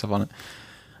Gadget and stuff on it.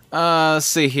 Let's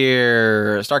see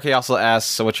here. Starkey also asks,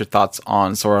 so what's your thoughts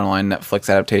on Sword Art Online Netflix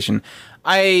adaptation?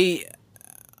 I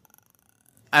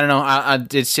don't know.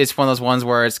 It's one of those ones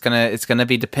where it's gonna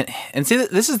be depend. And see,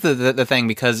 this is the thing,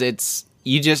 because I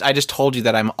just told you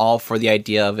that I'm all for the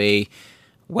idea of a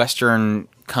Western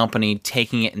company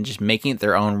taking it and just making it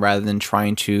their own rather than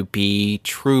trying to be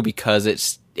true, because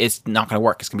it's not going to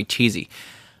work. It's going to be cheesy.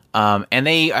 And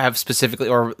they have specifically,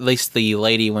 or at least the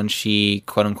lady, when she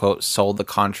quote unquote sold the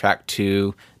contract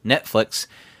to Netflix,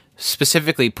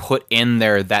 specifically put in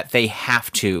there that they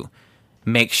have to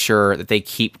make sure that they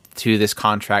keep to this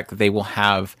contract, that they will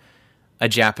have a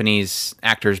Japanese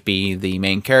actors be the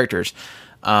main characters.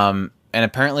 And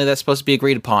apparently that's supposed to be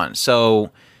agreed upon.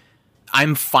 So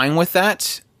I'm fine with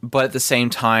that, but at the same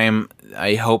time,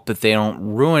 I hope that they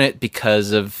don't ruin it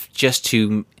because of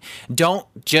don't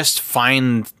just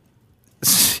find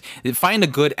a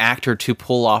good actor to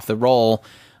pull off the role.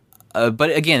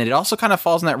 But again, it also kind of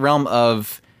falls in that realm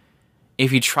of,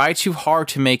 if you try too hard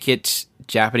to make it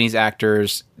Japanese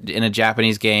actors in a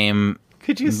Japanese game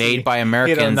made by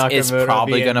Americans, it's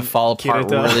probably going to fall apart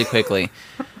really quickly.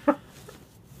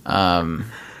 That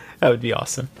would be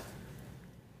awesome.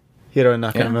 Hiro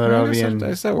Nakamoto being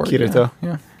Kirito.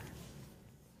 Yeah.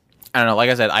 I don't know. Like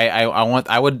I said,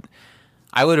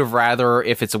 I would have rather,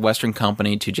 if it's a Western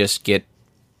company, to just get,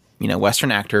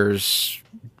 Western actors,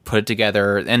 put it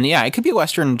together, and yeah, it could be a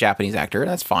Western Japanese actor.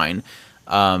 That's fine.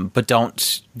 But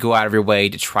don't go out of your way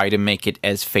to try to make it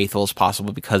as faithful as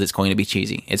possible, because it's going to be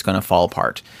cheesy. It's going to fall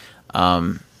apart.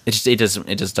 It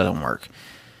just doesn't work.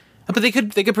 But they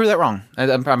could prove that wrong.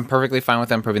 I'm perfectly fine with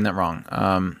them proving that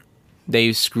wrong.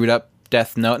 They screwed up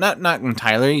Death Note, not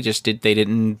entirely. They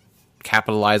didn't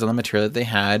capitalize on the material that they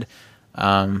had.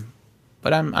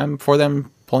 But I'm for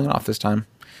them pulling it off this time.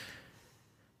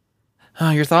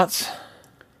 Your thoughts?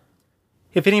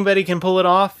 If anybody can pull it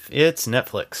off, it's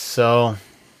Netflix. So,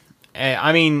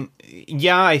 I mean,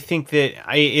 yeah, I think that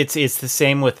it's the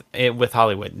same with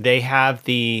Hollywood. They have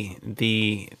the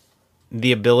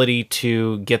ability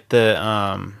to get the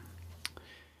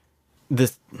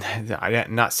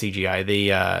not CGI,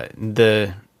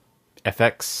 the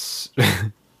FX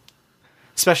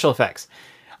special effects.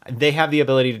 They have the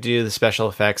ability to do the special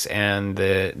effects and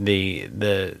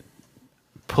the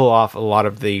pull off a lot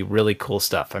of the really cool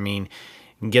stuff. I mean,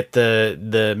 get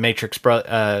the Matrix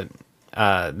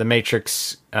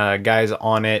guys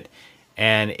on it,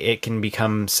 and it can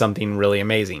become something really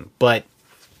amazing. But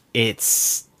it's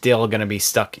still going to be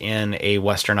stuck in a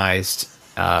westernized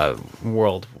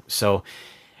world. So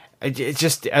it's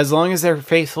just, as long as they're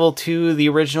faithful to the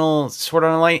original Sword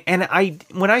Art Online, and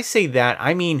when I say that,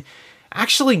 I mean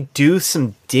actually do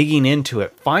some digging into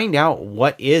it. Find out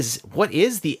what is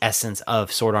the essence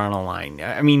of Sword Art Online.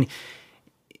 I mean,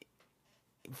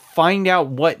 find out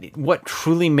what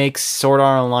truly makes Sword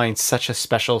Art Online such a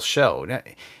special show.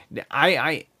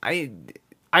 I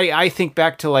think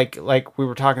back to like we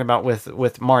were talking about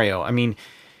with Mario. I mean,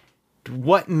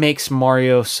 what makes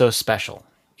Mario so special?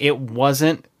 It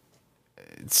wasn't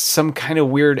some kind of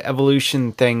weird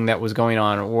evolution thing that was going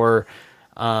on, or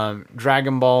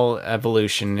Dragon Ball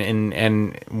evolution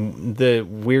and the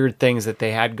weird things that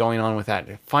they had going on with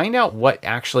that. Find out what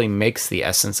actually makes the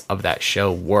essence of that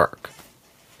show work.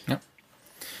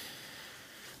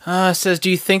 Says, do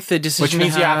you think the decision Which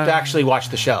means you have to actually watch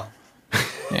the show.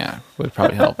 Yeah, would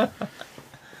probably help.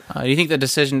 Do you think the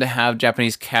decision to have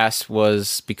Japanese cast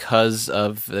was because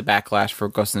of the backlash for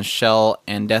Ghost in the Shell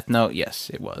and Death Note? Yes,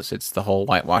 it was. It's the whole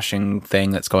whitewashing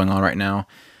thing that's going on right now.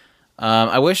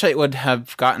 I wish it would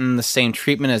have gotten the same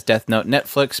treatment as Death Note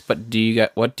Netflix, but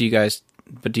what do you guys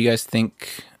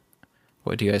think?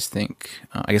 What do you guys think?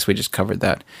 I guess we just covered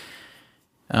that.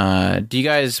 Do you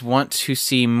guys want to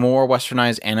see more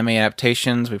westernized anime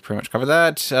adaptations? We pretty much covered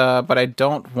that. But I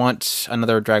don't want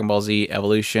another Dragon Ball Z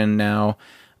Evolution now.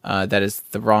 That is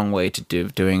the wrong way to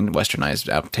doing westernized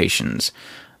adaptations.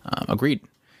 Agreed.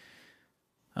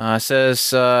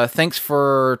 Says, thanks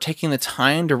for taking the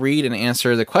time to read and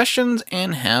answer the questions,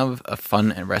 and have a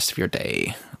fun rest of your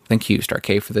day. Thank you, Star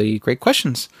K, for the great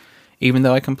questions, even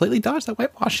though I completely dodged that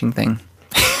whitewashing thing.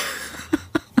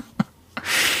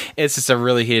 It's just a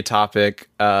really heated topic.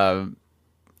 I'm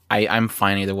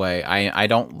fine either way. I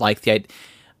don't like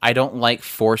I don't like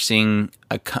forcing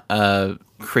a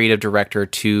creative director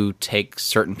to take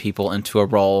certain people into a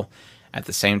role. At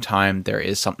the same time, there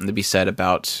is something to be said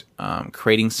about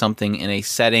creating something in a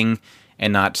setting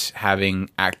and not having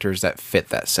actors that fit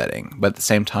that setting. But at the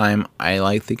same time, I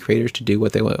like the creators to do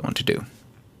what they want to do.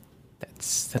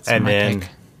 That's and my then take.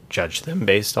 Judge them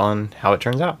based on how it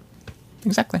turns out.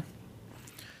 Exactly.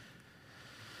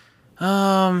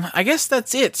 I guess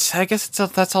that's it. I guess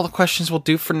that's all the questions we'll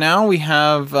do for now. We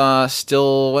have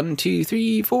still 1, 2,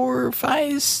 3, 4,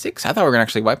 5, 6. I thought we were gonna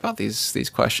actually wipe out these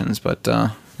questions, but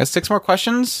got 6 more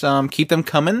questions. Keep them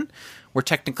coming. We're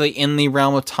technically in the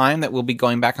realm of time that we'll be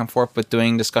going back and forth with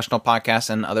doing discussional podcasts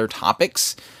and other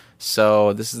topics.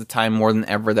 So this is the time more than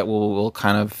ever that we'll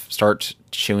kind of start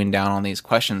chewing down on these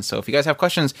questions. So if you guys have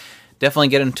questions, definitely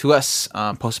get them to us.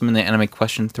 Post them in the anime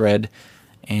question thread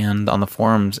and on the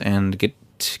forums, and get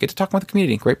to talk with the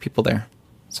community. Great people there.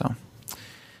 So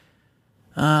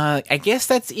I guess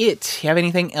that's it. You have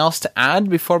anything else to add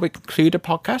before we conclude the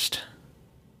podcast?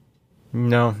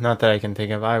 No, not that I can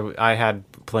think of. I had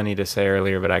plenty to say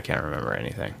earlier, but I can't remember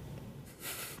anything.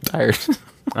 Tired.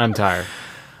 I'm tired.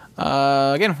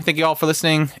 Again, thank you all for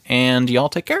listening, and y'all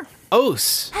take care.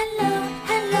 Os! Hello,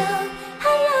 hello,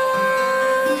 hello.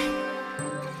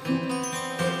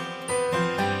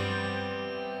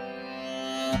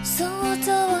 想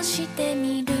像して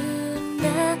みるん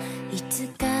だ。いつ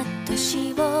か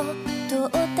年を取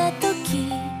った時、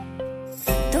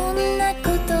どんなこ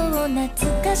とを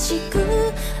懐かし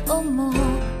く思う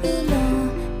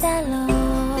のだろう。